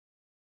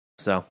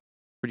 So,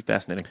 pretty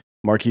fascinating.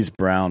 Marquise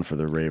Brown for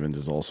the Ravens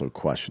is also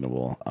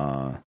questionable.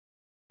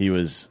 He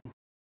was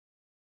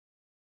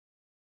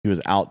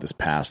out this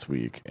past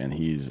week, and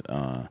he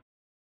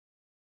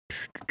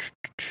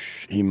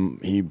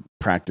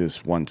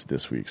practiced once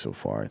this week so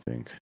far, I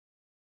think.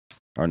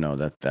 Or no,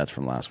 that's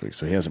from last week.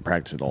 So he hasn't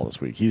practiced at all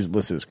this week. He's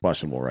listed as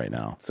questionable right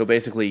now. So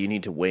basically, you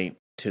need to wait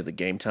to the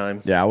game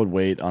time. Yeah, I would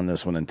wait on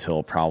this one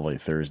until probably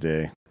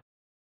Thursday,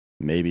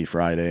 maybe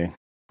Friday.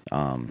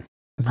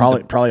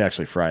 Probably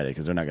actually Friday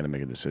because they're not going to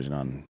make a decision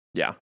on.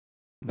 Yeah,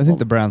 I think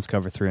the Browns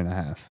cover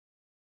 3.5,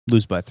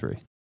 lose by 3.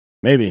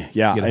 Maybe,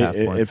 yeah.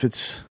 If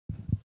it's,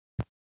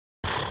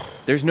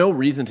 there's no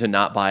reason to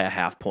not buy a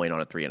half point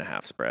on a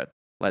 3.5 spread,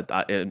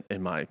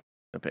 in my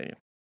opinion.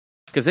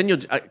 Because then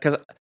because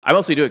I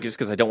mostly do it just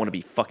because I don't want to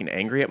be fucking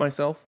angry at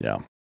myself. Yeah.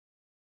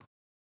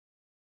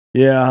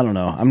 Yeah, I don't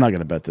know. I'm not going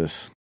to bet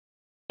this.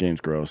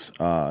 Game's gross.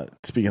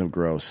 Speaking of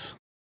gross,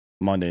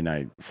 Monday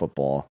Night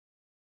Football,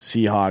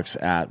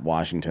 Seahawks at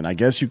Washington. I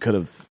guess you could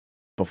have,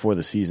 before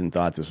the season,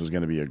 thought this was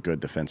going to be a good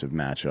defensive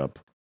matchup.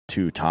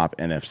 2 top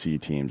NFC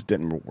teams.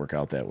 Didn't work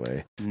out that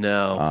way.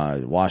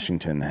 No.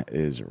 Washington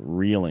is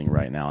reeling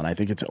right now, and I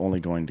think it's only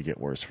going to get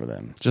worse for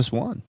them. Just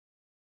one.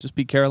 Just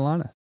beat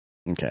Carolina.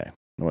 Okay.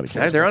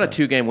 They're on a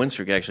 2-game win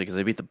streak, actually, because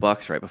they beat the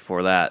Bucs right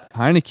before that.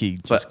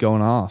 Heineke just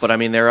going off. But, I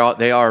mean,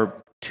 they are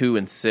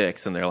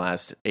 2-6 in their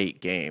last 8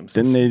 games.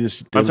 Didn't they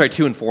just... I'm sorry,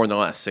 2-4 in their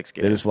last 6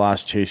 games. They just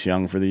lost Chase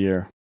Young for the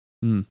year.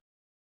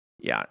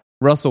 Yeah.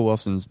 Russell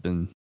Wilson's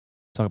been...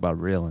 Talk about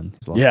reeling.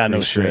 He's lost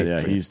no shit.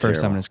 Yeah, he's first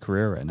terrible. time in his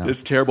career right now.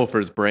 It's terrible for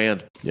his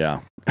brand. Yeah.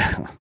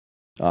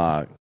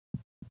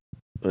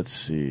 Let's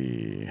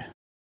see.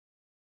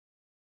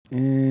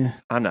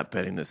 I'm not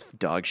betting this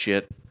dog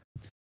shit.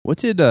 What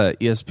did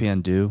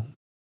ESPN do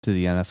to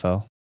the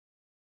NFL?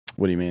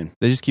 What do you mean?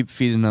 They just keep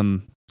feeding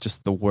them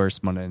just the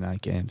worst Monday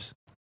night games.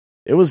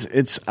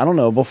 It's I don't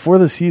know. Before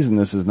the season,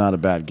 this is not a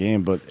bad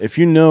game, but if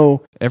you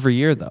know every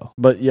year though.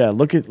 But yeah,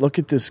 look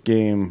at this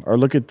game, or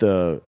look at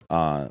the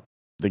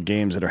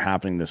games that are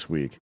happening this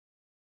week.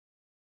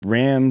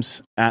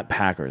 Rams at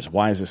Packers.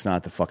 Why is this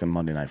not the fucking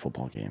Monday Night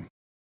Football game?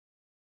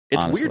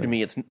 It's Honestly. weird to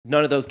me. It's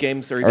none of those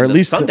games are even or at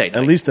least Sunday night.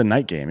 At least the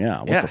night game.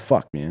 Yeah. What the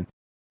fuck, man?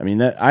 I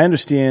mean, I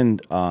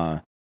understand.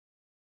 I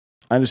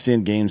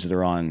understand games that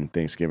are on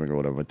Thanksgiving or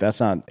whatever, but that's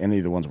not any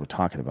of the ones we're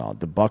talking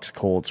about. The Bucks,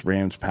 Colts,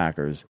 Rams,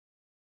 Packers,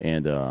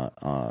 and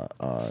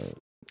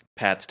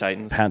Pats,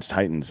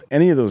 Titans.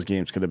 Any of those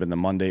games could have been the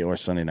Monday or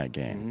Sunday night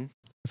game. Mm-hmm.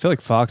 I feel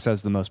like Fox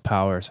has the most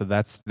power, so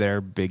that's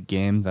their big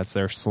game. That's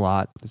their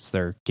slot. It's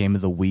their game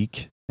of the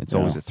week. It's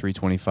always at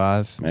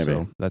 3:25. Maybe.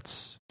 So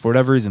that's, for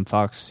whatever reason,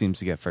 Fox seems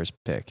to get first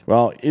pick.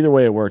 Well, either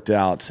way, it worked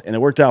out. And it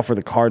worked out for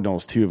the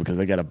Cardinals, too, because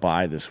they got a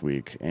bye this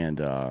week. And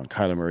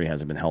Kyler Murray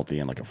hasn't been healthy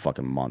in like a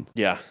fucking month.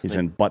 Yeah. He's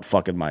been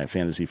butt-fucking my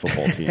fantasy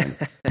football team.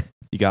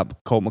 You got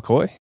Colt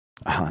McCoy?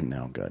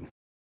 No, good.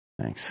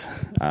 Thanks.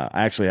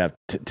 I actually have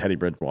Teddy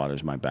Bridgewater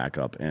as my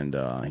backup,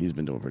 and he's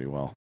been doing pretty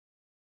well.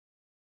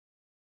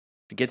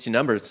 It gets you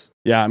numbers.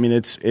 Yeah, I mean,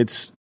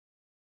 it's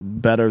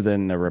better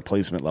than a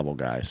replacement level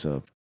guy,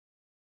 so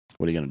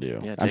what are you going to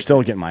do? Yeah, I'm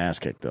still getting my ass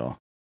kicked, though,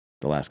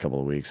 the last couple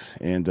of weeks.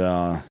 And,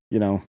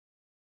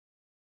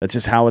 that's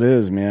just how it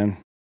is, man.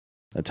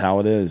 That's how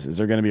it is. Is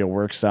there going to be a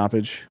work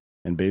stoppage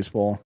in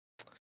baseball?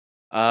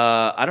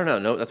 I don't know.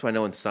 No, that's why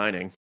no one's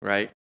signing,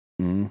 right?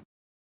 Mm-hmm.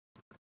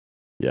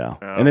 Yeah,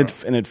 and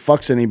it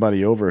fucks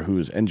anybody over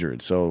who's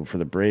injured. So for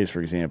the Braves,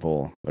 for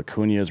example,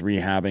 Acuna is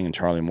rehabbing and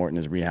Charlie Morton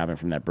is rehabbing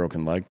from that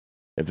broken leg.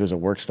 If there's a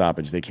work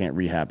stoppage, they can't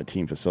rehab at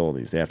team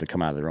facilities. They have to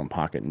come out of their own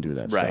pocket and do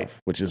that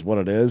stuff, which is what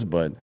it is.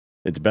 But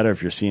it's better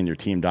if you're seeing your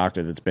team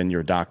doctor that's been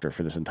your doctor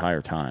for this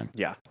entire time.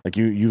 Yeah, like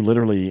you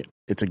literally,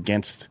 it's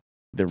against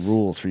the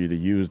rules for you to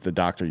use the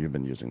doctor you've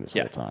been using this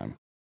whole time.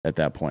 At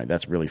that point,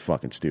 that's really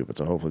fucking stupid.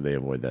 So hopefully they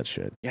avoid that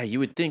shit. Yeah, you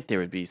would think there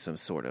would be some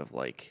sort of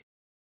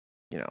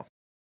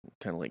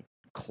kind of like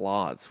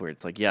clause where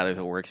it's like, yeah, there's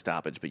a work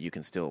stoppage, but you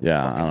can still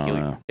I don't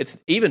know.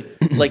 It's even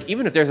like,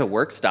 even if there's a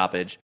work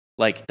stoppage,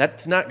 like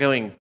that's not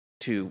going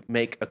to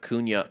make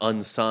Acuna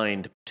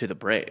unsigned to the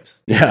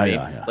Braves. You know what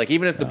I mean? Like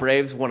even if the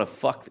Braves want to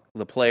fuck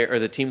the player, or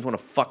the teams want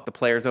to fuck the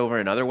players over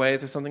in other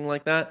ways or something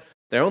like that,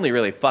 they're only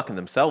really fucking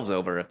themselves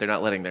over if they're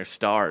not letting their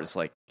stars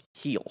like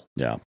heal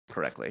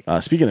correctly.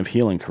 Speaking of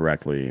healing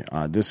correctly,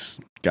 this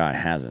guy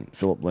hasn't.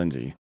 Philip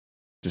Lindsay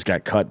just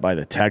got cut by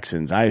the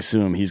Texans. I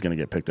assume he's going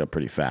to get picked up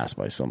pretty fast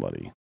by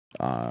somebody.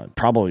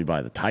 Probably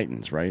by the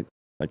Titans, right?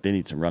 Like they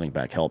need some running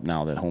back help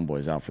now that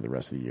Homeboy's out for the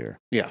rest of the year.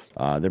 Yeah.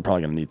 They're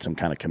probably going to need some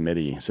kind of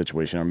committee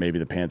situation, or maybe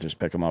the Panthers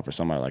pick him up or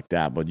somebody like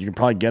that. But you can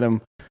probably get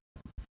him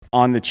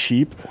on the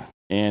cheap,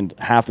 and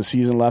half the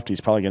season left,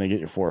 he's probably going to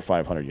get you 400 or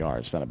 500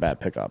 yards. It's not a bad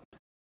pickup.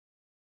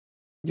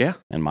 Yeah.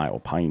 In my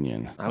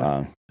opinion.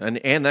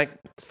 And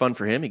that's fun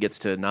for him. He gets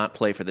to not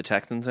play for the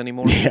Texans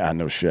anymore. Yeah,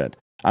 no shit.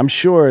 I'm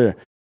sure,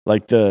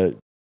 like the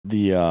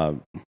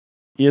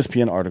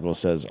ESPN article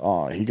says,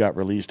 he got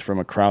released from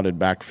a crowded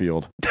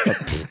backfield.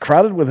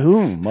 Crowded with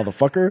whom,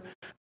 motherfucker?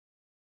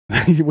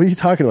 What are you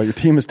talking about? Your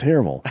team is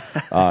terrible.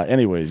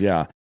 Anyways,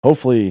 yeah.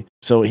 Hopefully,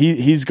 so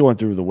he's going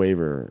through the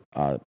waiver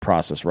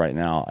process right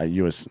now.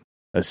 You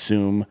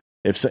assume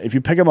if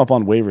you pick him up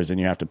on waivers, then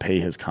you have to pay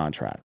his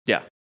contract.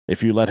 Yeah.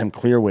 If you let him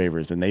clear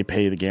waivers, and they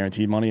pay the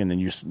guaranteed money, and then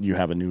you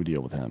have a new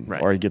deal with him,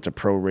 right. Or he gets a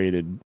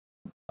prorated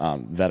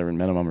veteran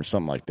minimum or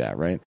something like that,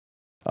 right?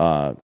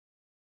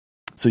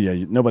 So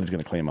yeah, nobody's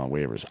going to claim on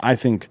waivers. I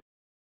think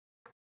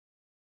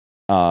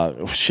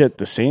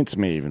The Saints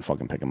may even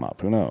fucking pick him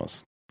up. Who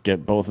knows?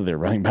 Get both of their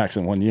running backs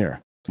in 1 year.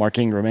 Mark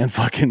Ingram and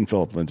fucking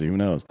Philip Lindsay. Who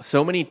knows?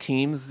 So many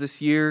teams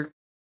this year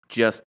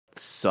just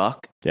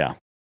suck. Yeah.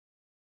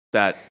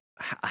 That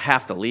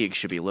half the league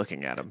should be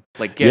looking at him.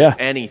 Like, get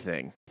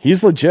anything.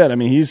 He's legit. I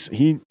mean,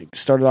 he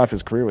started off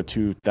his career with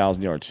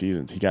 2,000-yard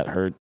seasons. He got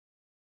hurt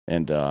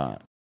and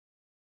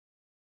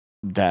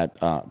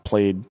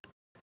played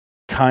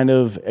kind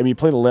of. I mean, he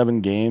played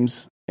 11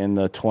 games in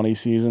the 20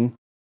 season,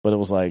 but it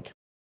was like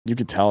you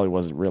could tell he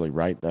wasn't really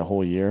right that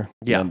whole year.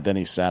 Yeah. And then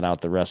he sat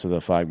out the rest of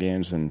the 5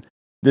 games, and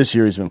this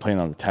year he's been playing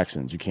on the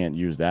Texans. You can't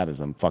use that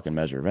as a fucking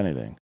measure of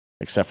anything,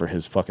 except for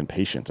his fucking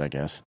patience, I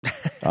guess.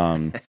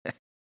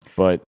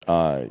 But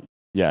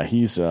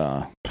he's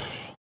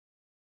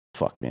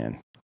fuck, man.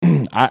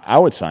 I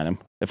would sign him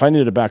if I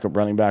needed a backup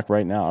running back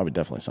right now. I would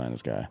definitely sign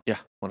this guy. Yeah,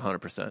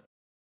 100%.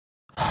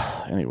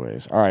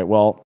 Anyways, all right.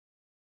 Well,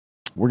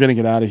 we're gonna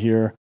get out of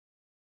here.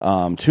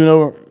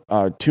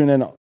 Tune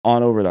in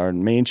on over to our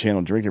main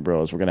channel, Drinking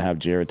Bros. We're gonna have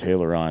Jared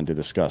Taylor on to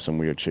discuss some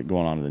weird shit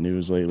going on in the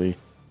news lately,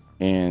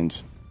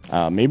 and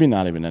maybe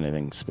not even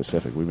anything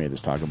specific. We may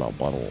just talk about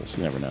buttholes.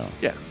 You never know.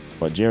 Yeah.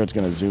 But Jared's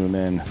gonna zoom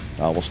in.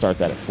 We'll start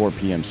that at 4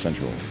 p.m.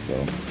 Central.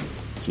 So,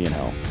 see you in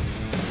hell.